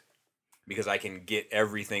exist because I can get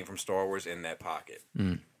everything from Star Wars in that pocket.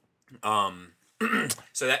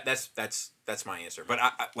 So that's my answer. But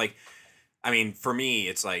I mean, for me,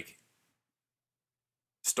 it's like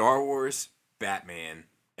Star Wars, Batman,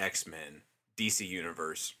 X-Men, DC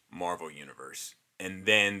Universe, Marvel Universe. And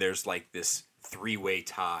then there's like this three-way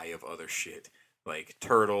tie of other shit. Like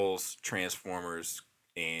Turtles, Transformers,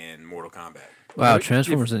 and Mortal Kombat. Wow,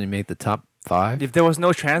 Transformers didn't make the top 5. If there was no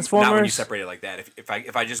Not when you Transformers, separate it like that.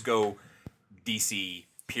 If I just go DC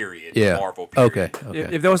period, Yeah. Marvel period.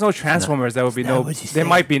 Okay. if there was no Transformers, there would be that no. what you There said?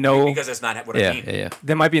 might be no. Because that's not what I Yeah, mean. yeah.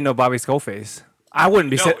 There might be no Bobby Skullface. I wouldn't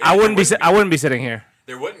be. No, I there wouldn't be. wouldn't be. I wouldn't be sitting here.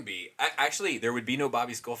 There wouldn't be. Actually, there would be no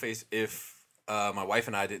Bobby Skullface if my wife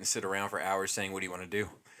and I didn't sit around for hours saying, "What do you want to do?"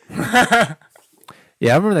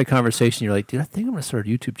 Yeah, I remember that conversation. You're like, dude, I think I'm gonna start a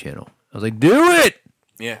YouTube channel. I was like, do it.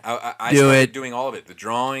 Yeah, I Do started it. doing all of it, the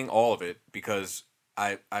drawing, all of it, because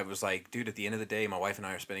I was like, dude, at the end of the day, my wife and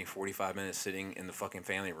I are spending 45 minutes sitting in the fucking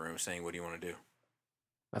family room saying, "What do you want to do?"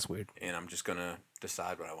 That's weird. And I'm just gonna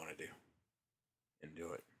decide what I want to do and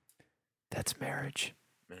do it. That's marriage.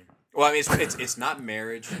 Well, I mean, it's not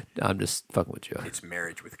marriage; I'm just fucking with you. it's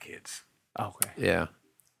marriage with kids. Okay. Yeah,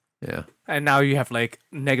 yeah. And now you have like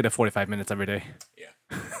negative 45 minutes every day. Yeah.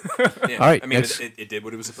 Yeah. All right, I mean, next. it did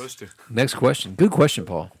what it was supposed to. Next question. Good question,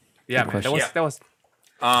 Paul. Yeah, Good man. That question. was Yeah. that was.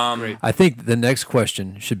 Great. I think the next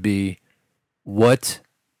question should be, what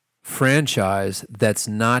franchise that's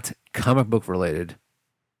not comic book related,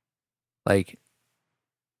 like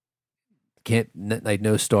like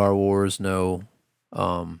no Star Wars, no,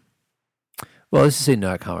 well, let's just say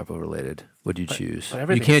not comic book related. Would you choose? You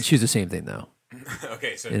everything's- can't choose the same thing though.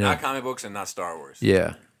 Okay, so You know. not comic books and not Star Wars.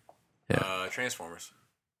 Yeah. Transformers.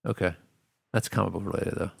 Okay. That's comic book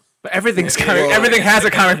related though. But everything's comic. Everything has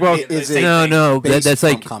a comic book. No. Based That's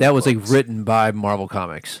like from that was comic like books. written by Marvel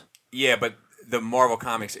Comics. Yeah, but the Marvel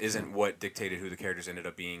Comics isn't what dictated who the characters ended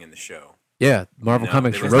up being in the show. Yeah, Marvel No,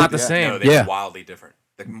 Comics they were wrote. not the same. No, they Yeah. were wildly different.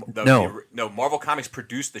 No. Marvel Comics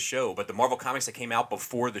produced the show, but the Marvel Comics that came out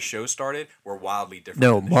before the show started were wildly different.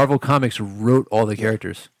 No, than the Marvel Comics wrote all the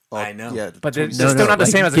characters. I know. Yeah, But they're 26 still not the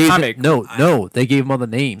same as the gave comic. No, they gave them all the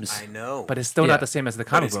names. I know. But it's still Yeah. not the same as the But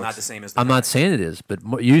comic it's books. not the same as the I'm not comics. saying it is, but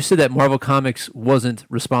you said that Marvel Comics wasn't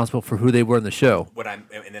responsible for who they were in the show.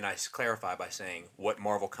 And then I clarify by saying what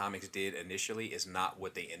Marvel Comics did initially is not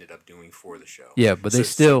what they ended up doing for the show. Yeah, but they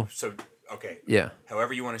still. So okay. Yeah.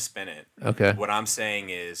 However you want to spin it. Okay. What I'm saying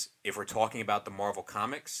is, if we're talking about the Marvel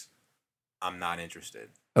Comics, I'm not interested.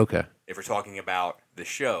 Okay. If we're talking about the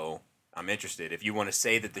show, I'm interested. If you want to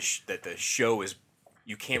say that the show is,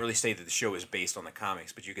 you can't really say that the show is based on the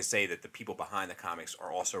comics, but you can say that the people behind the comics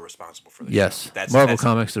are also responsible for the Yes. show. Marvel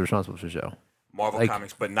Comics are responsible for the show. Marvel like-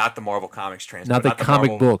 Comics, but not the Marvel Comics Not the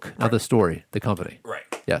comic Marvel- book, not Right. the story, the company. Right.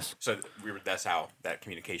 Yes. So that's how that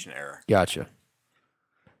communication error. Gotcha.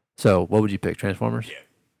 So, what would you pick? Transformers? Yeah.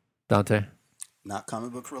 Dante? Not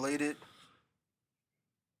comic book related.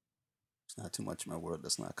 It's not too much in my world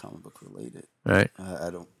that's not comic book related. All right. I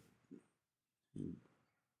don't.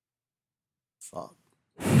 Fuck.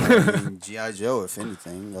 I mean, G.I. Joe, if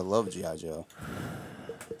anything. I love G.I. Joe.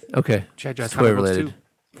 Okay. G.I. Joe has Toy comic books related. too.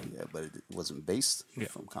 Yeah, but it wasn't based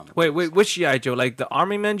from comic Wait, books. which G.I. Joe? Like the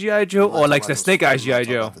Army Men G.I. Joe, I'm not or like talking the about Snake those- Eyes I'm G.I. not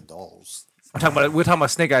talking Joe? about the dolls. We're talking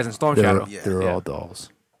about Snake Eyes and Storm Shadow. They're Yeah. all dolls.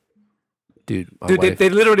 Dude, my Dude, wife. they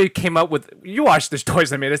literally came up with. You watched the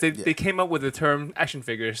toys I made us. They came up with the term action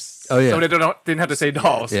figures. Oh, yeah. So they didn't have to say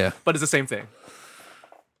dolls. Yeah. But it's the same thing.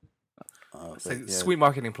 It's But like yeah, sweet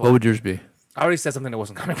marketing plot. What would yours be? I already said something that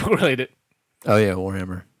wasn't comic book related. Oh yeah,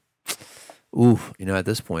 Warhammer. Oof, at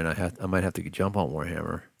this point, I might have to jump on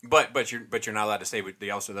Warhammer. But you're not allowed to say what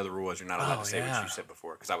the other rule is you're not allowed to say what yeah. you said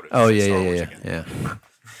before because I would have. Oh said yeah, Star yeah, Wars yeah, again.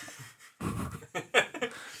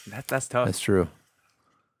 yeah. That's tough. That's true.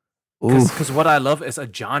 Oof. Because what I love is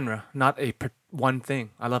a genre, not one thing.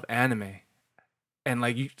 I love anime, and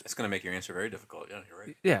like you, It's gonna make your answer very difficult. Yeah, you're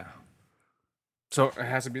right. yeah. So it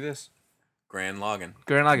has to be this. Grand Logan.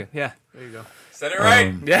 Gurren Lagann. Yeah, there you go. Said it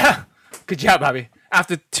right. Yeah, good job, Bobby.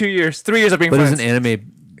 After 3 years of being But friends. isn't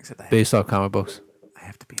anime based off comic books? I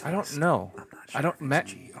have to be. I don't know. I don't. I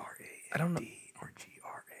don't know. Or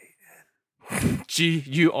G-R-A-N.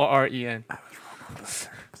 Gurren. I was wrong on those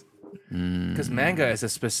terms. Because manga is a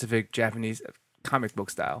specific Japanese comic book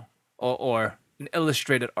style, or an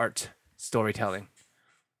illustrated art storytelling.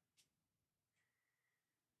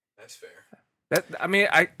 That's fair.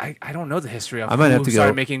 I don't know the history of I might who have to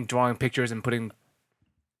started go- drawing pictures and putting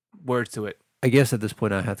words to it. I guess at this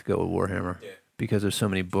point I have to go with Warhammer Yeah. because there's so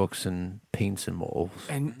many books and paints and molds.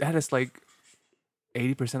 And that is like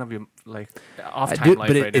 80% of your like off I time do, life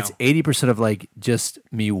but right it's now. 80% of like just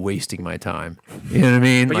me wasting my time. You know what I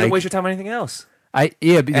mean? But you Like, don't waste your time on anything else. but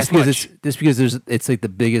as just because much. it's like the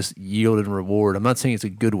biggest yield and reward. I'm not saying it's a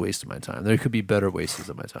good waste of my time. There could be better wastes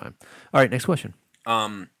of my time. All right, next question.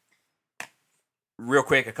 Real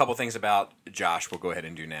quick, a couple things about Josh. We'll go ahead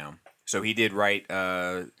and do now. So he did write. He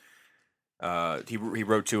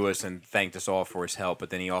wrote to us and thanked us all for his help,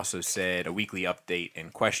 but then he also said a weekly update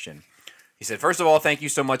and question. He said, first of all, thank you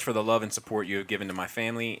so much for the love and support you have given to my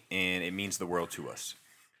family, and it means the world to us.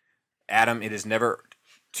 Adam, it is never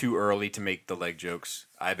too early to make the leg jokes.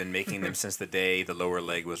 I've been making them since the day the lower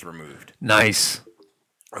leg was removed. Nice.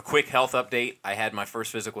 A quick health update. I had my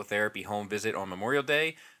first physical therapy home visit on Memorial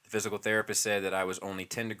Day. The physical therapist said that I was only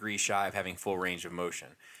 10 degrees shy of having full range of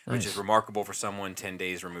motion, which is remarkable for someone 10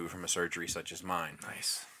 days removed from a surgery such as mine.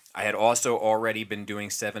 Nice. I had also already been doing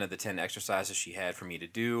 7 of the 10 exercises she had for me to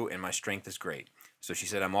do, and my strength is great. So she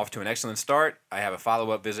said I'm off to an excellent start. I have a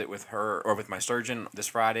follow-up visit with her or with my surgeon this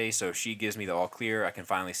Friday, so if she gives me the all clear, I can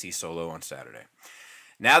finally see Solo on Saturday.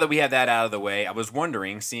 Now that we have that out of the way, I was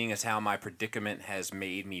wondering, seeing as how my predicament has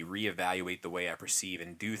made me reevaluate the way I perceive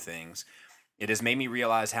and do things, it has made me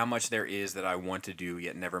realize how much there is that I want to do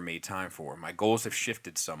yet never made time for. My goals have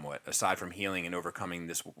shifted somewhat, aside from healing and overcoming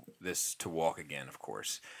this to walk again, of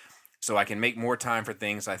course. So I can make more time for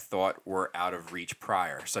things I thought were out of reach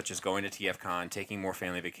prior, such as going to TFCon, taking more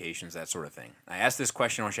family vacations, that sort of thing. I asked this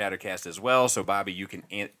question on Shattercast as well, so Bobby, you can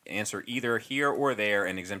answer either here or there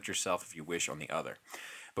and exempt yourself if you wish on the other.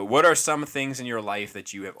 But what are some things in your life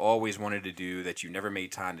that you have always wanted to do that you never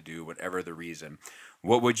made time to do, whatever the reason?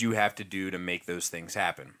 What would you have to do to make those things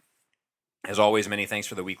happen? As always, many thanks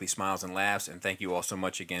for the weekly smiles and laughs, and thank you all so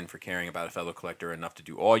much again for caring about a fellow collector enough to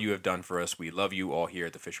do all you have done for us. We love you all here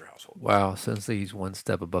at the Fisher household. Wow, sounds like he's one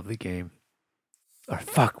step above the game. Or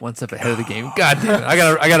fuck, one step ahead of the game. God damn it! I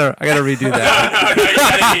gotta redo that.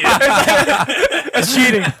 That's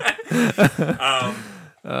cheating.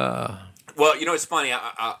 Well, you know, it's funny.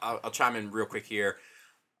 I'll chime in real quick here.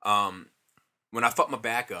 When I fucked my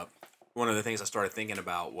back up, one of the things I started thinking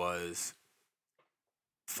about was,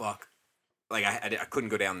 fuck, like I couldn't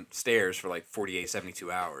go downstairs for like 48, 72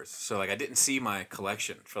 hours. So like I didn't see my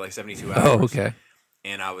collection for like 72 hours. Oh, okay.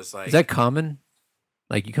 And I was like, is that common?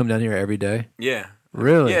 Like you come down here every day? Yeah.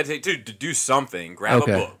 Really? Yeah, to do something, grab a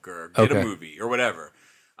book or get a movie or whatever.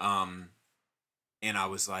 And I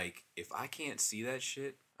was like, if I can't see that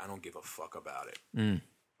shit, I don't give a fuck about it. Mm.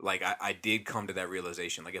 Like I did come to that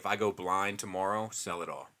realization. Like if I go blind tomorrow, sell it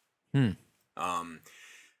all.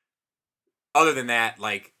 Other than that,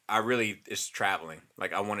 like I really it's traveling.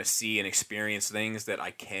 Like I want to see and experience things that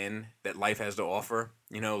that life has to offer.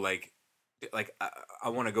 You know, like I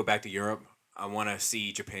want to go back to Europe. I want to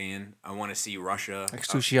see Japan. I want to see Russia. Like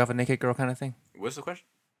sushi off a naked girl kind of thing? What's the question?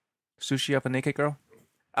 Sushi off a naked girl?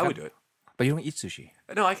 I would do it. But you don't eat sushi.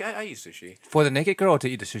 No, I eat sushi. For the naked girl or to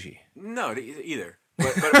eat the sushi? No, either.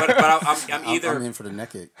 But I'm either. I'm in for the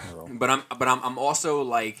naked girl. But I'm also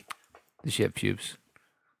like. Does she have pubes?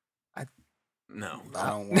 No. I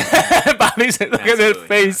don't want Bobby's look at that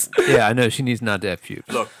face. Yeah, I know she needs not to have pubes.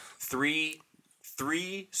 Look, three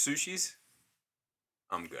sushis,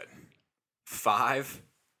 I'm good. 5,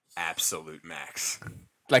 absolute max.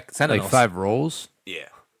 Like Sentinels. Like 5 rolls? Yeah.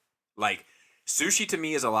 Like sushi to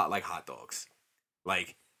me is a lot like hot dogs.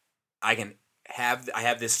 Like I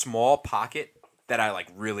have this small pocket that I like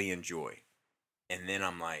really enjoy, and then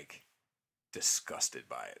I'm like disgusted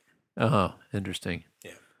by it. Interesting.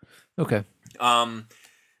 Yeah. Okay.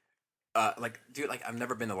 Like dude, like I've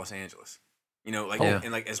never been to Los Angeles. You know, like Yeah.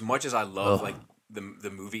 and like as much as I love like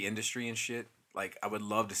the movie industry and shit, like I would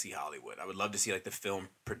love to see Hollywood. I would love to see like the film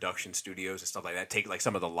production studios and stuff like that. Take like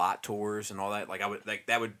some of the lot tours and all that. Like I would like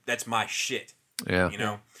that's my shit. Yeah. You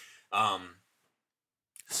know?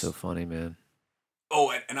 So funny, man.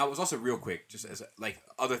 Oh, and I was also real quick, just as like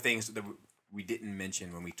other things that we didn't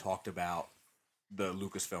mention when we talked about the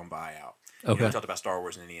Lucasfilm buyout. Okay. You know, we talked about Star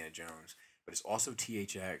Wars and Indiana Jones, but it's also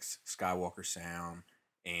THX, Skywalker Sound,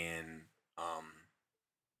 and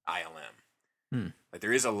ILM. Like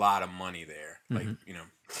there is a lot of money there. Like you know,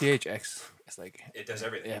 THX. It's like it does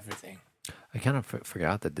everything. Everything. I kind of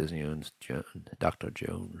forgot that Disney owns Dr.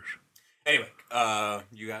 Jones. Anyway,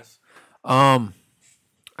 you guys. I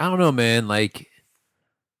don't know, man. Like,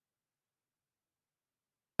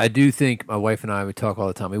 I do think my wife and I, we talk all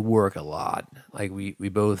the time. We work a lot. Like, we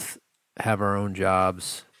both have our own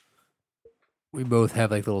jobs. We both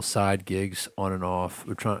have like little side gigs on and off.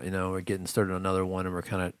 We're trying, we're getting started on another one, and we're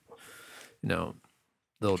kind of, a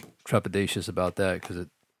little trepidatious about that because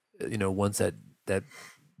once that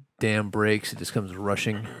dam breaks, it just comes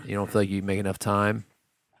rushing. You don't feel like you make enough time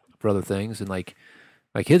for other things, and like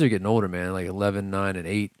my kids are getting older, man, like 11, 9, and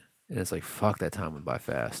 8, and it's like fuck, that time went by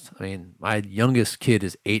fast. I mean, my youngest kid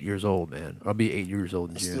is 8 years old, man. I'll be 8 years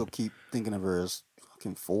old in June. I still keep thinking of her as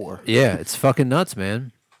fucking 4. Yeah, it's fucking nuts,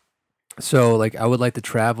 man. So like, I would like to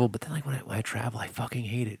travel, but then like when I travel, I fucking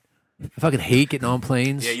hate it. I fucking hate getting on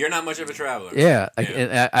planes. Yeah, you're not much of a traveler. Yeah,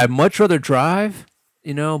 and I'd much rather drive,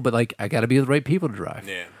 but like I got to be with the right people to drive.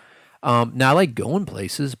 Yeah. Now I like going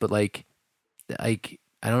places, but like I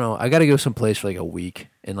don't know. I got to go someplace for like a week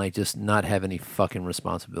and like just not have any fucking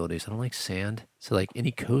responsibilities. I don't like sand, so like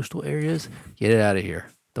any coastal areas, get it out of here.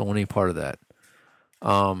 Don't want any part of that.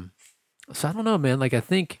 So I don't know, man. Like I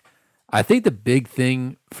think the big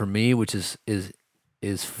thing for me, which is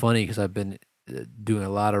funny because I've been doing a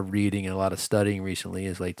lot of reading and a lot of studying recently,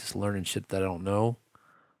 is like just learning shit that I don't know.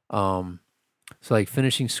 So like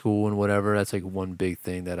finishing school and whatever, that's like one big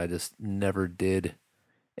thing that I just never did.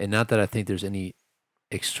 And not that I think there's any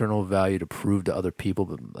external value to prove to other people,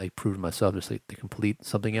 but like prove to myself, just like to complete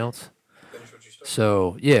something else.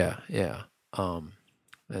 So yeah.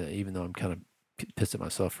 Even though I'm kind of pissed at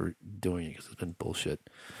myself for doing it because it's been bullshit.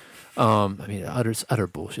 I mean, utter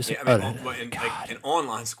bullshit. Yeah, I mean, an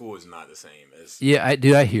online school is not the same as. Yeah, I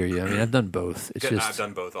hear you. I mean, I've done both. It's just I've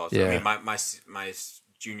done both also. Yeah. I mean, my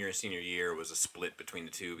junior and senior year was a split between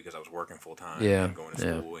the two because I was working full time and going to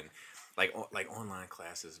school and like online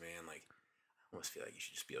classes, man. Like, I almost feel like you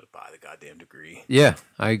should just be able to buy the goddamn degree. Yeah,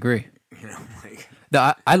 I agree. Like.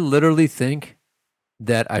 No, I literally think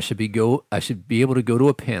that I should be able to go to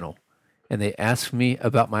a panel, and they ask me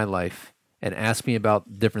about my life and ask me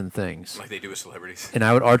about different things. Like they do with celebrities. And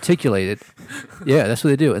I would articulate it. Yeah, that's what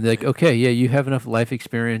they do. And they're like, okay, yeah, you have enough life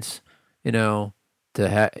experience, to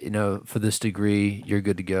have, for this degree, you're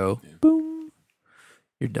good to go. Yeah. Boom.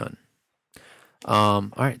 You're done. All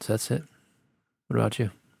right, so that's it. What about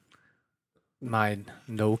you? My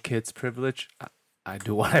no kids privilege. I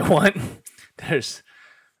do what I want. There's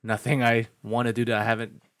nothing I want to do that I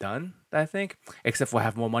haven't done. I think, except for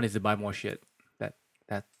have more money to buy more shit.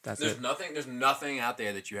 That's There's it. nothing. There's nothing out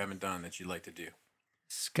there that you haven't done that you'd like to do.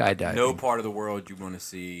 Skydiving. No part of the world you want to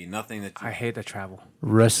see. Nothing that you. I hate to travel.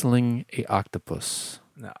 Wrestling a octopus.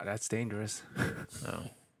 No, that's dangerous. No.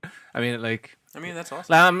 I mean, like, That's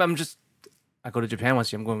awesome. like, I'm just. I go to Japan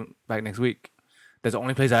once. I'm going back next week. That's the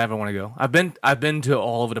only place I ever want to go. I've been to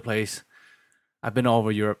all over the place. I've been all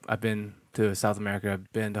over Europe. I've been to South America.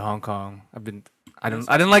 I've been to Hong Kong. I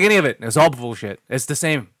didn't like any of it. It's all bullshit. It's the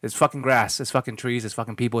same. It's fucking grass. It's fucking trees. It's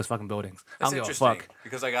fucking people. It's fucking buildings. That's I don't give a interesting fuck.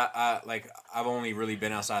 because I've only really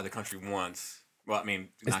been outside the country once. Well, I mean,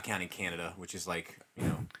 not counting Canada, which is like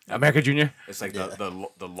America Junior. it's like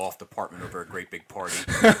the loft apartment over a great big party.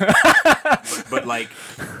 but like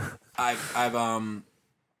I've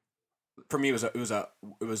for me it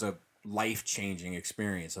was a life-changing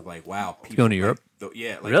experience of like, wow, people Going to Europe?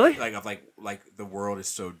 Really? Like the world is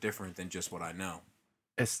so different than just what I know.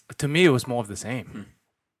 It's to me it was more of the same.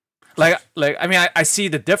 Like I mean I see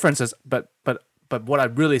the differences, but what I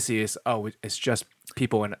really see is it's just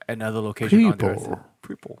people in another location on the earth.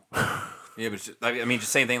 People. Yeah, but it's just, I mean,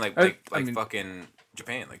 just same thing like I mean- fucking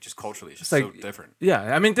Japan, like just culturally, it's just like- so different.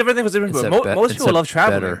 Yeah, I mean different things was different, It's but a most people love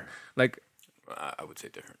traveling. better. Like I would say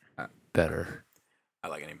different. Better. I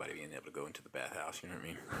like anybody being able to go into the bathhouse. You know what I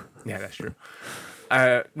mean? yeah, that's true.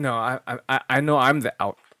 No, I know I'm the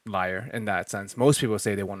outlier in that sense. Most people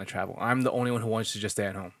say they want to travel. I'm the only one who wants to just stay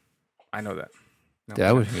at home. I know that. No. Yeah,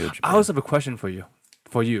 I would go to Japan. I also have a question for you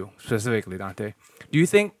specifically, Dante. Do you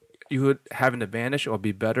think you would have an advantage or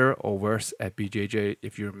be better or worse at BJJ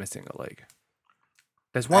if you're missing a leg?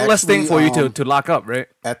 There's one less thing for Actually, you to lock up, right?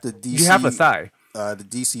 At the DC, You have a thigh. the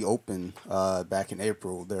DC Open back in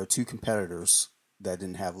April, there are two competitors that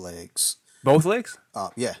didn't have legs. Both legs?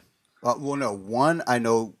 Yeah. Well, no, one I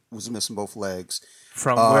know was missing both legs.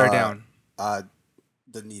 From where down?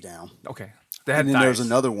 The knee down. Okay. They had And then there's thighs.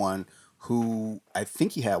 another one who I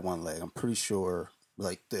think he had one leg. I'm pretty sure,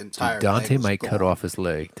 like the entire. Dante leg was might cut gone. off his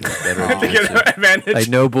leg to be better To get an at advantage. Like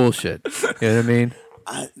no bullshit. You know what I mean?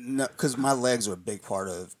 No, because my legs are a big part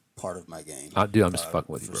of my game. Dude, I'm just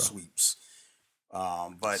fucking with you, for bro. sweeps.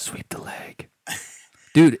 But Sweep the leg.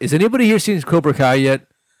 Dude, is anybody here seen Cobra Kai yet?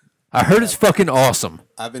 I heard it's fucking awesome.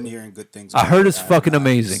 I've been hearing good things. I about heard it. it's I have fucking not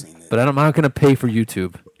amazing. seen it. But I'm not going to pay for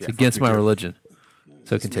YouTube. It's fuck against my YouTube. religion. So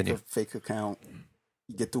Just make continue. a fake account.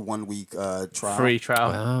 You get the 1 week trial. Free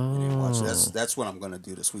trial. And then watch. Oh. That's what I'm gonna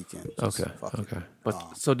do this weekend. Just Okay. fuck it. Okay.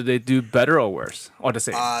 But so did they do better or worse? Or the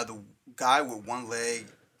same? The guy with one leg,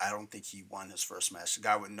 I don't think he won his first match. The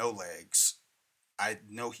guy with no legs, I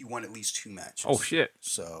know he won at least 2 matches. Oh shit.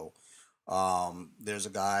 So, there's a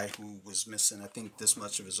guy who was missing, I think, this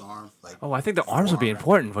much of his arm. Like, Oh, I think the arms would be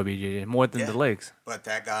forearm. important for BJJ more than Yeah. the legs. But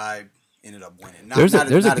that guy ended up winning. There's a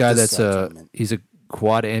not at guy this that's tournament. he's a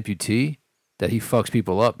quad amputee that he fucks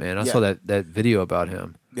people up, man. I saw Yeah. that video about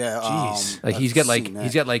him. Yeah, Jeez. Like I've he's got seen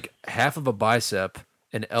that. like half of a bicep,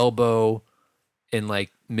 an elbow, and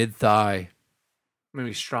like mid thigh.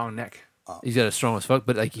 Maybe strong neck. He's got a strong as fuck,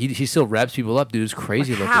 but like he still wraps people up, dude. It's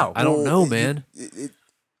crazy Like looking. how? I don't Well, know, it- man.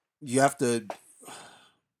 You have to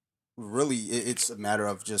really. It's a matter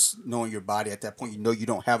of just knowing your body at that point. You know you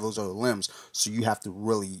don't have those other limbs, so you have to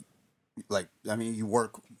really, like. I mean, you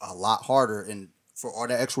work a lot harder, and for all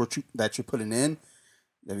that extra work that you're putting in,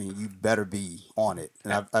 I mean, you better be on it.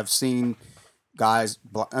 And I've seen guys.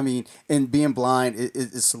 I mean, and being blind,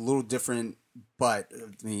 it's a little different. But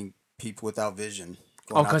I mean, people without vision.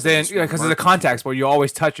 Oh, going out because there then and just because of the murking contacts where you're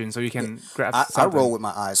always touching, so you can grab. I something. roll with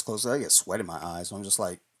my eyes closed. I get sweat in my eyes. So I'm just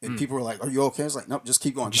like, and people are like, "Are you okay?" It's like, nope, just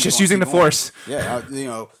keep going. keep Just going, using keep the going." force. Yeah,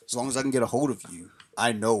 as long as I can get a hold of you,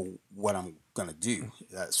 I know what I'm gonna do.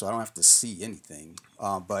 So I don't have to see anything.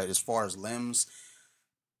 But as far as limbs,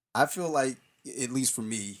 I feel like, at least for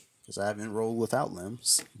me, because I haven't rolled without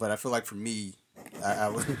limbs, but I feel like for me, I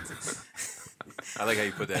would. I like how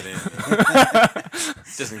you put that in,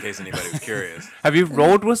 just in case anybody was curious. Have you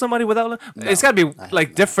rolled with somebody without? It's got to be have like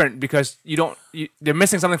not. different because they're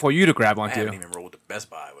missing something for you to grab I onto. haven't even rolled to Best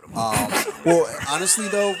Buy with them. Well, honestly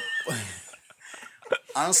though,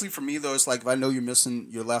 for me though, it's like if I know you're missing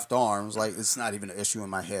your left arm, it's like it's not even an issue in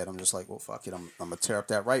my head. I'm just like, well, fuck it, I'm gonna tear up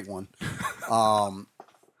that right one.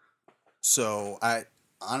 So I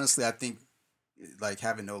think like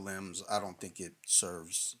having no limbs, I don't think it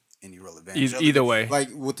serves any real advantage. Either way. Like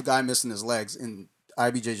with the guy missing his legs in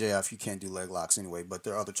IBJJF, you can't do leg locks anyway, but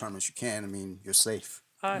there are other tournaments you can. I mean, you're safe.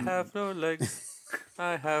 I have no legs.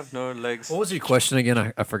 I have no legs. What was your question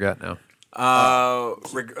again? I forgot now.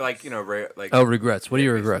 Like like Oh, regrets. What are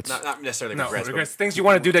your regrets? not necessarily No, regrets, regrets. Things you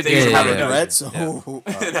want to do that Things you you haven't wanna done.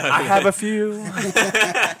 Regrets? I have a few.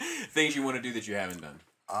 but things you want to do that you haven't done.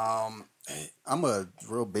 I'm a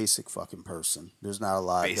real basic fucking person. There's not a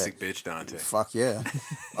lot. Basic bitch, Dante. Fuck yeah.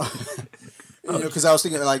 Because I was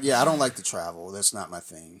thinking, like, yeah, I don't like to travel. That's not my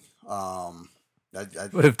thing.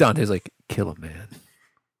 What if Dante's like, kill a man?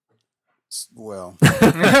 Well,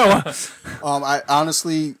 I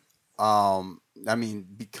honestly, I mean,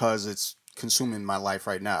 because it's consuming my life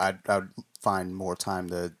right now, I'd find more time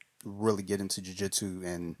to really get into jiu-jitsu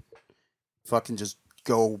and fucking just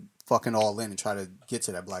go fucking all in and try to get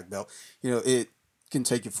to that black belt. It can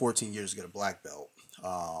take you 14 years to get a black belt.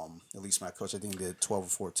 At least my coach, I think, did 12 or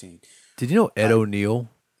 14. Did you know Ed O'Neill?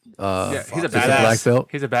 Yeah, he's a is a badass. black belt.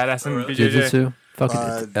 He's a badass in BJJ. Jiu-jitsu?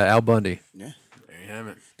 Fucking Al Bundy. Yeah. There you have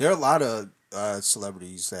it. There are a lot of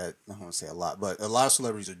celebrities that, I don't want to say a lot, but a lot of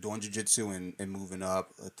celebrities are doing jiu-jitsu and moving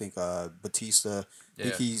up. I think Batista, I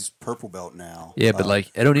think he's purple belt now. Yeah, but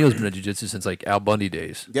like Ed O'Neill's been in jiu-jitsu since like Al Bundy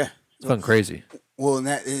days. Yeah. It's fucking crazy. Well, and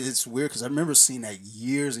it's weird because I remember seeing that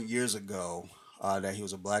years and years ago that he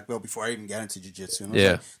was a black belt before I even got into jiu-jitsu. And I was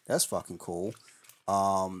Yeah. like, that's fucking cool.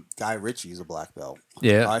 Guy Ritchie is a black belt.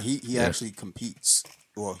 Yeah. He actually competes.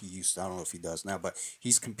 Well, he used to, I don't know if he does now, but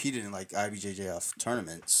he's competed in like IBJJF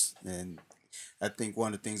tournaments. And I think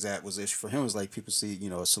one of the things that was an issue for him was like people see,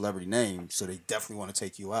 a celebrity name, so they definitely want to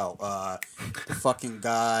take you out. The fucking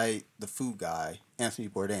guy, the food guy, Anthony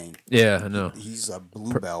Bourdain. Yeah, I know. He's a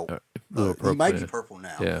blue belt. Blue or He might purple, be purple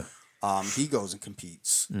now. Yeah. He goes and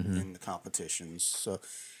competes in the competitions. So,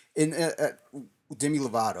 in Demi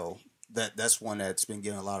Lovato, that's one that's been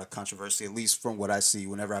getting a lot of controversy, at least from what I see.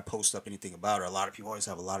 Whenever I post up anything about her, a lot of people always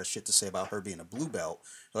have a lot of shit to say about her being a blue belt.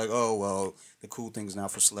 They're like, oh, well, the cool things now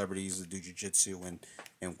for celebrities to do jiu-jitsu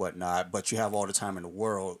and whatnot, but you have all the time in the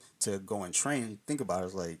world to go and train. Think about it,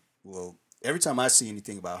 it's like, well, every time I see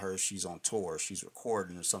anything about her, she's on tour, she's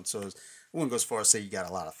recording or something. So I wouldn't go as far as say you got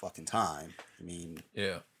a lot of fucking time. I mean,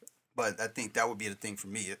 Yeah. but I think that would be the thing for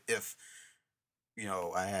me if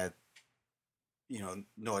I had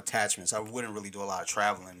no attachments. I wouldn't really do a lot of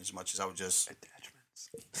traveling as much as I would just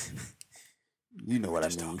Attachments. you know what I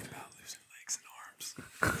mean. Talking about losing legs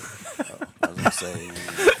and arms. I was gonna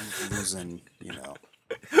say losing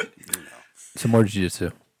Some more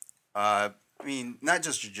jiu-jitsu. I mean, not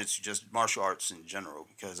just jiu-jitsu, just martial arts in general,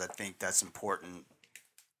 because I think that's important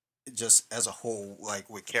just as a whole, like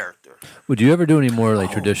with character. Would you ever do any more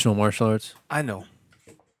like traditional martial arts? I know.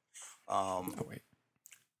 Wait.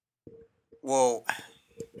 Well,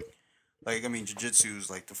 like, I mean, jiu-jitsu is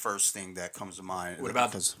like the first thing that comes to mind. What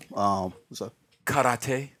about because what's up?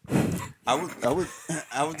 karate? I would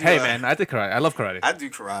do, Hey man, I did karate. I love karate. I do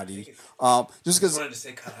karate. Just because to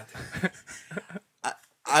say karate.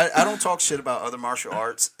 I don't talk shit about other martial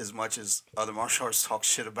arts as much as other martial arts talk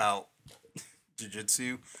shit about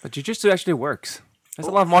jiu-jitsu. But jiu-jitsu actually works. There's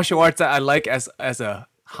a lot of martial arts that I like as a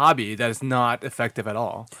hobby that is not effective at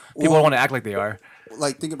all. People Well- want to act like they are.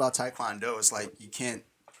 Like, think about taekwondo. It's like you can't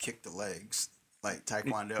kick the legs. Like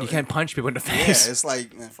taekwondo, You can't punch people in the Yeah, face. it's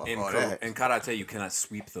like, man, fuck all that. In karate, you cannot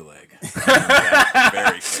sweep the leg.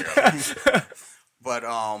 Very clear. But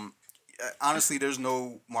honestly, there's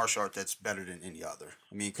no martial art that's better than any other.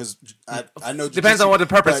 I mean, because I know Depends jiu-jitsu, on what the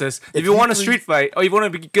purpose but is. If you want a street fight or you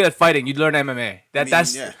want to be good at fighting, you learn MMA.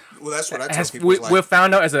 That's yeah. Well, that's what I tell has, people. we, It's like, we've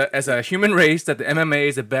found out as a human race that the MMA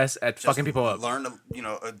is the best at just fucking people up. Learn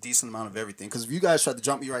a decent amount of everything. Because if you guys try to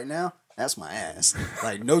jump me right now, that's my ass.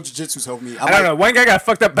 Like, no jiu-jitsu's helping me. I don't know. One guy got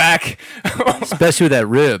fucked up back. Especially with that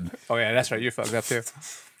rib. Oh yeah, that's right. You fucked up too.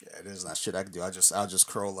 Yeah, there's not shit I can do. I'll just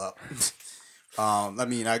curl up. I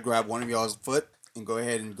mean, I grab one of y'all's foot and go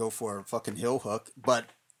ahead and go for a fucking heel hook. But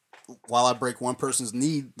while I break one person's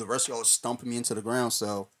knee, the rest of y'all are stumping me into the ground.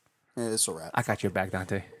 So it's a wrap. I got your back,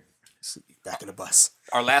 Dante. Back in the bus.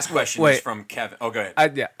 Our last question Wait. is from Kevin. Oh, go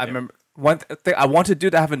ahead. I remember one thing I want to do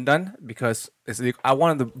that I haven't done because it's illegal. I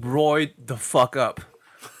wanted to roid the fuck up.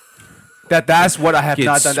 That's what I have Get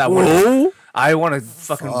not done. That swole? one. I want to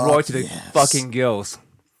fucking roid to the yes. fucking gills,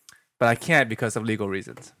 but I can't because of legal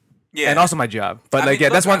reasons. Yeah. And also my job. But I mean,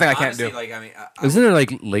 that's look, one thing I can't honestly, do. Like, I mean, Isn't there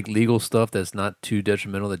like legal stuff that's not too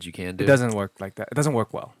detrimental that you can do? It doesn't work like that. It doesn't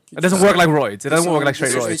work well. It doesn't work like roids. It doesn't work like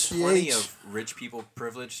straight There's roids. HGH. plenty of rich people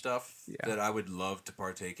privilege stuff that I would love to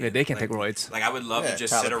partake in. Yeah, they can like, take roids. Like, I would love Yeah, to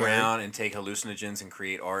just Tyler sit Perry. around and take hallucinogens and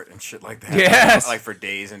create art and shit like that. Yes. Like for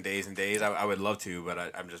days and days and days. I would love to, but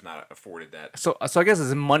I'm just not afforded that. So I guess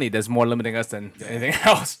it's money that's more limiting us than anything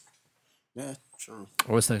else. Yeah, true.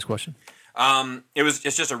 What's the next question?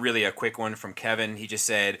 It's just a quick one from Kevin. He just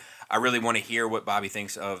said, I really want to hear what Bobby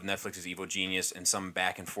thinks of Netflix's Evil Genius and some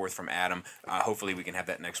back and forth from Adam. Hopefully we can have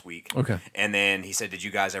that next week. Okay. And then he said, did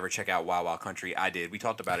you guys ever check out Wild Wild Country? I did. We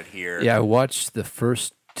talked about it here. Yeah, I watched the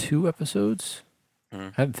first 2 episodes. Mhm.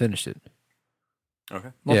 I haven't finished it.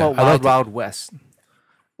 Okay. What Yeah, about I Wild liked it. Wild West?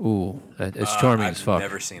 Ooh, it's charming as fuck. I've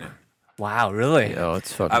never seen it. Wow, really? Oh,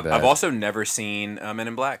 it's fucking I've bad. also never seen Men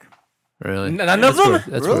in Black. Really? None of That's them? worth-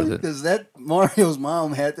 That's really? worth it. Because that Mario's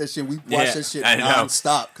mom had that shit. We watched Yeah, that shit I know.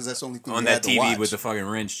 nonstop because that's the only thing On we that had to TV watch. with the fucking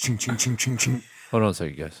wrench. Ching, ching, ching, ching, ching. Hold on a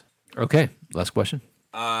second, guys. Okay, last question.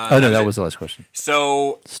 Uh, Oh, no, that it. was the last question.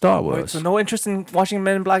 So, Star Wait, Wars. so no interest in watching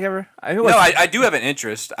Men in Black ever? I mean, no, I do have an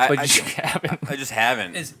interest. but I you haven't. I just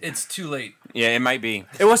haven't. It's too late. Yeah, it might be.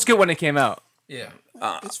 It was good when it came out. Yeah.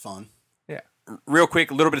 It's fun. Real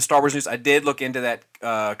quick, a little bit of Star Wars news. I did look into that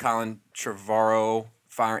Colin Trevorrow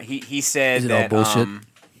fire. He said Is it all that bullshit?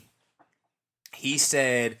 he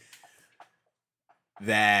said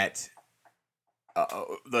that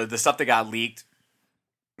the stuff that got leaked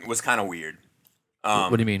was kind of weird.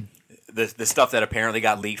 What do you mean? The stuff that apparently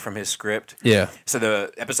got leaked from his script. Yeah. So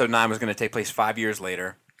the episode 9 was going to take place 5 years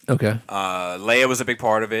later. Okay. Leia was a big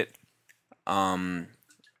part of it.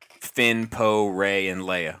 Finn, Poe, Rey, and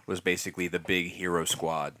Leia was basically the big hero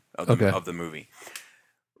squad of the, Okay. of the movie.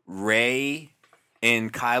 Rey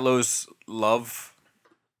and Kylo's love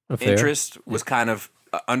Fair. interest was kind of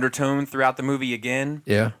undertone throughout the movie again.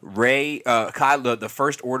 Yeah. Kylo, the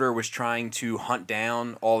First Order was trying to hunt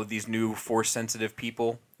down all of these new Force-sensitive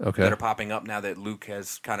people Okay. that are popping up now that Luke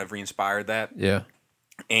has kind of re-inspired that. Yeah.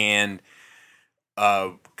 And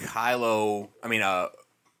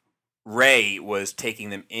Rey was taking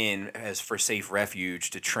them in as for safe refuge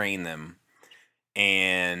to train them,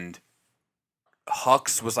 and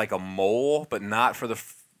Hux was like a mole, but not for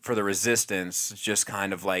the Resistance, just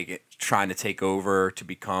kind of like trying to take over to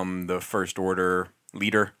become the First Order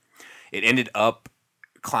leader. It ended up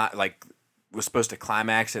was supposed to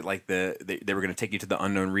climax at like they were going to take you to the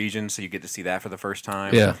unknown region, so you get to see that for the first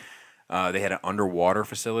time. Yeah. They had an underwater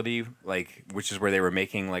facility, which is where they were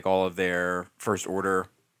making like all of their First Order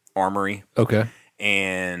armory. Okay.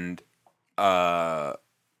 And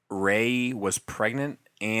Rey was pregnant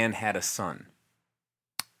and had a son.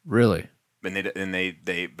 Really? And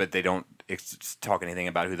they don't talk anything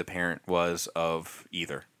about who the parent was of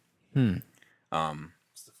either. Hmm.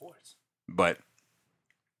 It's the Force. But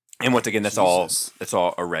and once again, that's Jesus.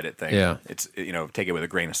 all a Reddit thing. Yeah. It's take it with a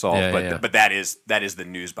grain of salt. Yeah, but yeah. but that is the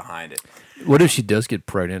news behind it. What if she does get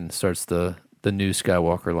pregnant and starts the new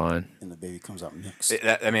Skywalker line? And the baby comes out mixed.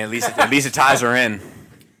 At least it ties her in.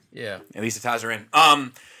 Yeah. At least it ties her in.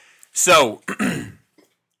 So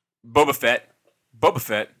Boba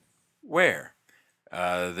Fett, where?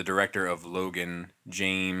 The director of Logan,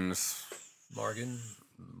 James Morgan.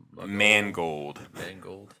 Mangold.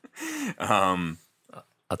 Mangold. Has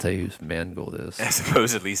I'll tell you who Mangold is.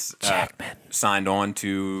 supposedly Jackman. signed on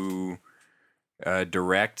to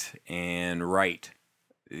direct and write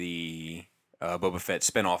the Boba Fett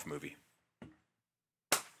spinoff movie,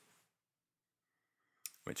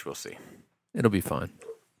 which we'll see. It'll be fine.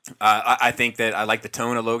 I think that I like the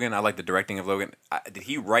tone of Logan. I like the directing of Logan. Did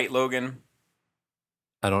he write Logan?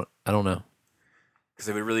 I don't know. Because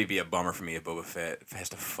it would really be a bummer for me if Boba Fett has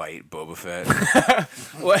to fight Boba Fett.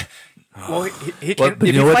 What? Well, he Well, can, but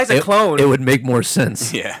if you he know fights what? a clone, It would make more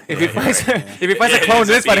sense. Yeah. if he fights, if he fights a It clone, ends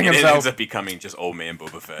he up is fighting being- It himself. ends up becoming just old man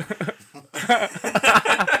Boba Fett.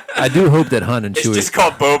 I do hope that Han and It's Chewie. just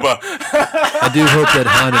called Boba. I do hope that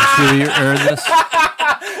Han and Chewie earn this.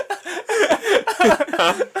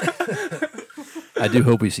 I do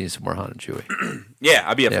hope we see some more Han and Chewie. Yeah,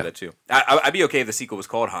 I'd be up Yeah. for that too. I'd be okay if the sequel was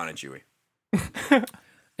called Han and Chewie.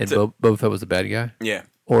 And Boba Fett was the bad guy, Yeah.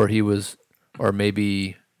 or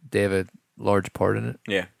maybe they have a large part in it.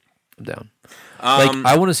 Yeah. I'm down. Like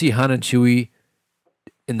I want to see Han and Chewie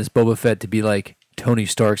in this Boba Fett to be like Tony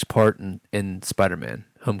Stark's part in Spider-Man: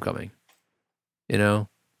 Homecoming. You know,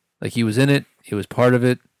 like he was in it, he was part of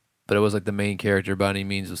it, but it was like the main character by any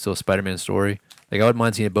means. It was still a Spider-Man story. Like I wouldn't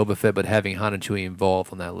mind seeing a Boba Fett, but having Han and Chewie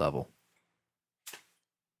involved on that level.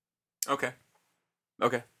 Okay.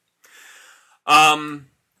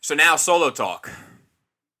 So now solo talk.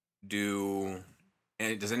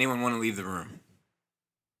 Does anyone want to leave the room?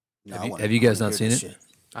 No, Have I you- wanna- have you guys I wanna not hear seen this it? shit.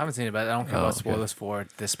 I haven't seen it, but I don't care Oh, about okay. spoilers for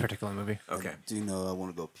this particular movie. Okay. I do know I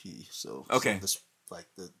want to go pee. So Okay. some of this, like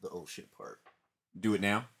the old shit part. Do it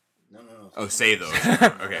now. No. Oh, say those.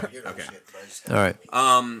 Okay. Okay. All right.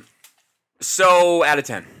 So out of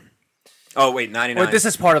 10. Oh wait, 99. Wait, this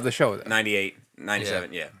is part of the show. Then. 98,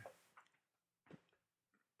 97. Yeah.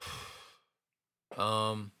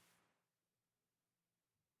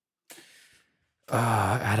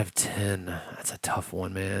 Out of 10, that's a tough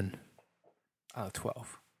one, man.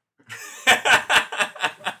 12.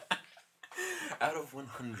 Out of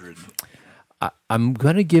 100. I'm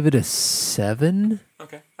gonna give it a 7.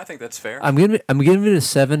 Okay, I think that's fair. I'm giving it a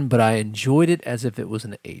 7, but I enjoyed it as if it was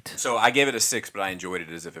an 8. So I gave it a 6, but I enjoyed it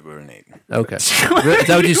as if it were an 8. Okay, is that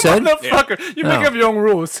what you said? Motherfucker, you make up your own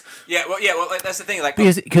rules. Yeah, well, like, that's the thing. Like,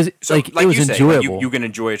 Because so, like it was you say, enjoyable. you can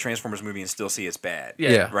enjoy a Transformers movie and still see it's bad.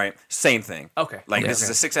 Yeah. Right. Same thing. Okay. Like this is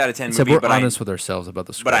a 6 out of 10 Except movie, we're but honest with ourselves about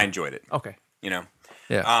the score. but I enjoyed it. Okay. You know.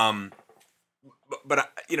 Yeah.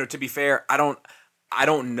 But you know, to be fair, I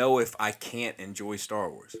don't know if I can't enjoy Star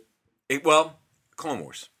Wars. Clone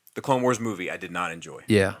Wars. The Clone Wars movie I did not enjoy.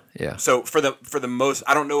 Yeah. Yeah. So for the most,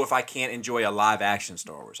 I don't know if I can't enjoy a live action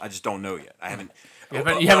Star Wars. I just don't know yet. I haven't.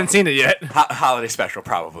 You haven't seen it yet. Holiday special,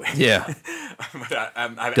 probably. Yeah. But I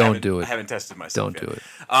Don't haven't- do it. I haven't tested myself. Don't do yet.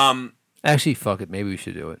 it. Actually, fuck it. Maybe we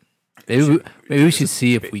should do it. Maybe we should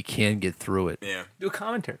see if we can get through it. Yeah. Do a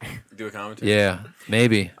commentary. Do a commentary. Yeah.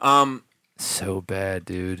 Maybe. So bad,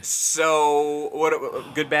 dude. So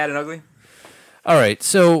what? Good, bad, and ugly. All right.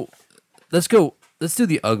 So let's go. Let's do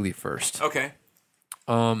the ugly first. Okay.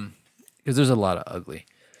 Because there's a lot of ugly.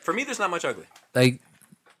 For me, there's not much ugly. Like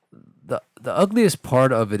the ugliest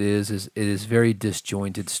part of it is it is very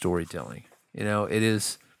disjointed storytelling. You know, it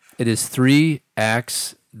is 3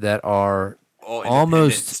 acts that are All independent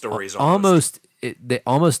almost stories. they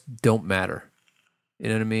almost don't matter. You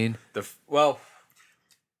know what I mean?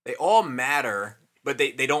 They all matter, but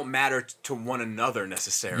they don't matter to one another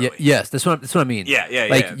necessarily. Yeah, yes, that's what I mean. Yeah.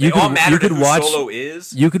 Like They all matter to who Solo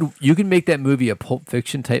is. You could make that movie a Pulp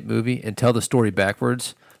Fiction type movie and tell the story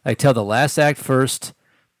backwards. Like tell the last act first,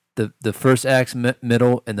 the first act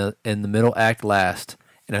middle, and the middle act last.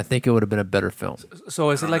 And I think it would have been a better film. So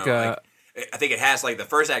is it like a? I think it has the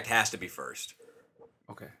first act has to be first.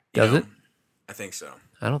 Okay. Does it? I think so.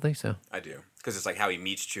 I don't think so. I do because it's like how he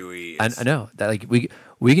meets Chewie. I know that like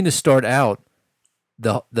we can just start out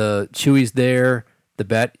the Chewie's there, the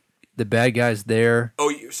bad guy's there.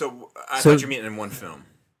 Oh, so I thought you meant in one film.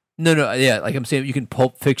 No, yeah, like I'm saying, you can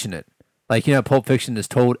Pulp Fiction it. Like Pulp Fiction is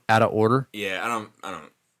told out of order. Yeah,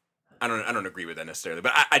 I don't agree with that necessarily,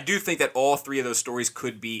 but I do think that all 3 of those stories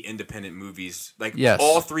could be independent movies. Like Yes.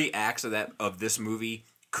 all 3 acts of this movie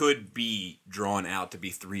could be drawn out to be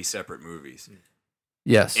 3 separate movies.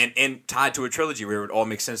 Yes. And tied to a trilogy where it would all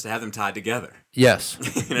make sense to have them tied together. Yes.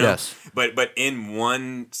 You know? Yes. But in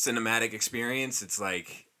one cinematic experience, it's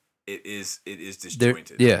like it is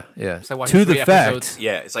disjointed. Yeah. like watching To the 3 fact. episodes.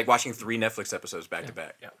 Yeah, it's like watching 3 Netflix episodes back to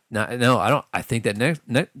back. Yeah. No, I don't. I think that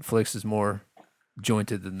Netflix is more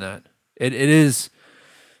jointed than that. It is.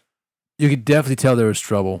 You could definitely tell there was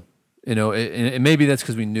trouble. And maybe that's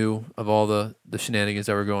because we knew of all the shenanigans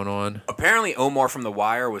that were going on. Apparently, Omar from The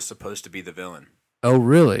Wire was supposed to be the villain. Oh,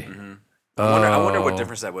 really? Mm-hmm. I wonder what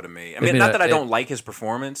difference that would have made. I mean, not that I don't like his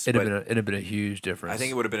performance, but it'd have been a huge difference. I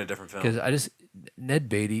think it would have been a different film. Because Ned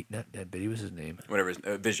Beatty, not Ned Beatty was his name. Whatever,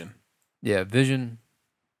 Vision. Yeah, Vision.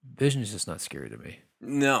 Vision is just not scary to me.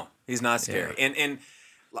 No, he's not scary. Yeah. And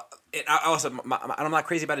I also, I'm not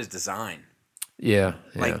crazy about his design. Yeah.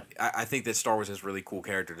 Like, I think that Star Wars has really cool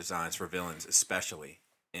character designs for villains, especially.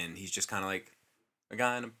 And he's just kind of like a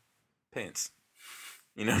guy in pants.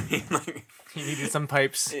 You know what I mean? Like, he needed some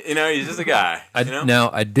pipes. He's just a guy. Now,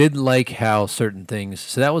 I did like how certain things.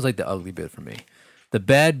 So that was like the ugly bit for me. The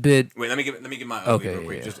bad bit. Wait, let me get my ugly Okay, real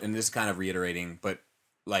quick. yeah. Just and this kind of reiterating, but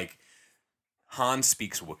like Han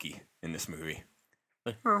speaks Wookiee in this movie,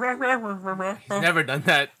 He's never done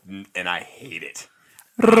that. and I hate it.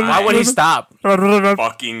 Why would he stop?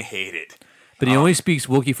 Fucking hate it. But he only speaks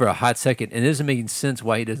Wookiee for a hot second, and it doesn't make sense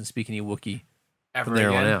why he doesn't speak any Wookiee Ever from there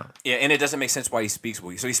again? on out. Yeah, and it doesn't make sense why he speaks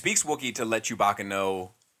Wookiee. So he speaks Wookiee to let Chewbacca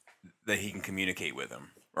know that he can communicate with him,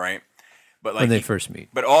 right? But like When they first meet.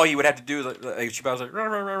 But all he would have to do is like Chewbacca's like, rah,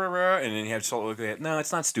 rah, rah, rah, rah, and then he had Solo look at it. No,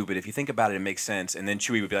 it's not stupid. If you think about it, it makes sense. And then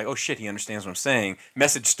Chewie would be like, oh shit, he understands what I'm saying.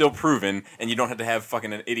 Message still proven, and you don't have to have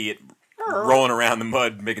fucking an idiot rolling around the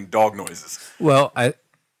mud making dog noises. Well,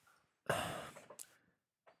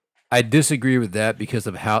 I disagree with that because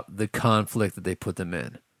of how the conflict that they put them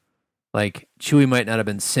in. Like Chewie might not have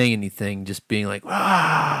been saying anything, just being like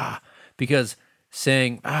ah, because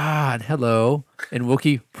saying ah and hello and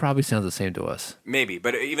Wookiee probably sounds the same to us. Maybe,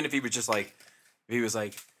 but even if he was just like, if he was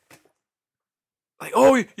like,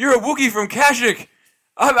 oh, you're a Wookiee from Kashyyyk.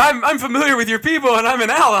 I'm familiar with your people and I'm an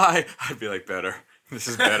ally. I'd be like, better. This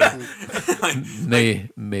is better.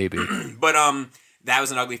 Maybe. But that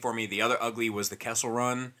was an ugly for me. The other ugly was the Kessel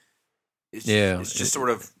Run. It's just sort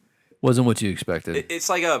of wasn't what you expected. It's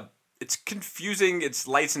like it's confusing. It's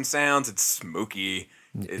lights and sounds. It's smoky.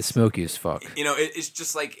 It's smoky as fuck. You know, it's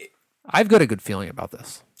just like I've got a good feeling about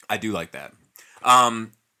this. I do like that. I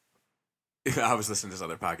was listening to this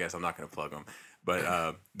other podcast. I'm not going to plug them,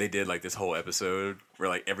 but they did like this whole episode where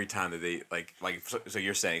like every time that they like so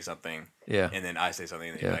you're saying something, Yeah. and then I say something,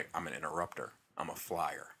 and they're like, "I'm an interrupter. I'm a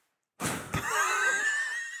flyer."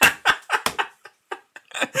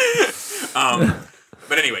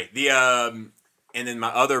 But anyway, and then my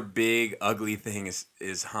other big ugly thing is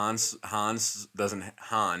Han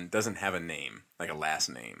doesn't have a name, like a last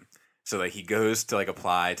name. So like he goes to like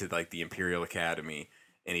apply to like the Imperial Academy,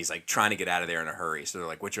 and he's like trying to get out of there in a hurry. So they're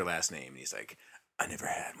like, "What's your last name?" And he's like, "I never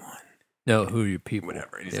had one." No, who are your people?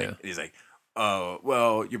 Whatever. And he's like, "Oh,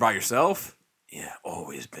 well, you're by yourself?" "Yeah,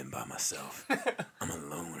 always been by myself. I'm a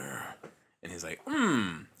loner." And he's like,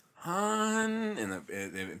 Han, and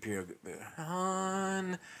the Imperial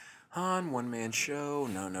Han, one man show.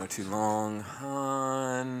 No, too long.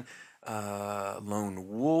 Han, lone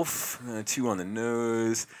wolf, too on the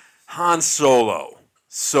nose. Han Solo,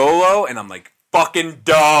 and I'm like, fucking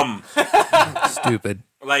dumb, Stupid.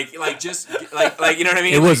 like just like you know what I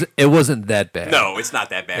mean? It wasn't that bad. No, it's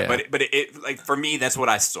not that bad, Yeah. but it like for me that's what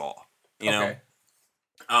I saw, you know.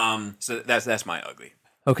 So that's my ugly.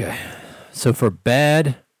 Okay, so for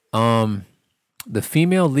bad, the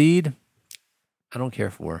female lead, I don't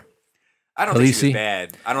care for. I don't think she Khaleesi? was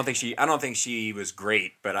bad. I don't think she was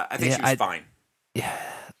great, but I think she was fine.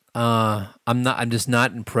 I'm just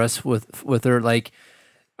not impressed with her. Like,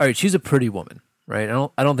 all right, she's a pretty woman, right?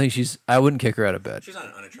 I don't think I wouldn't kick her out of bed, She's not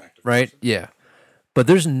an unattractive right? person. Yeah, but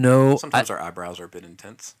there's no Sometimes our eyebrows are a bit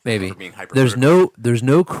intense. maybe For being there's hypercritical.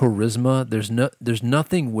 no charisma. There's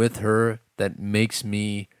nothing with her that makes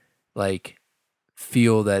me like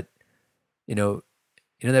feel that you know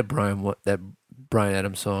that Brian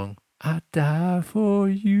Adams song, "I die for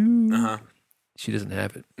you." Uh-huh. She doesn't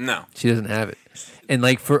have it. No. She doesn't have it. And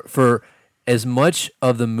like for as much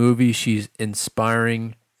of the movie she's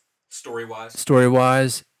inspiring Story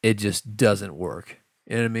wise, it just doesn't work.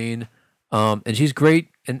 You know what I mean? And she's great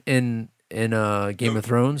in Game of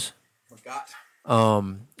Thrones. forgot.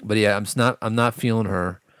 But yeah, I'm not feeling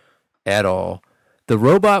her at all. The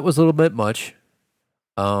robot was a little bit much.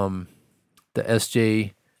 The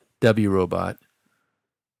SJW robot.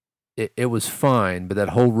 It was fine, but that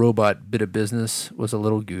whole robot bit of business was a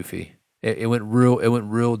little goofy. It went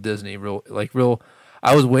real Disney, real.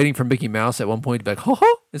 I was waiting for Mickey Mouse at one point to be like, ho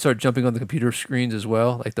ho, and start jumping on the computer screens as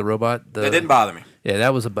well, like the robot. That didn't bother me. Yeah,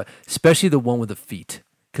 that was especially the one with the feet,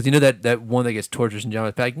 because you know that one that gets tortured in John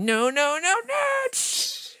was like, no,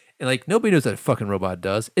 and like nobody knows what that fucking robot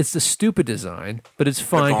does. It's the stupid design, but it's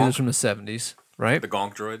fine because it's from the 70s, right? The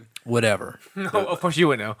gonk droid. Whatever. No, of course you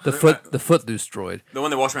would know. The footloose droid. The one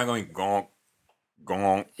that walks around going gonk,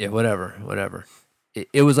 gonk. Yeah, whatever.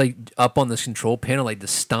 It was like up on this control panel, like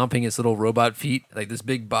just stomping its little robot feet, like this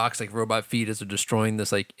big box, like robot feet as they're destroying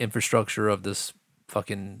this like infrastructure of this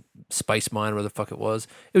fucking spice mine, where the fuck it was.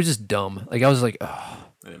 It was just dumb. Like I was like, oh,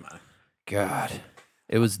 It didn't matter. God,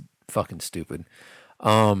 it was fucking stupid.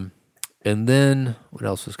 And then what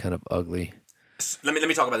else was kind of ugly? Let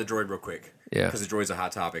me talk about the droid real quick. Yeah. Because the droid's a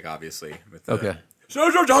hot topic, obviously. With the, Okay.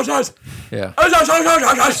 Yeah. Yeah.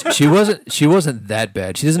 She wasn't that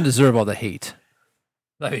bad. She doesn't deserve all the hate.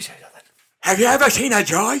 Let me say something. Have you ever seen a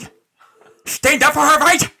droid stand up for her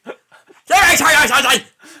right? I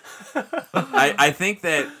think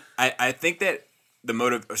that the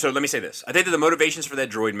motive. So let me say this. I think that the motivations for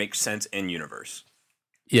that droid make sense in universe.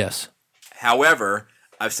 Yes. However,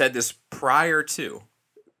 I've said this prior to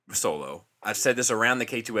Solo. I've said this around the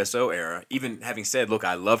K2SO era. Even having said, look,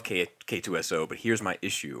 I love K2SO, but here's my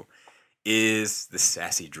issue: is the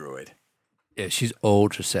sassy droid. Yeah, she's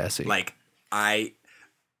ultra sassy.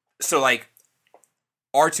 So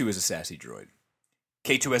R2 is a sassy droid.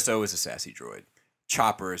 K2SO is a sassy droid.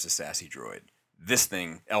 Chopper is a sassy droid. This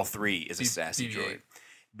thing, L3, is a sassy droid.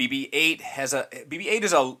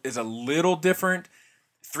 BB-8 is a little different.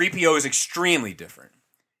 3PO is extremely different.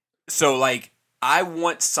 So I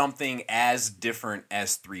want something as different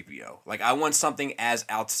as 3PO. I want something as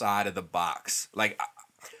outside of the box.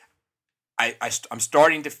 I'm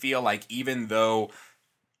starting to feel like even though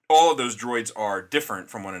all of those droids are different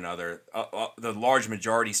from one another, the large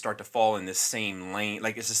majority start to fall in this same lane.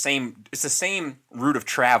 It's the same route of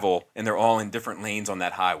travel, and they're all in different lanes on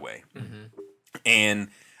that highway. Mm-hmm. And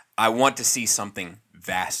I want to see something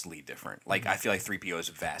vastly different. I feel like 3PO is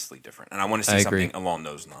vastly different, and I want to see something along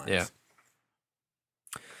those lines. Yeah.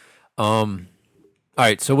 All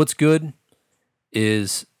right. So what's good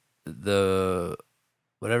is the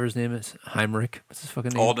whatever his name is, Heinrich. What's his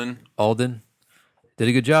fucking name? Alden. Did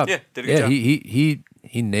a good job. Yeah, did a good job. He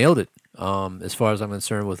nailed it. as far as I'm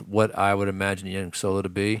concerned, with what I would imagine young Solo to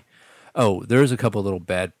be. Oh, there's a couple little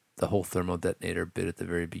bad. The whole thermal detonator bit at the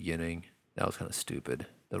very beginning, that was kind of stupid.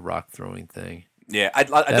 The rock throwing thing. Yeah, I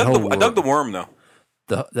dug the worm though.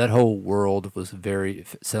 That whole world was very.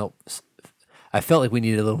 I felt like we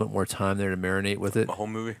needed a little bit more time there to marinate with it. The whole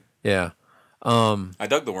movie. Yeah. I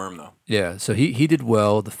dug the worm though. Yeah, so he did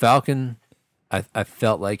well. The Falcon, I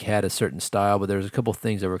felt like had a certain style, but there was a couple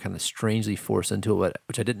things that were kind of strangely forced into it,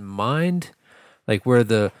 which I didn't mind, like where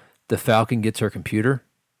the Falcon gets her computer,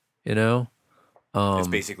 you know. It's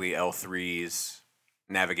basically L3's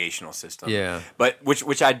navigational system. Yeah, but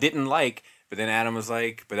which I didn't like. But then Adam was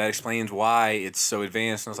like, "But that explains why it's so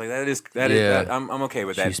advanced." And I was like, "That is. I'm okay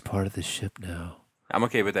with that." She's part of the ship now. I'm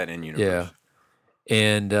okay with that in universe. Yeah,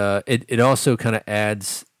 and it also kind of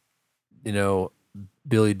adds, you know,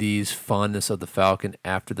 Billy D's fondness of the Falcon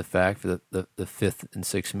after the fact for the fifth and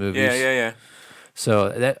sixth movies. Yeah. So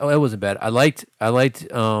that wasn't bad. I liked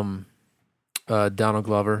Donald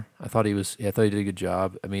Glover. I thought he did a good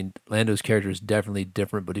job. I mean, Lando's character is definitely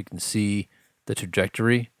different, but you can see the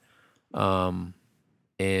trajectory. And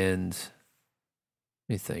let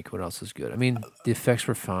me think, what else is good? I mean, the effects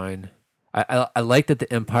were fine. I like that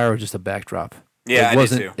the Empire was just a backdrop. Yeah, it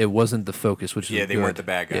wasn't. I did too. It wasn't the focus, which is they weren't the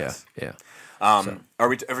bad guys. Yeah. Are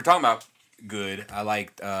we? If we're talking about good, I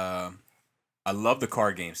liked. I love the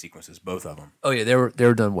card game sequences, both of them. Oh yeah, they were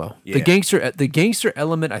done well. Yeah. The gangster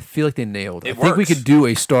element, I feel like they nailed. It I think we works. could do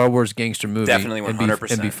a Star Wars gangster movie, Definitely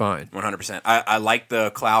 100%, and be fine. 100%. I like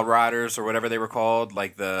the Cloud Riders or whatever they were called,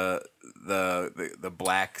 like the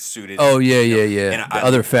black suited. Oh yeah. And The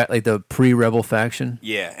other like the pre-rebel faction.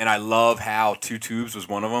 Yeah, and I love how Two Tubes was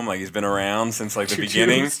one of them. Like he's been around since like the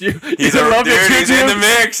beginning. Tubes. He's You love the Two He's in the Tubes.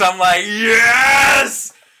 mix. I'm like,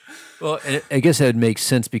 yes. Well, and I guess that would make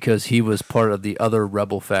sense because he was part of the other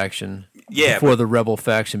rebel faction. Yeah, before the rebel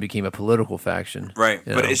faction became a political faction. Right,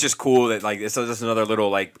 you but know? it's just cool that like it's just another little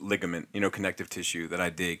like ligament, connective tissue that I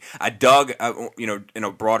dig. I dug, in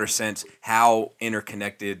a broader sense, how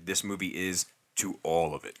interconnected this movie is to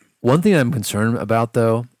all of it. One thing I'm concerned about,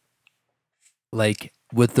 though, like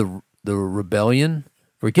with the rebellion,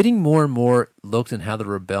 we're getting more and more looks in how the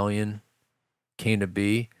rebellion came to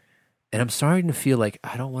be, and I'm starting to feel like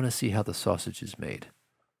I don't want to see how the sausage is made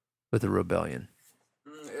with the rebellion.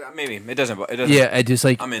 Maybe it doesn't. Yeah, I just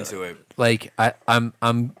like I'm into it. Like I'm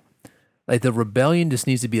like the rebellion just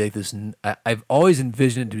needs to be like this. I've always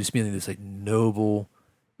envisioned it to just be like this like noble,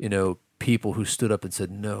 people who stood up and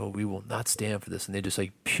said, "No, we will not stand for this," and they just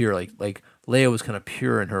like pure like Leia was kind of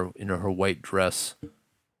pure in her white dress,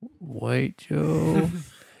 white Joe,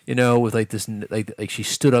 with like this like she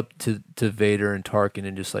stood up to Vader and Tarkin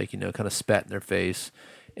and just like kind of spat in their face,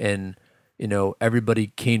 and everybody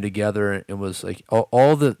came together and was like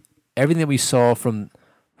everything that we saw from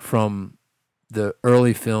the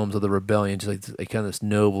early films of the rebellion, just like kind of this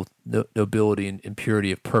nobility and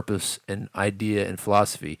purity of purpose and idea and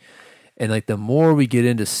philosophy. And like the more we get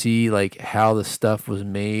in to see like how the stuff was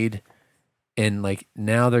made, and like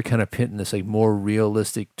now they're kind of putting this like more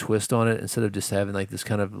realistic twist on it instead of just having like this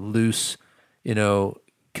kind of loose,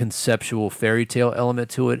 conceptual fairy tale element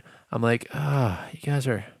to it. I'm like, you guys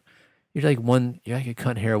are, you're like a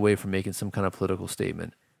cunt hair away from making some kind of political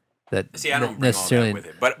statement. That see, I don't bring necessarily all that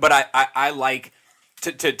with it, but I like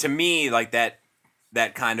to me like that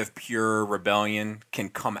kind of pure rebellion can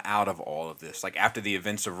come out of all of this. Like after the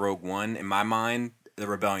events of Rogue One, in my mind, the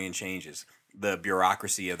rebellion changes. The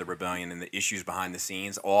bureaucracy of the rebellion and the issues behind the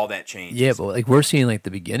scenes, all that changes. Yeah, but like we're seeing like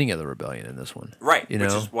the beginning of the rebellion in this one, right? Which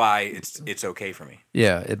is why it's okay for me.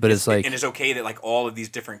 Yeah, but it's like, and it's okay that like all of these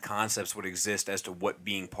different concepts would exist as to what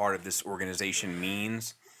being part of this organization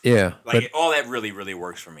means. Yeah, like all that really, really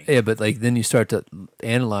works for me. Yeah, but like then you start to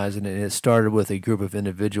analyze it, and it started with a group of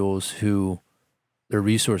individuals who their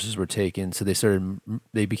resources were taken, so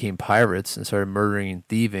they became pirates and started murdering and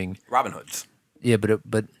thieving. Robin Hoods. Yeah, but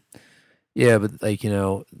like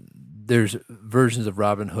there's versions of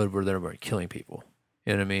Robin Hood where they're killing people.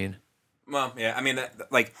 You know what I mean? Well, yeah, I mean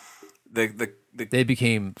like they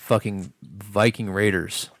became fucking Viking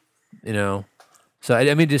raiders. So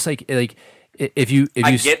I mean, just like if you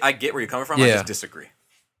I get where you're coming from. Yeah. I just disagree.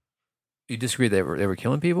 You disagree they were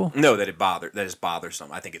killing people? No, that is bothersome.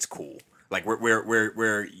 I think it's cool. Like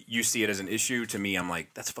where you see it as an issue, to me, I'm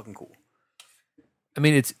like, that's fucking cool. I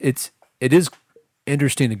mean, it is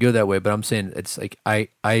interesting to go that way, but I'm saying it's like I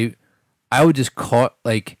would just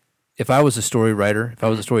like if I was a story writer, if I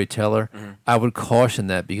was a storyteller, I would caution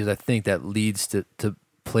that because I think that leads to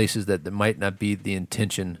places that might not be the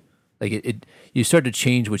intention. Like you start to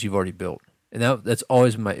change what you've already built. And that's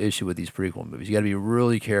always been my issue with these prequel movies. You got to be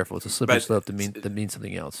really careful. It's a slippery But- slope that means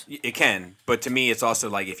something else. It can, but to me, it's also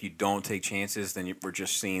like if you don't take chances, then we're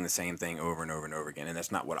just seeing the same thing over and over and over again, and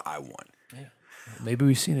that's not what I want. Maybe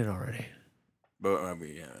we've seen it already. But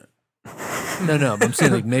No, but I'm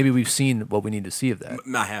saying like maybe we've seen what we need to see of that.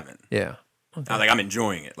 I haven't. Yeah. I'm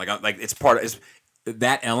enjoying it. Like it's part of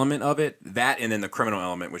that element of it. That and then the criminal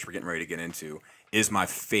element, which we're getting ready to get into, is my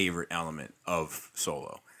favorite element of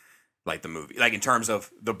Solo. Like the movie, like in terms of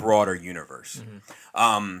the broader universe.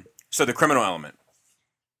 So the criminal element.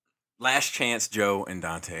 Last chance, Joe and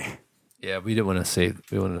Dante. Yeah, we didn't want to say.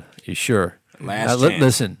 We want to. You sure? Last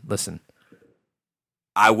chance. Listen.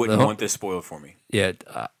 I wouldn't want this spoiled for me. Yeah,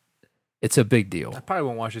 it's a big deal. I probably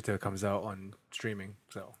won't watch it till it comes out on streaming.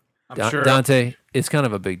 So I'm sure. Dante, it's kind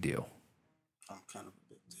of a big deal. I'm kind of a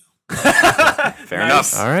big deal. Fair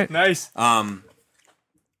enough. All right. Nice.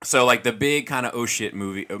 So like the big kind of oh shit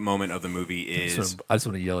movie moment of the movie is I just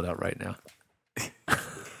want to yell it out right now.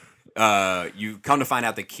 you come to find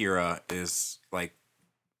out that Kira is like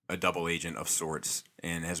a double agent of sorts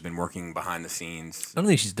and has been working behind the scenes. I don't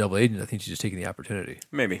think she's double agent. I think she's just taking the opportunity.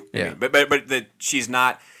 Maybe. Yeah. But that she's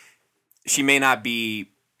not. She may not be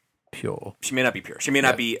Pure. She may not be pure. She may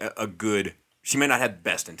not be a good. She may not have the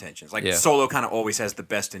best intentions. Like Yeah. Solo kind of always has the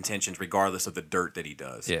best intentions, regardless of the dirt that he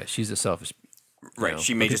does. Yeah, she's a selfish. Right. know,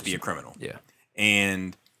 She may okay, just be a criminal. Yeah.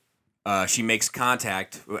 And she makes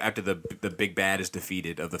contact after the big bad is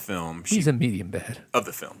defeated of the film. He's a medium bad. Of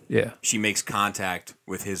the film. Yeah. She makes contact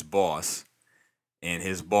with his boss, and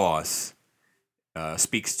his boss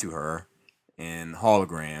speaks to her in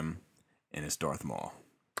hologram, and it's Darth Maul.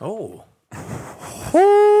 Oh.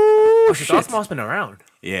 Oh Darth Maul's been around.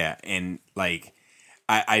 Yeah, and like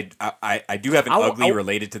I do have an ugly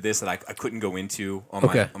related to this that I couldn't go into on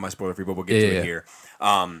my spoiler free, but we'll get to it here.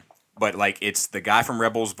 But like it's the guy from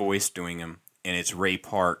Rebels voice doing him, and it's Ray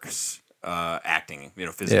Park's acting,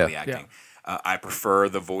 physically acting. I prefer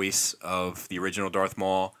the voice of the original Darth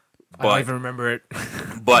Maul. I don't even remember it.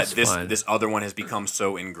 But this other one has become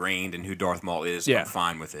so ingrained in who Darth Maul is. I'm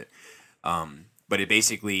fine with it. But it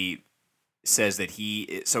basically says that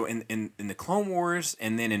in the Clone Wars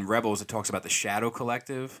and then in Rebels it talks about the Shadow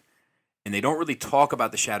Collective, and they don't really talk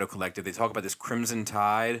about the Shadow Collective. They talk about this Crimson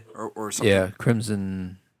Tide or something. Yeah,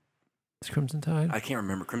 Crimson. Is Crimson Tide? I can't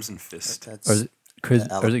remember. Crimson Fist. Or is it Crimson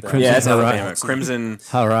Yeah, it's Horizon? Alabama. Crimson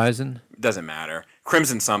Horizon? Doesn't matter.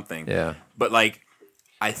 Crimson something. Yeah. But like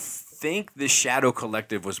I think the Shadow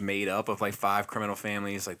Collective was made up of like 5 criminal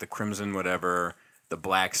families, like the Crimson whatever, the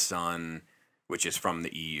Black Sun, which is from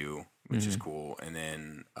the EU, which is cool, and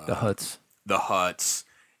then the Hutts,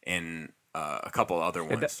 and a couple other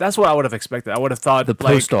ones. That's what I would have expected. I would have thought the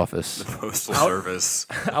post office, the Postal Service.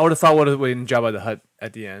 I would have thought would have been Jabba the Hutt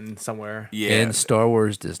at the end somewhere. Yeah, and Star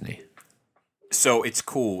Wars Disney. So it's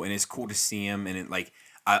cool, and it's cool to see him, and it like.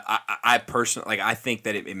 I personally I think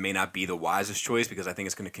that it may not be the wisest choice because I think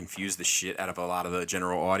it's going to confuse the shit out of a lot of the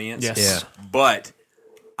general audience. Yes. Yeah. But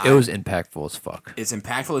It was impactful as fuck. It's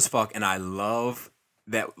impactful as fuck, and I love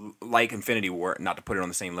that, like Infinity War, not to put it on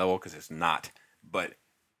the same level because it's not, but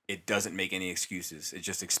it doesn't make any excuses. It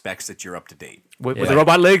just expects that you're up to date With the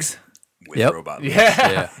robot legs? with Yep. robot legs.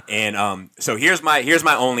 Yeah. And so here's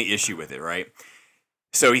my only issue with it, right?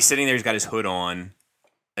 So he's sitting there, he's got his hood on.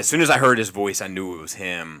 As soon as I heard his voice, I knew it was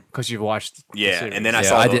him. Because you've watched the Yeah, series. and then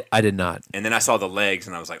I did not. And then I saw the legs,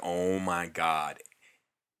 and I was like, "Oh my god!"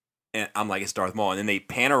 And I'm like, "It's Darth Maul." And then they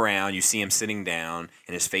pan around, you see him sitting down,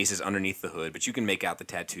 and his face is underneath the hood, but you can make out the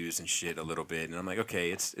tattoos and shit a little bit. And I'm like,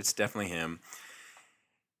 "Okay, it's definitely him."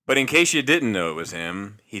 But in case you didn't know it was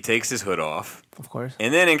him, he takes his hood off. Of course.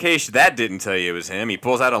 And then in case that didn't tell you it was him, he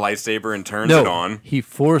pulls out a lightsaber and turns it on. He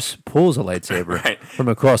pulls a lightsaber Right. from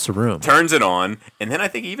across the room. Turns it on, and then I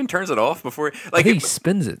think he even turns it off before. I Like, think he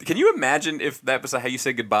spins it. can you imagine if that was how you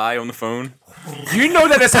say goodbye on the phone? You know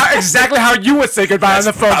that's exactly how you would say goodbye on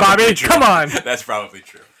the phone, Probably Bobby. true. Come on. That's probably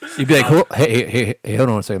true. You'd be like, hey, hold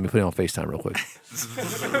on a second. Let me put it on FaceTime real quick.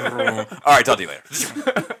 All right, talk to you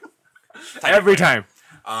later. Every time.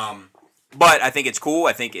 But I think it's cool.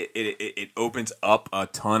 I think it opens up a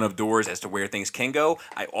ton of doors as to where things can go.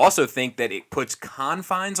 I also think that it puts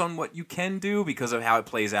confines on what you can do because of how it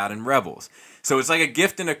plays out in Rebels. So it's like a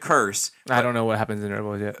gift and a curse. I don't know what happens in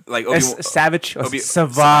Rebels yet. Like Is Savage or Obi-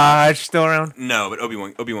 Savage still around? No, but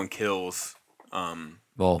Obi-Wan kills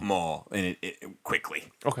Maul. Maul and it quickly.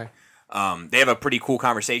 Okay. They have a pretty cool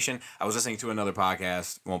conversation. I was listening to another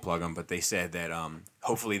podcast, won't plug them, but they said that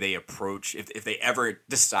hopefully they approach, if they ever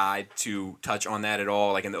decide to touch on that at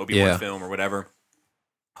all, like in the Obi-Wan film or whatever,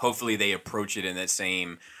 hopefully they approach it in that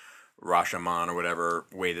same Rashomon or whatever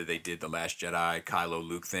way that they did the Last Jedi Kylo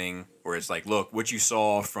Luke thing, where it's like, look, what you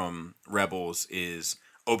saw from Rebels is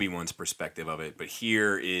Obi-Wan's perspective of it, but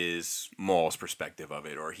here is Maul's perspective of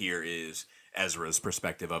it, or here is Ezra's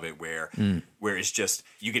perspective of it, where it's just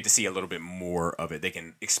you get to see a little bit more of it. They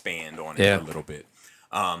can expand on it a little bit.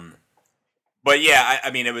 But yeah,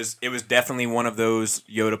 I mean, it was definitely one of those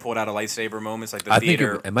Yoda pulled out a lightsaber moments. Like the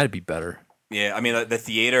theater, think it might be better. Yeah, I mean, the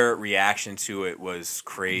theater reaction to it was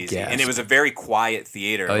crazy, and it was a very quiet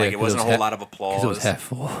theater. Like it wasn't a whole lot of applause. It was half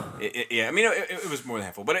full. Yeah, I mean, it was more than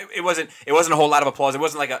half full, but it wasn't a whole lot of applause. It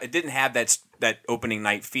wasn't like it didn't have that opening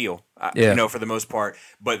night feel, for the most part.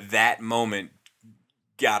 But that moment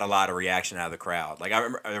got a lot of reaction out of the crowd. Like I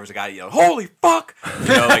remember there was a guy yelling, "Holy fuck!"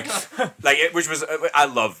 Which was I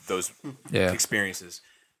love those experiences.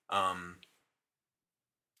 And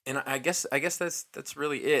I guess that's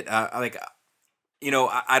really it. I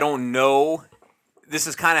don't know. This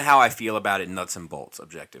is kind of how I feel about it, nuts and bolts,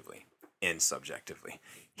 objectively and subjectively.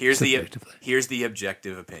 Here's the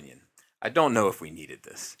objective opinion. I don't know if we needed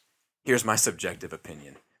this. Here's my subjective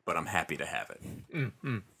opinion, but I'm happy to have it.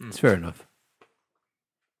 It's fair enough.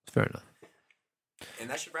 And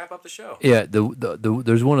that should wrap up the show. Yeah.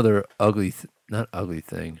 There's one other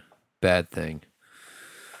bad thing.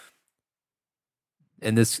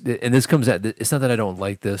 And this comes at. It's not that I don't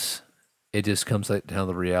like this. It just comes down to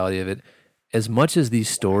the reality of it. As much as these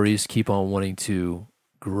stories keep on wanting to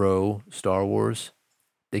grow Star Wars,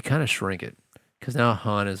 they kind of shrink it because now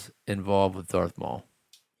Han is involved with Darth Maul.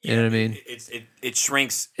 You know what I mean? It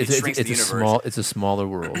shrinks. It's shrinks the universe. It's a smaller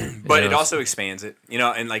world, but it also expands it.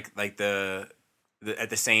 And like the at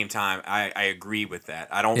the same time, I agree with that.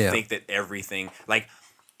 I don't think that everything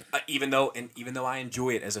even though I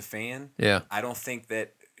enjoy it as a fan, I don't think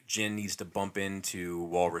that Jin needs to bump into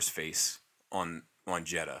Walrus face on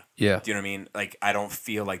Jeddah. Yeah. Do you know what I mean? Like, I don't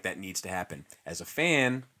feel like that needs to happen. As a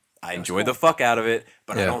fan, I enjoy the fuck out of it,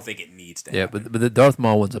 but I don't think it needs to happen. But the Darth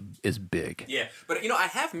Maul one is big. Yeah, but I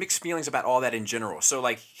have mixed feelings about all that in general. So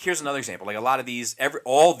like, here's another example. Like a lot of these,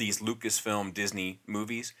 all these Lucasfilm Disney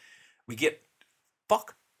movies, we get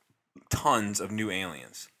tons of new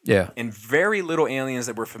aliens. Yeah. And very little aliens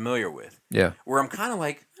that we're familiar with. Yeah. Where I'm kind of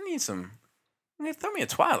like, throw me a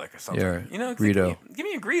Twi'lek or something. Yeah, Greedo. Give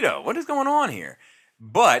me a Greedo. What is going on here?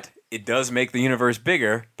 But it does make the universe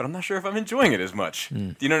bigger, but I'm not sure if I'm enjoying it as much.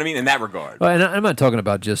 Do you know what I mean? In that regard. Well, and I'm not talking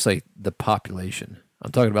about just like the population.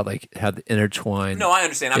 I'm talking about like how the intertwined. No, I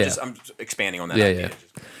understand. I'm expanding on that idea.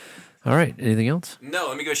 Yeah. All right. Anything else? No,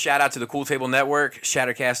 let me go shout out to the Cool Table Network,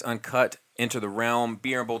 Shattercast Uncut, Enter the Realm,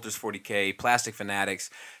 Beer and Bolters 40K, Plastic Fanatics,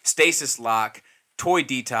 Stasis Lock, Toy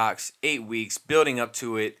Detox, 8 Weeks, Building Up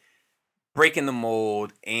to It, Breaking the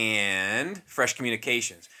Mold, and Fresh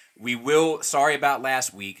Communications. Sorry about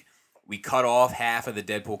last week. We cut off half of the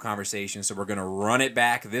Deadpool conversation, so we're going to run it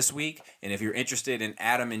back this week. And if you're interested in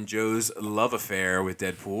Adam and Joe's love affair with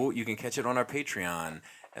Deadpool, you can catch it on our Patreon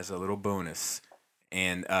as a little bonus.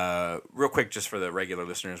 And real quick, just for the regular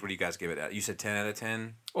listeners, what do you guys give it? You said 10 out of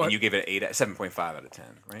 10? What? And you gave it 7.5 out of 10,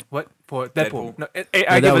 right? What? For Deadpool? No,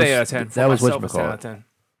 I give it 8 out of 10. That was myself, what's 10 out of 10.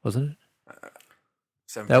 Wasn't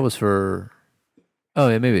it? That was for... Oh,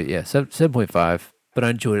 yeah, maybe. Yeah, 7.5. But I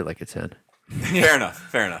enjoyed it like a 10. Fair enough.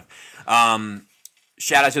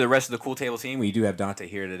 Shout out to the rest of the Cool Table team. We do have Dante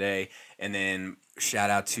here today. And then shout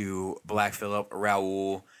out to Black Phillip,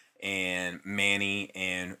 Raul, and Manny,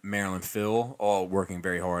 and Marilyn Phil, all working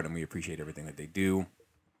very hard, and we appreciate everything that they do.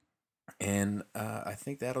 And I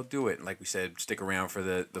think that'll do it. Like we said, stick around for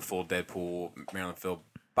the full Deadpool, Marilyn Phil,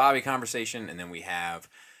 Bobby conversation, and then we have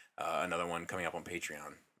another one coming up on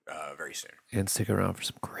Patreon very soon. And stick around for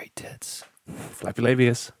some great tits. Flappy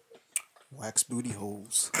Labius. Wax booty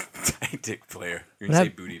holes. Tight dick player. You're gonna say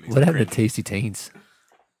booty. What happened to Tasty Taints?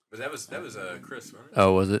 But that was Chris, wasn't it?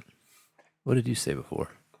 Oh, was it? What did you say before?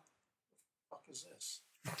 What the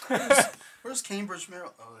fuck is this? Where's Cambridge,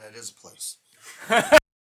 Maryland? Oh, that is a place.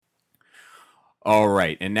 All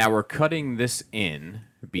right, and now we're cutting this in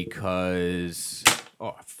because...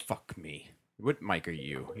 Oh, fuck me. What mic are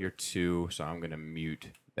you? You're 2, so I'm going to mute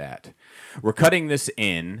that. We're cutting this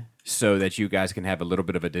in so that you guys can have a little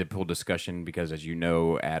bit of a Deadpool discussion because, as you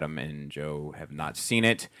know, Adam and Joe have not seen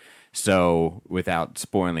it. So, without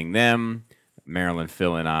spoiling them, Marilyn,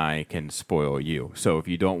 Phil, and I can spoil you. So, if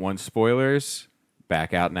you don't want spoilers,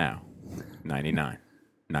 back out now. 99,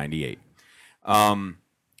 98.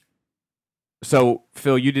 So,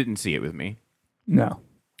 Phil, you didn't see it with me. No.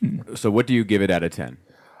 So, what do you give it out of 10?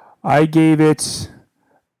 I gave it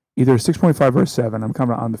either a 6.5 or a 7. I'm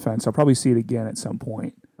kind of on the fence. I'll probably see it again at some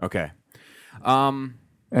point. Okay.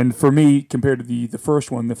 And for me, compared to the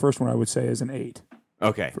first one I would say is an 8.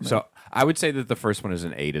 Okay, me. so I would say that the first one is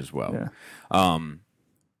an 8 as well. Yeah.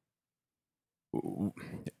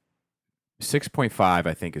 6.5,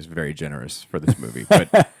 I think, is very generous for this movie.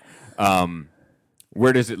 But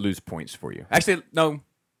where does it lose points for you? Actually, no.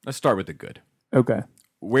 Let's start with the good. Okay.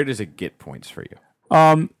 Where does it get points for you?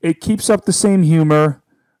 It keeps up the same humor.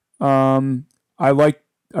 I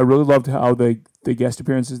really loved how the guest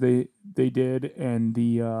appearances they did, and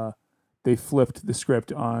they flipped the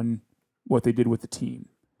script on what they did with the team,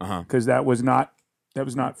 because that was not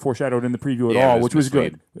foreshadowed in the preview at all, which was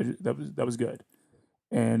good. That was good,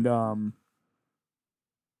 and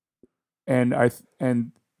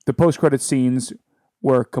the post credit scenes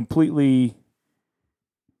were completely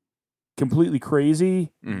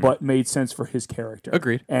crazy, but made sense for his character.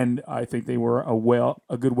 Agreed. And I think they were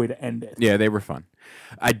a good way to end it. Yeah, they were fun.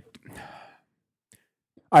 I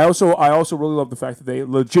also really love the fact that they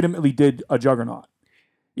legitimately did a Juggernaut.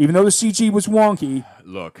 Even though the CG was wonky.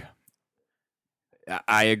 Look,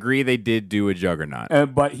 I agree they did do a Juggernaut.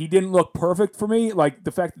 But he didn't look perfect for me. Like,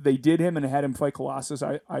 the fact that they did him and had him fight Colossus,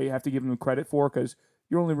 I have to give him credit for, because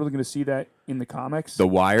you're only really going to see that in the comics. The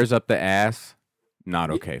wires up the ass,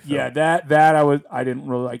 not okay, Phil. Yeah, that I didn't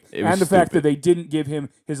really like. And the fact that they didn't give him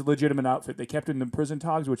his legitimate outfit. They kept him in prison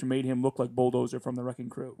togs, which made him look like Bulldozer from the Wrecking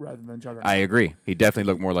Crew rather than Juggernaut. I agree. He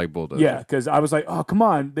definitely looked more like Bulldozer. Yeah, because I was like, oh, come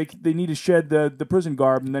on. They need to shed the prison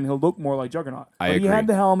garb, and then he'll look more like Juggernaut. I agree. He had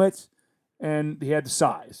the helmet, and he had the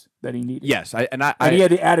size that he needed. Yes, and he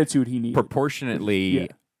had the attitude he needed. Proportionately,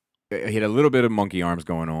 he had a little bit of monkey arms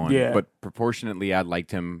going on. Yeah. But proportionately, I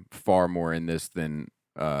liked him far more in this than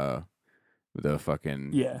the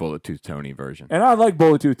fucking Bullet Tooth Tony version. And I like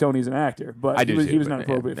Bullet Tooth Tony as an actor, but he was not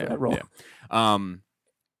appropriate for that role. Yeah.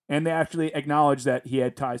 And they actually acknowledged that he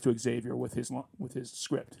had ties to Xavier with his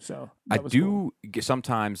script. So I do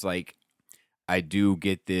sometimes, like, I do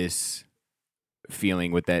get this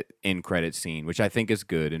feeling with that end credit scene, which I think is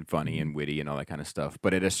good and funny and witty and all that kind of stuff.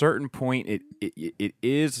 But at a certain point, it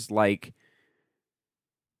is like,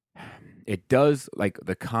 it does, like,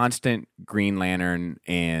 the constant Green Lantern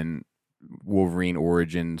and Wolverine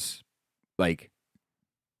origins, like,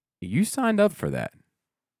 you signed up for that.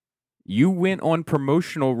 You went on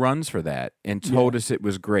promotional runs for that and told us it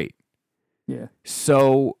was great. Yeah.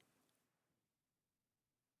 So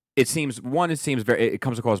it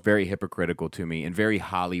comes across very hypocritical to me and very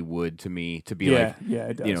Hollywood to me to be like,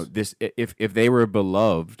 it does. You know, this, if they were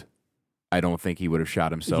beloved, I don't think he would have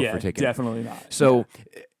shot himself for taking definitely not. So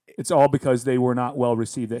it's all because they were not well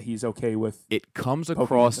received that he's okay with. It comes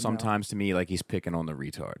across sometimes to me like he's picking on the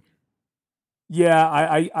retard.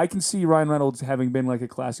 Yeah, I can see Ryan Reynolds having been like a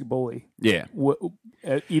classic bully. Yeah.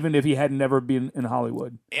 Even if he had never been in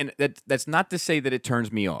Hollywood. And that's not to say that it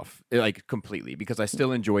turns me off, like, completely, because I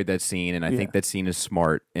still enjoyed that scene, and I think that scene is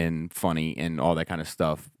smart and funny and all that kind of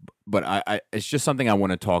stuff. But I it's just something I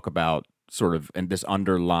want to talk about, sort of, and this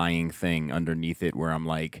underlying thing underneath it where I'm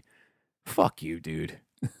like, fuck you, dude.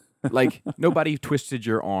 Like, nobody twisted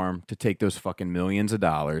your arm to take those fucking millions of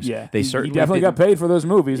dollars. Yeah, he definitely got paid for those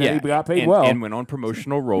movies, and he got paid well. And went on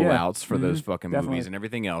promotional rollouts for those fucking movies and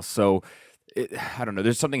everything else. So, I don't know.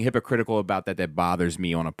 There's something hypocritical about that bothers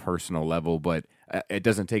me on a personal level, but it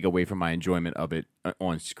doesn't take away from my enjoyment of it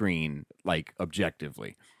on screen, like,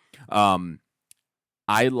 objectively.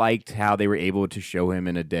 I liked how they were able to show him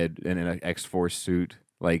in an X-Force suit.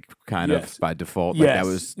 Like, kind of by default. Like, that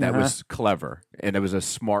was clever, and it was a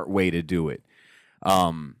smart way to do it.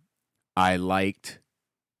 I liked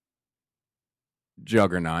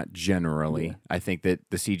Juggernaut generally. Yeah. I think that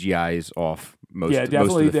the CGI is off most of the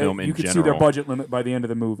film in general. You could see their budget limit by the end of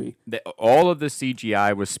the movie. All of the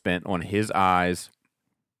CGI was spent on his eyes,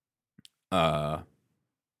 in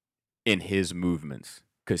his movements,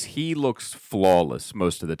 because he looks flawless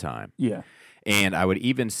most of the time. Yeah. And I would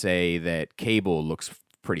even say that Cable looks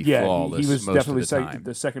pretty flawless. He was most definitely of the time.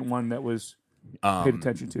 the second one that was paid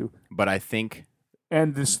attention to. But I think,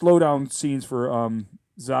 and the slowdown scenes for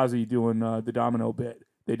Zazie doing the domino bit,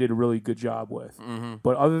 they did a really good job with. Mm-hmm.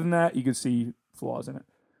 But other than that, you could see flaws in it.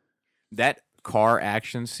 That car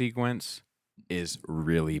action sequence is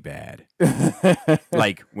really bad.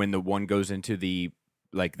 Like, when the one goes into the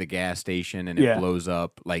gas station and it blows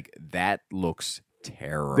up, like, that looks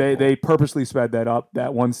terrible. They purposely sped that up,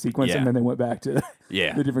 that one sequence, and then they went back to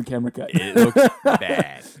the different camera cut. It looks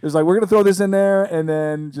bad. It was like, we're going to throw this in there, and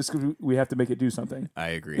then just we have to make it do something. I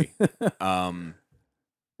agree. The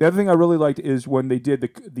other thing I really liked is when they did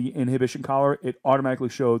the inhibition collar, it automatically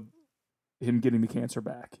showed him getting the cancer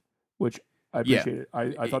back, which I appreciated.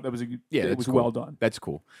 I thought that was it was cool. Well done. That's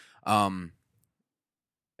cool. Now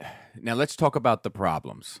let's talk about the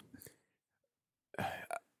problems.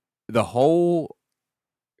 The whole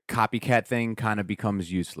copycat thing kind of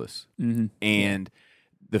becomes useless. Mm-hmm. And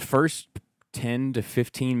the first 10 to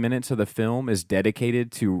 15 minutes of the film is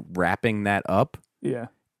dedicated to wrapping that up. Yeah.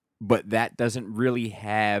 But that doesn't really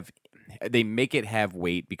have, they make it have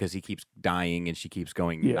weight because he keeps dying and she keeps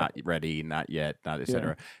going, not ready, not yet, not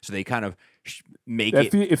etc. So they kind of make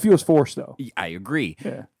it. It feels forced though. I agree.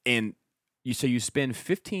 Yeah. And you spend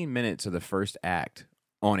 15 minutes of the first act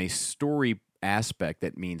on a story aspect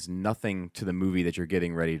that means nothing to the movie that you're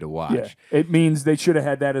getting ready to watch. Yeah. It means they should have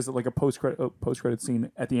had that as like a post credit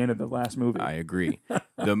scene at the end of the last movie. I agree.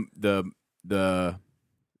 the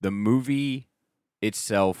movie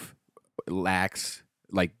itself lacks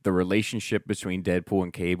like the relationship between Deadpool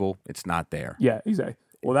and Cable. It's not there. Yeah, exactly.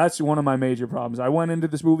 Well, that's one of my major problems. I went into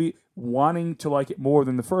this movie wanting to like it more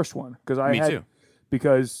than the first one because I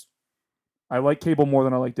like Cable more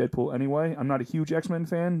than I like Deadpool anyway. I'm not a huge X-Men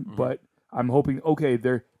fan, but I'm hoping, okay,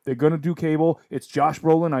 they're going to do Cable. It's Josh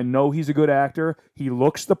Brolin. I know he's a good actor. He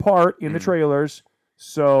looks the part in the trailers.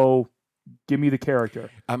 So give me the character.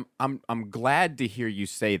 I'm glad to hear you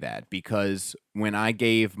say that because when I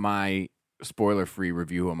gave my spoiler-free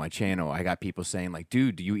review on my channel, I got people saying like,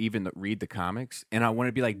 dude, do you even read the comics? And I want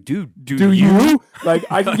to be like, dude, do you? Like,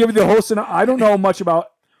 I can give you the whole scenario. I don't know much about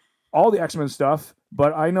all the X-Men stuff,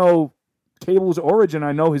 but I know Cable's origin.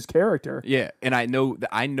 I know his character. Yeah, and I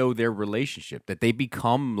know their relationship, that they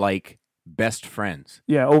become like best friends.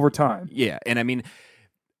 Yeah, over time. Yeah, and I mean,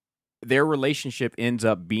 their relationship ends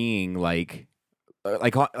up being like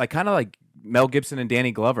kind of like Mel Gibson and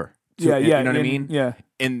Danny Glover. You know what I mean? Yeah,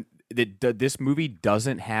 and this movie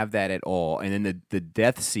doesn't have that at all. And then the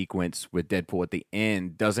death sequence with Deadpool at the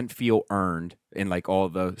end doesn't feel earned, and like all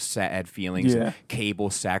the sad feelings. Yeah. And Cable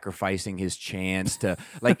sacrificing his chance to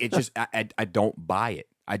like it. Just I don't buy it.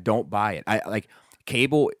 I don't buy it. I like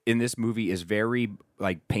Cable in this movie is very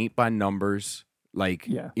like paint by numbers. Like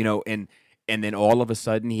you know, and then all of a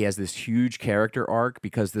sudden he has this huge character arc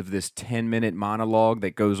because of this 10-minute monologue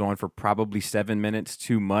that goes on for probably 7 minutes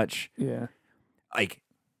too much. Yeah, like.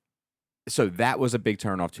 So that was a big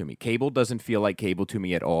turnoff to me. Cable doesn't feel like Cable to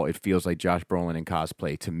me at all. It feels like Josh Brolin in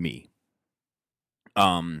cosplay to me.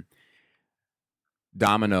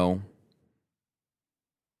 Domino.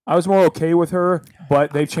 I was more okay with her,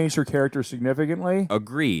 but they've changed her character significantly.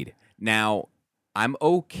 Agreed. Now, I'm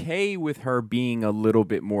okay with her being a little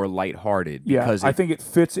bit more lighthearted. Yeah, because I think it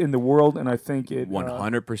fits in the world, and I think it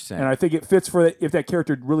 100%. And I think it fits for if that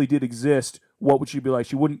character really did exist. What would she be like?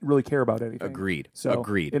 She wouldn't really care about anything. Agreed. So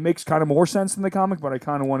Agreed. It makes kind of more sense in the comic, but I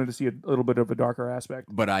kind of wanted to see a little bit of a darker aspect.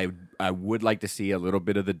 But I would like to see a little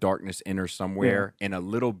bit of the darkness in her somewhere, and a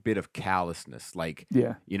little bit of callousness. Like,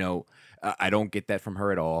 you know, I don't get that from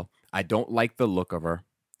her at all. I don't like the look of her.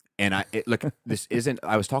 And look, this isn't.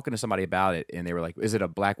 I was talking to somebody about it, and they were like, "Is it a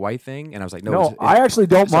black-white thing?" And I was like, "No, I actually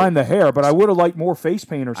don't mind the hair, but I would have liked more face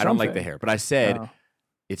paint or something." I don't like the hair, but I said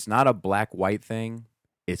it's not a black-white thing;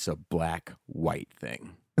 it's a black-white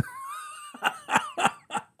thing.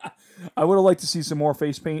 I would have liked to see some more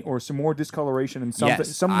face paint or some more discoloration and something,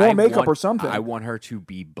 some more makeup or something. I want her to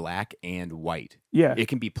be black and white. Yeah, it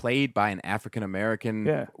can be played by an African American.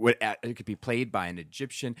 Yeah, it could be played by an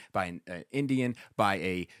Egyptian, by an Indian, by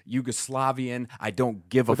a Yugoslavian. I don't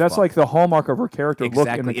give a fuck. But that's like the hallmark of her character look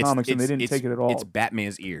in the comics, and they didn't take it at all. It's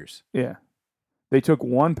Batman's ears. Yeah, they took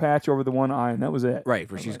one patch over the one eye, and that was it.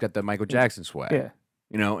 Right, where she's got the Michael Jackson swag. Yeah,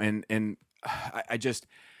 you know, and I just.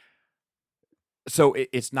 So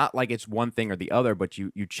it's not like it's one thing or the other, but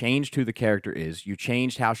you changed who the character is. You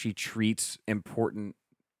changed how she treats important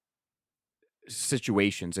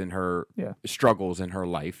situations in her struggles in her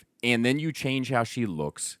life, and then you change how she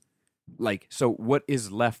looks. Like, so what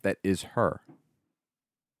is left that is her?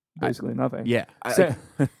 Basically nothing. Yeah.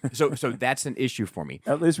 So that's an issue for me.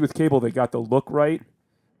 At least with Cable, they got the look right,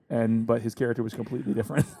 but his character was completely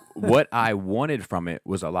different. What I wanted from it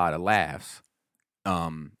was a lot of laughs,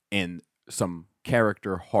 and some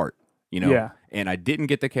character heart, you know. Yeah. And I didn't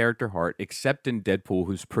get the character heart except in Deadpool,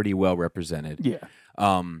 who's pretty well represented. Yeah.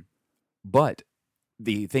 But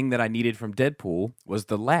the thing that I needed from Deadpool was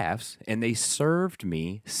the laughs, and they served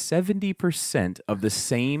me 70% of the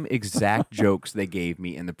same exact jokes they gave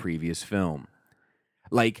me in the previous film.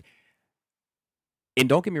 Like, and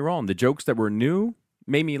don't get me wrong, the jokes that were new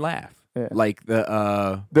made me laugh. Yeah. Like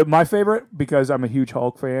my favorite, because I'm a huge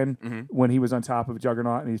Hulk fan, when he was on top of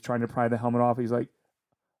Juggernaut and he's trying to pry the helmet off, he's like,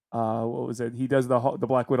 what was it? He does the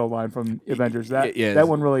Black Widow line from Avengers. That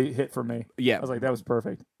one really hit for me. Yeah. I was like, that was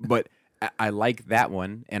perfect. But I like that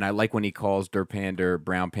one, and I like when he calls Durpander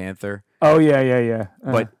Brown Panther. Oh, yeah.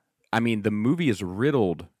 But, I mean, the movie is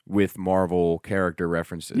riddled with Marvel character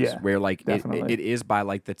references, Yeah, where like definitely. it is by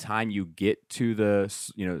like the time you get to the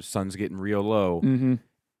sun's getting real low. Mm-hmm.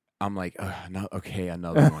 I'm like, no, okay,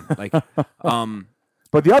 another one. Like,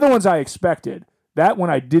 But the other ones I expected. That one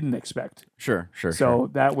I didn't expect. Sure. So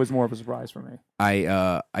that was more of a surprise for me.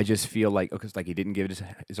 I just feel like because like he didn't get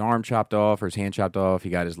his arm chopped off or his hand chopped off, he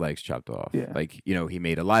got his legs chopped off. Yeah. Like he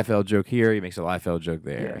made a Liefeld joke here, he makes a Liefeld joke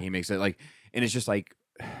there. Yeah. He makes it like, and it's just like,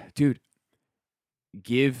 dude,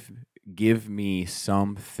 give me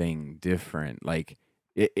something different. Like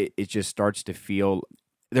it just starts to feel.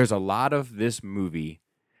 There's a lot of this movie,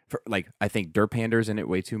 I think Dirk Pander's in it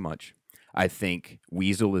way too much. I think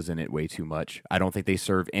Weasel is in it way too much. I don't think they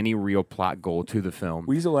serve any real plot goal to the film.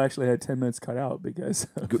 Weasel actually had 10 minutes cut out because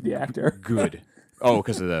of the actor. Good. Oh,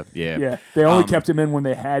 because of the Yeah, they only kept him in when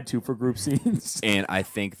they had to for group scenes. And I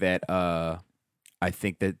think that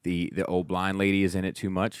the old blind lady is in it too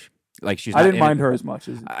much. Like she's. I didn't mind her as much.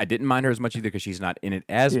 I didn't mind her as much either because she's not in it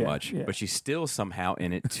as much, yeah. but she's still somehow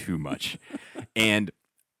in it too much. And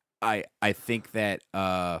I think that.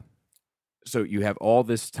 So you have all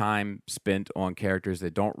this time spent on characters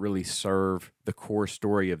that don't really serve the core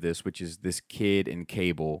story of this, which is this kid and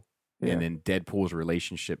Cable, and then Deadpool's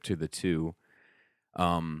relationship to the two.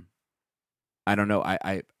 I don't know.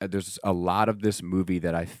 I there's a lot of this movie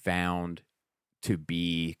that I found to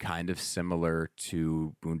be kind of similar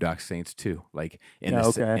to Boondock Saints 2, like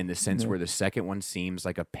in the sense where the second one seems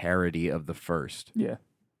like a parody of the first. Yeah,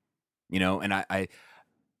 and I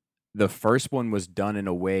the first one was done in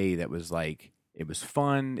a way that was like, it was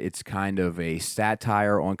fun. It's kind of a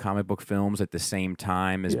satire on comic book films at the same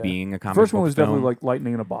time as being a comic book film. The first one was definitely like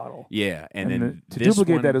lightning in a bottle. Yeah, and then to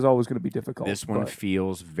duplicate that is always going to be difficult. This one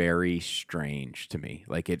feels very strange to me.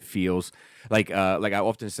 Like it feels like I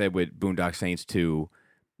often said with Boondock Saints 2,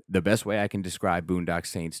 the best way I can describe Boondock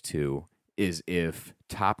Saints 2 is if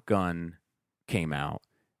Top Gun came out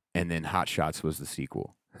and then Hot Shots was the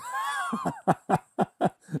sequel.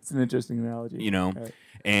 It's an interesting analogy. Right.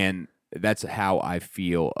 And that's how I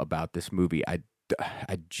feel about this movie. I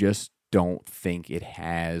just don't think it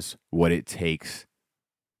has what it takes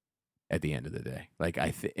at the end of the day. Like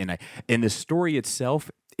and the story itself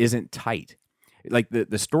isn't tight. Like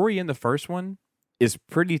the story in the first one is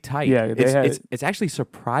pretty tight. Yeah, it's actually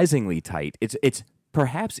surprisingly tight. It's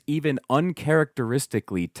perhaps even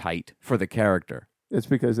uncharacteristically tight for the character. It's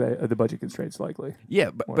because of the budget constraints, likely.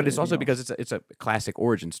 Yeah, but it's also because it's a classic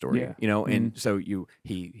origin story, And so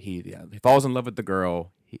he falls in love with the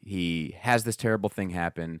girl. He has this terrible thing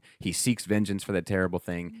happen. He seeks vengeance for that terrible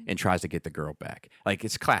thing and tries to get the girl back. Like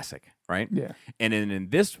it's classic, right? Yeah. And then in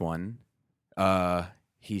this one,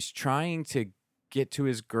 he's trying to get to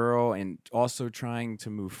his girl and also trying to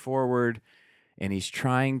move forward, and he's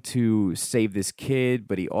trying to save this kid,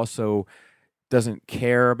 but he also doesn't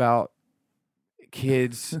care about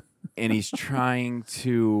kids, and he's trying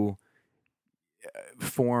to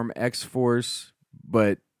form X-Force,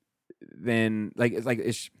 but then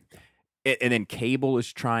and then Cable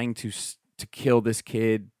is trying to kill this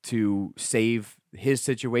kid to save his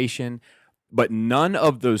situation, but none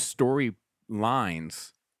of those story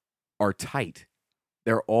lines are tight.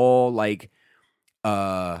 They're all like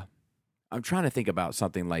I'm trying to think about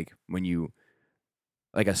something like when you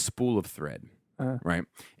like a spool of thread. Right,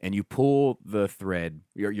 and you pull the thread,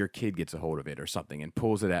 your kid gets a hold of it or something and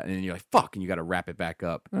pulls it out, and then you're like, "Fuck!" and you got to wrap it back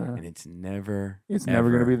up, and it's never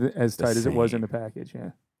going to be as tight as it was in the package.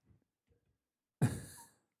 Yeah,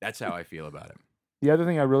 that's how I feel about it. The other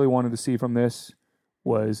thing I really wanted to see from this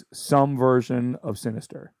was some version of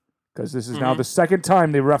Sinister, because this is now the second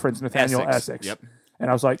time they reference Nathaniel Essex. Yep, and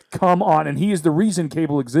I was like, "Come on!" And he is the reason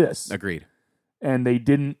Cable exists. Agreed. And they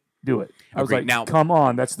didn't do it. I was like, now, come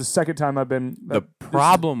on. That's the second time I've been... The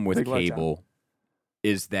problem with Cable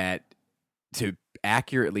is that to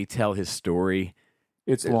accurately tell his story,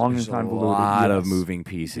 it's long and convoluted. A lot of moving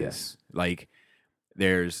pieces. Yes. Like,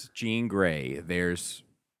 there's Jean Grey. There's,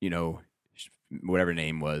 whatever her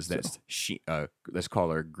name was. That's let's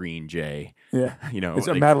call her Green Jay. Yeah. It's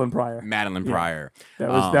like, Madeline Pryor. Madeline Pryor.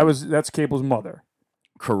 That's Cable's mother.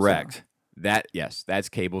 Correct. So. That's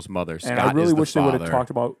Cable's mother. And I really wish they would have talked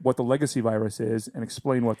about what the legacy virus is and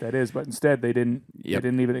explain what that is, but instead they didn't. Yep. They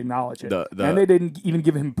didn't even acknowledge it, and they didn't even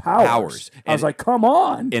give him powers. I was like, "Come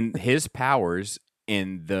on!" And his powers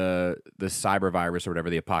in the cyber virus or whatever,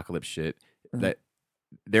 the apocalypse shit, that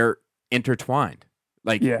they're intertwined.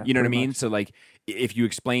 Like, you know what I mean? Much. So like, if you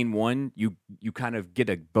explain one, you kind of get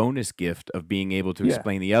a bonus gift of being able to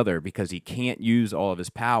explain the other, because he can't use all of his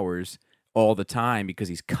powers all the time because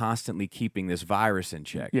he's constantly keeping this virus in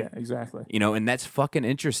check. Yeah, exactly. And that's fucking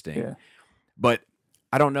interesting. Yeah. But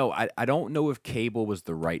I don't know. I don't know if Cable was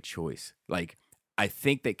the right choice. Like, I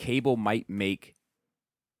think that Cable might make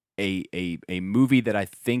a movie that I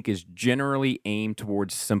think is generally aimed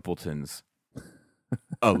towards simpletons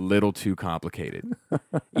a little too complicated.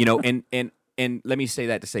 And let me say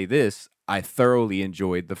that to say this, I thoroughly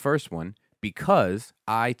enjoyed the first one because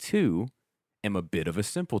I too am a bit of a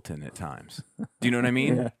simpleton at times. Do you know what I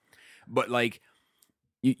mean? Yeah. But like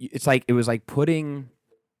it's like it was like putting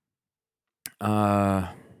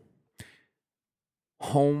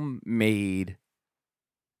homemade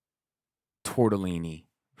tortellini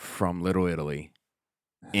from Little Italy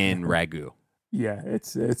in ragu. Yeah,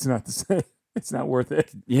 it's not the same. It's not worth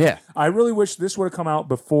it. Yeah. I really wish this would have come out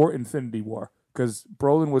before Infinity War because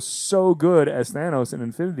Brolin was so good as Thanos in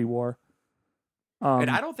Infinity War. And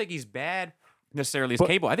I don't think he's bad necessarily as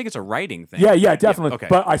Cable. I think it's a writing thing. Yeah, definitely. Yeah, okay.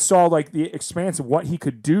 But I saw like the expanse of what he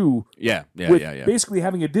could do. Yeah. With basically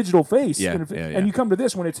having a digital face. Yeah, And you come to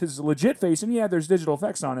this when it's his legit face, and there's digital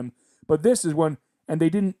effects on him. But this is when, and they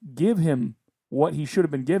didn't give him what he should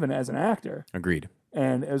have been given as an actor. Agreed.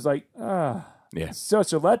 And it was like, yeah,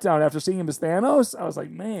 such a letdown after seeing him as Thanos. I was like,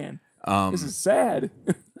 man, this is sad.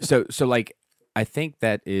 so like, I think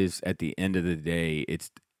that is at the end of the day,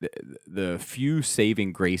 it's the few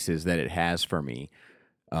saving graces that it has for me.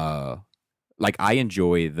 Like I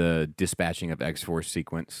enjoy the dispatching of X-Force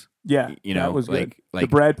sequence. Yeah, that was good. The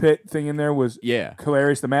Brad Pitt thing in there was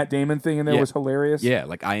hilarious. The Matt Damon thing in there was hilarious. Yeah,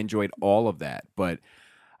 like I enjoyed all of that, but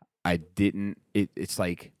I didn't. It's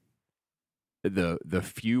like the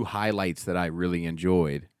few highlights that I really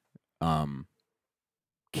enjoyed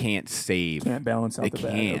can't balance out it the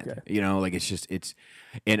can't bad. Okay. Like it's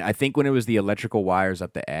and I think when it was the electrical wires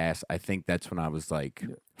up the ass, I think that's when I was like,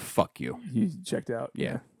 fuck you. You checked out.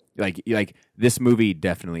 Yeah. Like this movie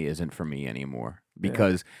definitely isn't for me anymore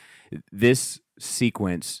because this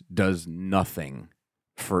sequence does nothing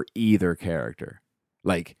for either character.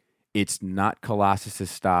 Like it's not Colossus's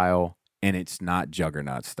style and it's not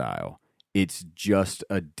Juggernaut style. It's just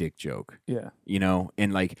a dick joke. Yeah.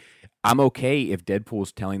 And like I'm okay if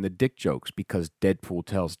Deadpool's telling the dick jokes because Deadpool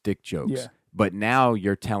tells dick jokes. Yeah. But now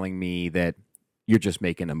you're telling me that you're just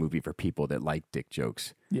making a movie for people that like dick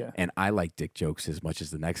jokes. Yeah. And I like dick jokes as much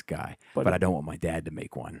as the next guy, but I don't want my dad to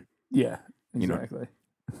make one. Yeah, exactly.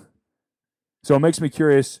 So it makes me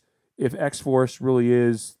curious if X-Force really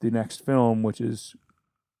is the next film, which is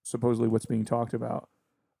supposedly what's being talked about,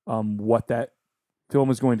 what that film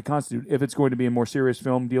is going to constitute. If it's going to be a more serious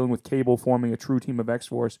film dealing with Cable forming a true team of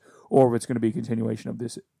X-Force, or if it's going to be a continuation of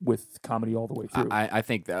this with comedy all the way through. I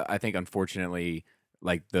think unfortunately,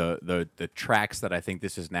 like the tracks that I think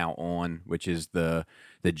this is now on, which is the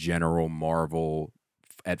general Marvel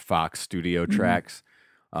at Fox Studio tracks,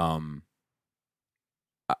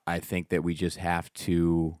 I think that we just have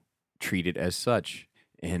to treat it as such.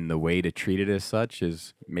 And the way to treat it as such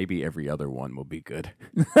is maybe every other one will be good.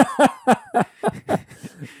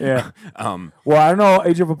 Yeah. Well, I don't know.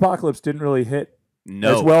 Age of Apocalypse didn't really hit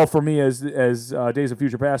as well for me as Days of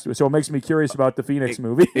Future Past. So it makes me curious about the Phoenix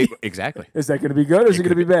movie. Exactly. Is that going to be good or is it going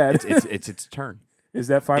to be bad? It's its turn. Is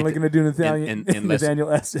that finally going to do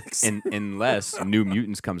Nathaniel Essex? Unless New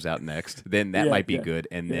Mutants comes out next, then that might be good.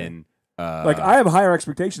 And then... like I have higher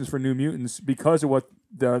expectations for New Mutants because of what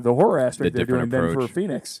the horror aspect they're doing than for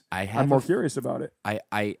Phoenix. I'm more curious about it.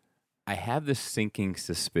 I have this sinking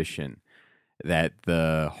suspicion that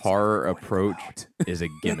the horror approach is a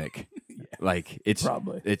gimmick. Like it's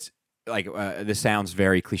like this sounds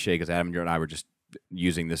very cliche because Adam and I were just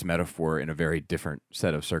using this metaphor in a very different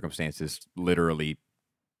set of circumstances literally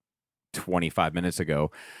 25 minutes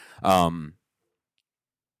ago. But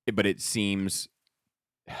it seems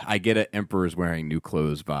I get an Emperor's wearing new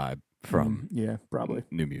clothes vibe from probably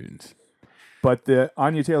New Mutants. But the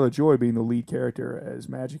Anya Taylor-Joy being the lead character as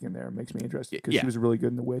Magic in there makes me interested because she was really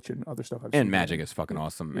good in The Witch and other stuff I've seen. And Magic is fucking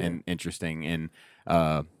awesome and interesting. And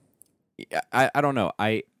I don't know.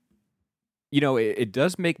 It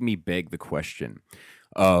does make me beg the question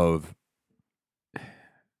of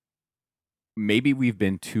maybe we've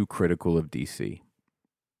been too critical of DC.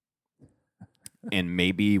 And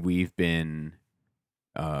maybe we've been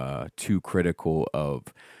too critical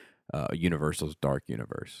of Universal's Dark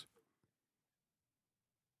Universe.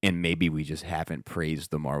 And maybe we just haven't praised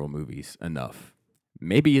the Marvel movies enough.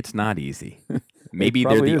 Maybe it's not easy. Maybe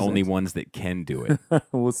they're the only ones that can do it.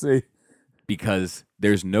 We'll see. Because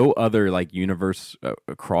there's no other like universe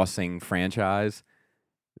crossing franchise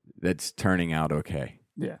that's turning out okay.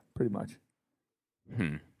 Yeah, pretty much.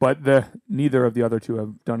 But neither of the other two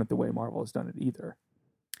have done it the way Marvel has done it either.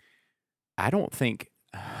 I don't think...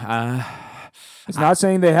 It's not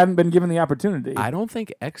saying they haven't been given the opportunity. I don't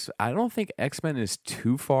think X-Men is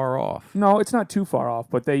too far off. No, it's not too far off,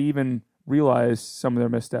 but they even realized some of their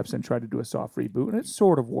missteps and tried to do a soft reboot, and it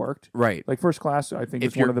sort of worked. Right. Like First Class, I think,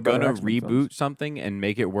 if is one of the better you're X-Men gonna reboot films. something and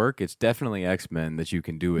make it work, it's definitely X-Men that you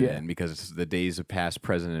can do it Yeah. in, because it's the days of past,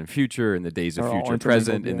 present, and future, and the days of They're all future intermingled,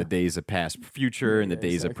 present, and the yeah. days of past future, and the Yeah,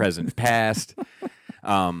 days of exactly. present past.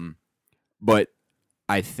 But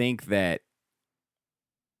I think that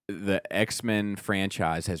the X-Men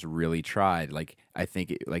franchise has really tried. Like, I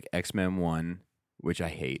think like X-Men 1, which I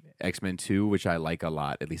hate, X-Men 2, which I like a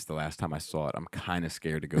lot, at least the last time I saw it. I'm kind of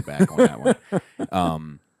scared to go back on that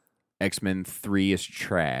one. X-Men 3 is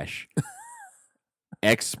trash.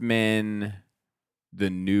 X-Men, the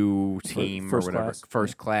new team First or whatever, Class.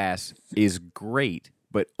 First Class, is great,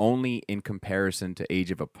 but only in comparison to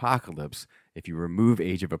Age of Apocalypse. If you remove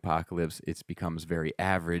Age of Apocalypse, it becomes very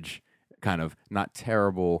average, kind of not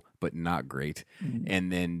terrible, but not great.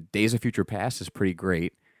 And then Days of Future Past is pretty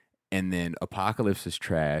great. And then Apocalypse is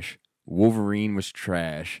trash. Wolverine was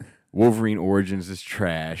trash. Wolverine Origins is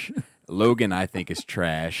trash. Logan, I think, is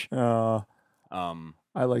trash. I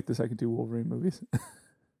like the second 2 Wolverine movies.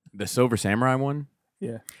 The Silver Samurai one?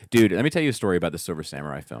 Yeah. Dude, let me tell you a story about the Silver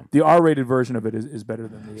Samurai film. The R-rated version of it is better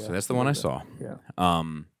than the... So that's the one I saw. Yeah.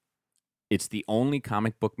 It's the only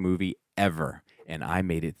comic book movie ever, and I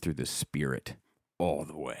made it through the spirit all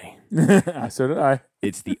the way. So did I.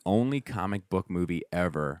 It's the only comic book movie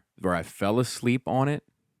ever where I fell asleep on it,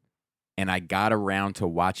 and I got around to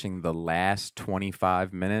watching the last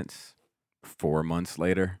 25 minutes 4 months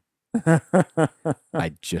later.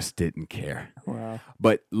 I just didn't care. Wow.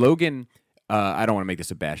 But Logan, I don't want to make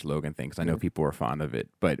this a bash Logan thing because I know people are fond of it,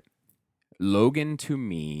 but Logan to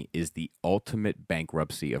me is the ultimate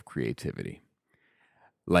bankruptcy of creativity.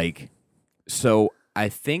 Like, so I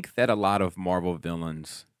think that a lot of Marvel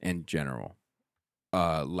villains in general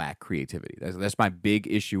lack creativity. That's my big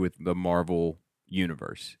issue with the Marvel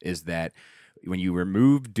universe, is that when you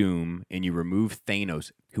remove Doom and you remove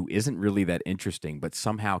Thanos, who isn't really that interesting, but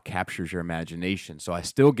somehow captures your imagination. So I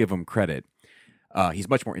still give him credit. He's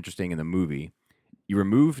much more interesting in the movie. You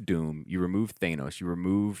remove Doom, you remove Thanos, you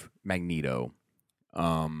remove Magneto.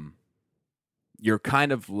 You're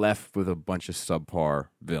kind of left with a bunch of subpar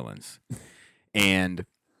villains. And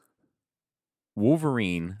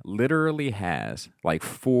Wolverine literally has like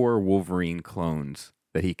 4 Wolverine clones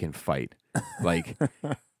that he can fight. Like,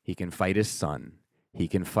 he can fight his son. He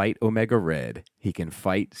can fight Omega Red. He can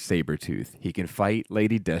fight Sabretooth. He can fight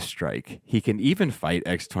Lady Deathstrike. He can even fight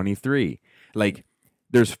X-23. Like,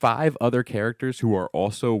 there's 5 other characters who are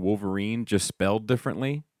also Wolverine, just spelled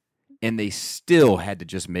differently, and they still had to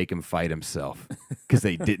just make him fight himself because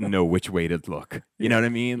they didn't know which way to look. You know what I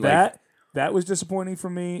mean? Like, That was disappointing for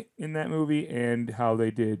me in that movie, and how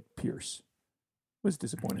they did Pierce was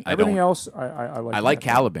disappointing. Everything else, I like. I like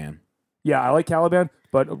Caliban. Yeah, I like Caliban,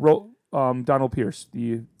 but Donald Pierce,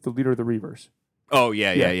 the leader of the Reavers. Oh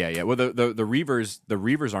yeah. Well, the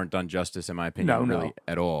Reavers aren't done justice in my opinion, really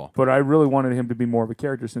at all. But I really wanted him to be more of a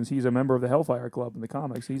character since he's a member of the Hellfire Club in the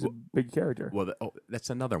comics. He's a big character. Well, that's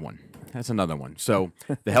another one. So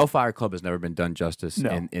the Hellfire Club has never been done justice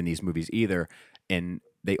in these movies either, and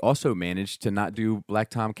they also managed to not do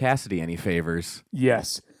Black Tom Cassidy any favors.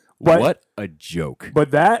 Yes. What a joke.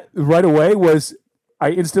 But that right away was,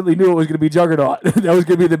 I instantly knew it was going to be Juggernaut. That was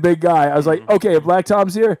going to be the big guy. I was like, okay, if Black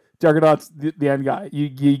Tom's here, Juggernaut's the end guy.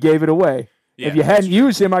 You gave it away. Yeah, if you hadn't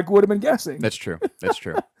used him, I would have been guessing. That's true.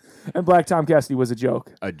 And Black Tom Cassidy was a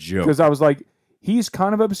joke. Because I was like, he's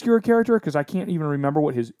kind of an obscure character because I can't even remember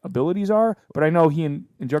what his abilities are, but I know he and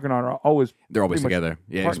Juggernaut are always... They're always together.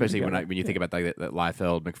 Yeah, especially together. when you think about like that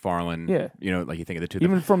Liefeld, McFarlane, like you think of the two.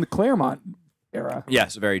 Even from the Claremont era.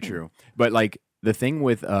 Yes, very true. But like the thing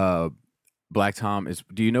with Black Tom is,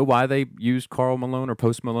 do you know why they used Karl Malone or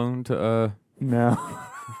Post Malone to... No.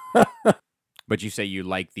 But you say you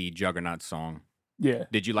like the Juggernaut song. Yeah.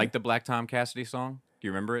 Did you like the Black Tom Cassidy song? Do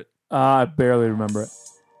you remember it? I barely remember it.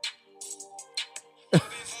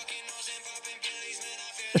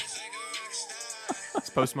 It's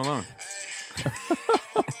Post Malone.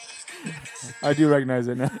 I do recognize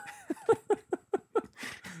it now.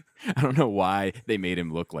 I don't know why they made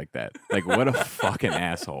him look like that. Like, what a fucking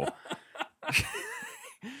asshole.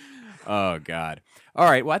 Oh, God. All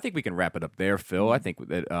right. Well, I think we can wrap it up there, Phil. I think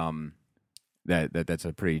that that's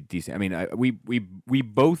a pretty decent... I mean, we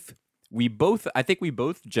both... I think we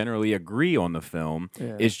both generally agree on the film.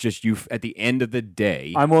 Yeah. It's just at the end of the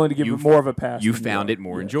day, I'm willing to give it more of a pass. You found it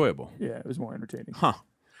more enjoyable. Yeah, it was more entertaining. Huh.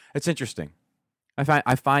 It's interesting.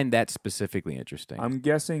 I find that specifically interesting. I'm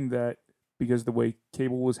guessing that because the way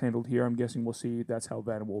Cable was handled here, I'm guessing we'll see that's how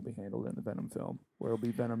Venom will be handled in the Venom film, where it'll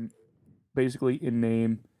be Venom basically in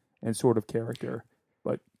name and sort of character,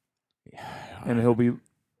 but and he'll be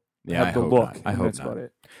have the look. I hope that's not. about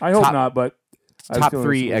it. I hope not, but top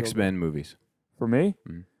 3 X-Men movies for me.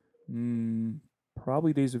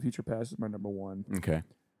 Probably Days of Future Past is my number 1. Okay.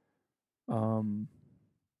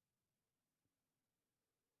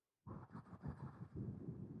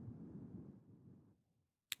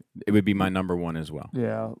 It would be my number 1 as well.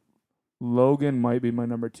 Yeah, Logan might be my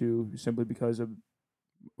number 2 simply because of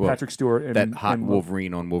Patrick Stewart and that hot and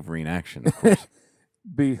Wolverine on Wolverine action, of course.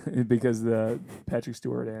 because the Patrick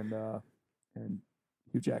Stewart and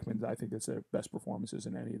Hugh Jackman, I think that's their best performances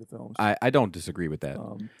in any of the films. I don't disagree with that,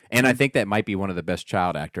 and I think that might be one of the best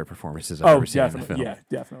child actor performances I've ever seen in a film. Yeah,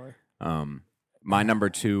 definitely. My number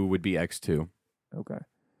 2 would be X2. Okay,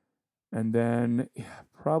 and then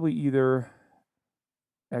probably either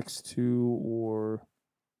X2 or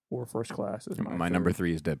First Class is my number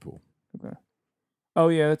 3 is Deadpool. Okay. Oh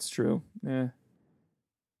yeah, that's true. Yeah.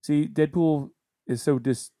 See, Deadpool is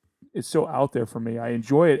it's so out there for me. I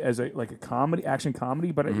enjoy it as a comedy, action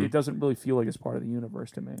comedy, but it doesn't really feel like it's part of the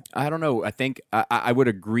universe to me. I don't know. I think I would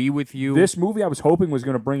agree with you. This movie, I was hoping was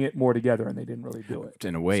going to bring it more together, and they didn't really do it.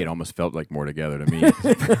 In a way, it almost felt like more together to me.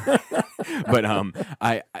 But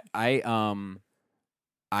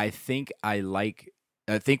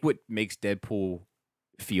I think what makes Deadpool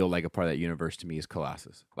feel like a part of that universe to me is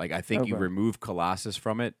Colossus. Like, I think you remove Colossus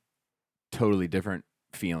from it, totally different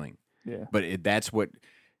feeling. Yeah. But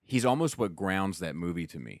he's almost what grounds that movie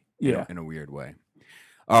to me. In a weird way.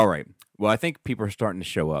 All right. Well, I think people are starting to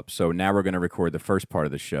show up. So now we're going to record the first part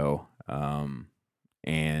of the show.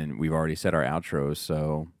 And we've already said our outros.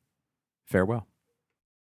 So farewell.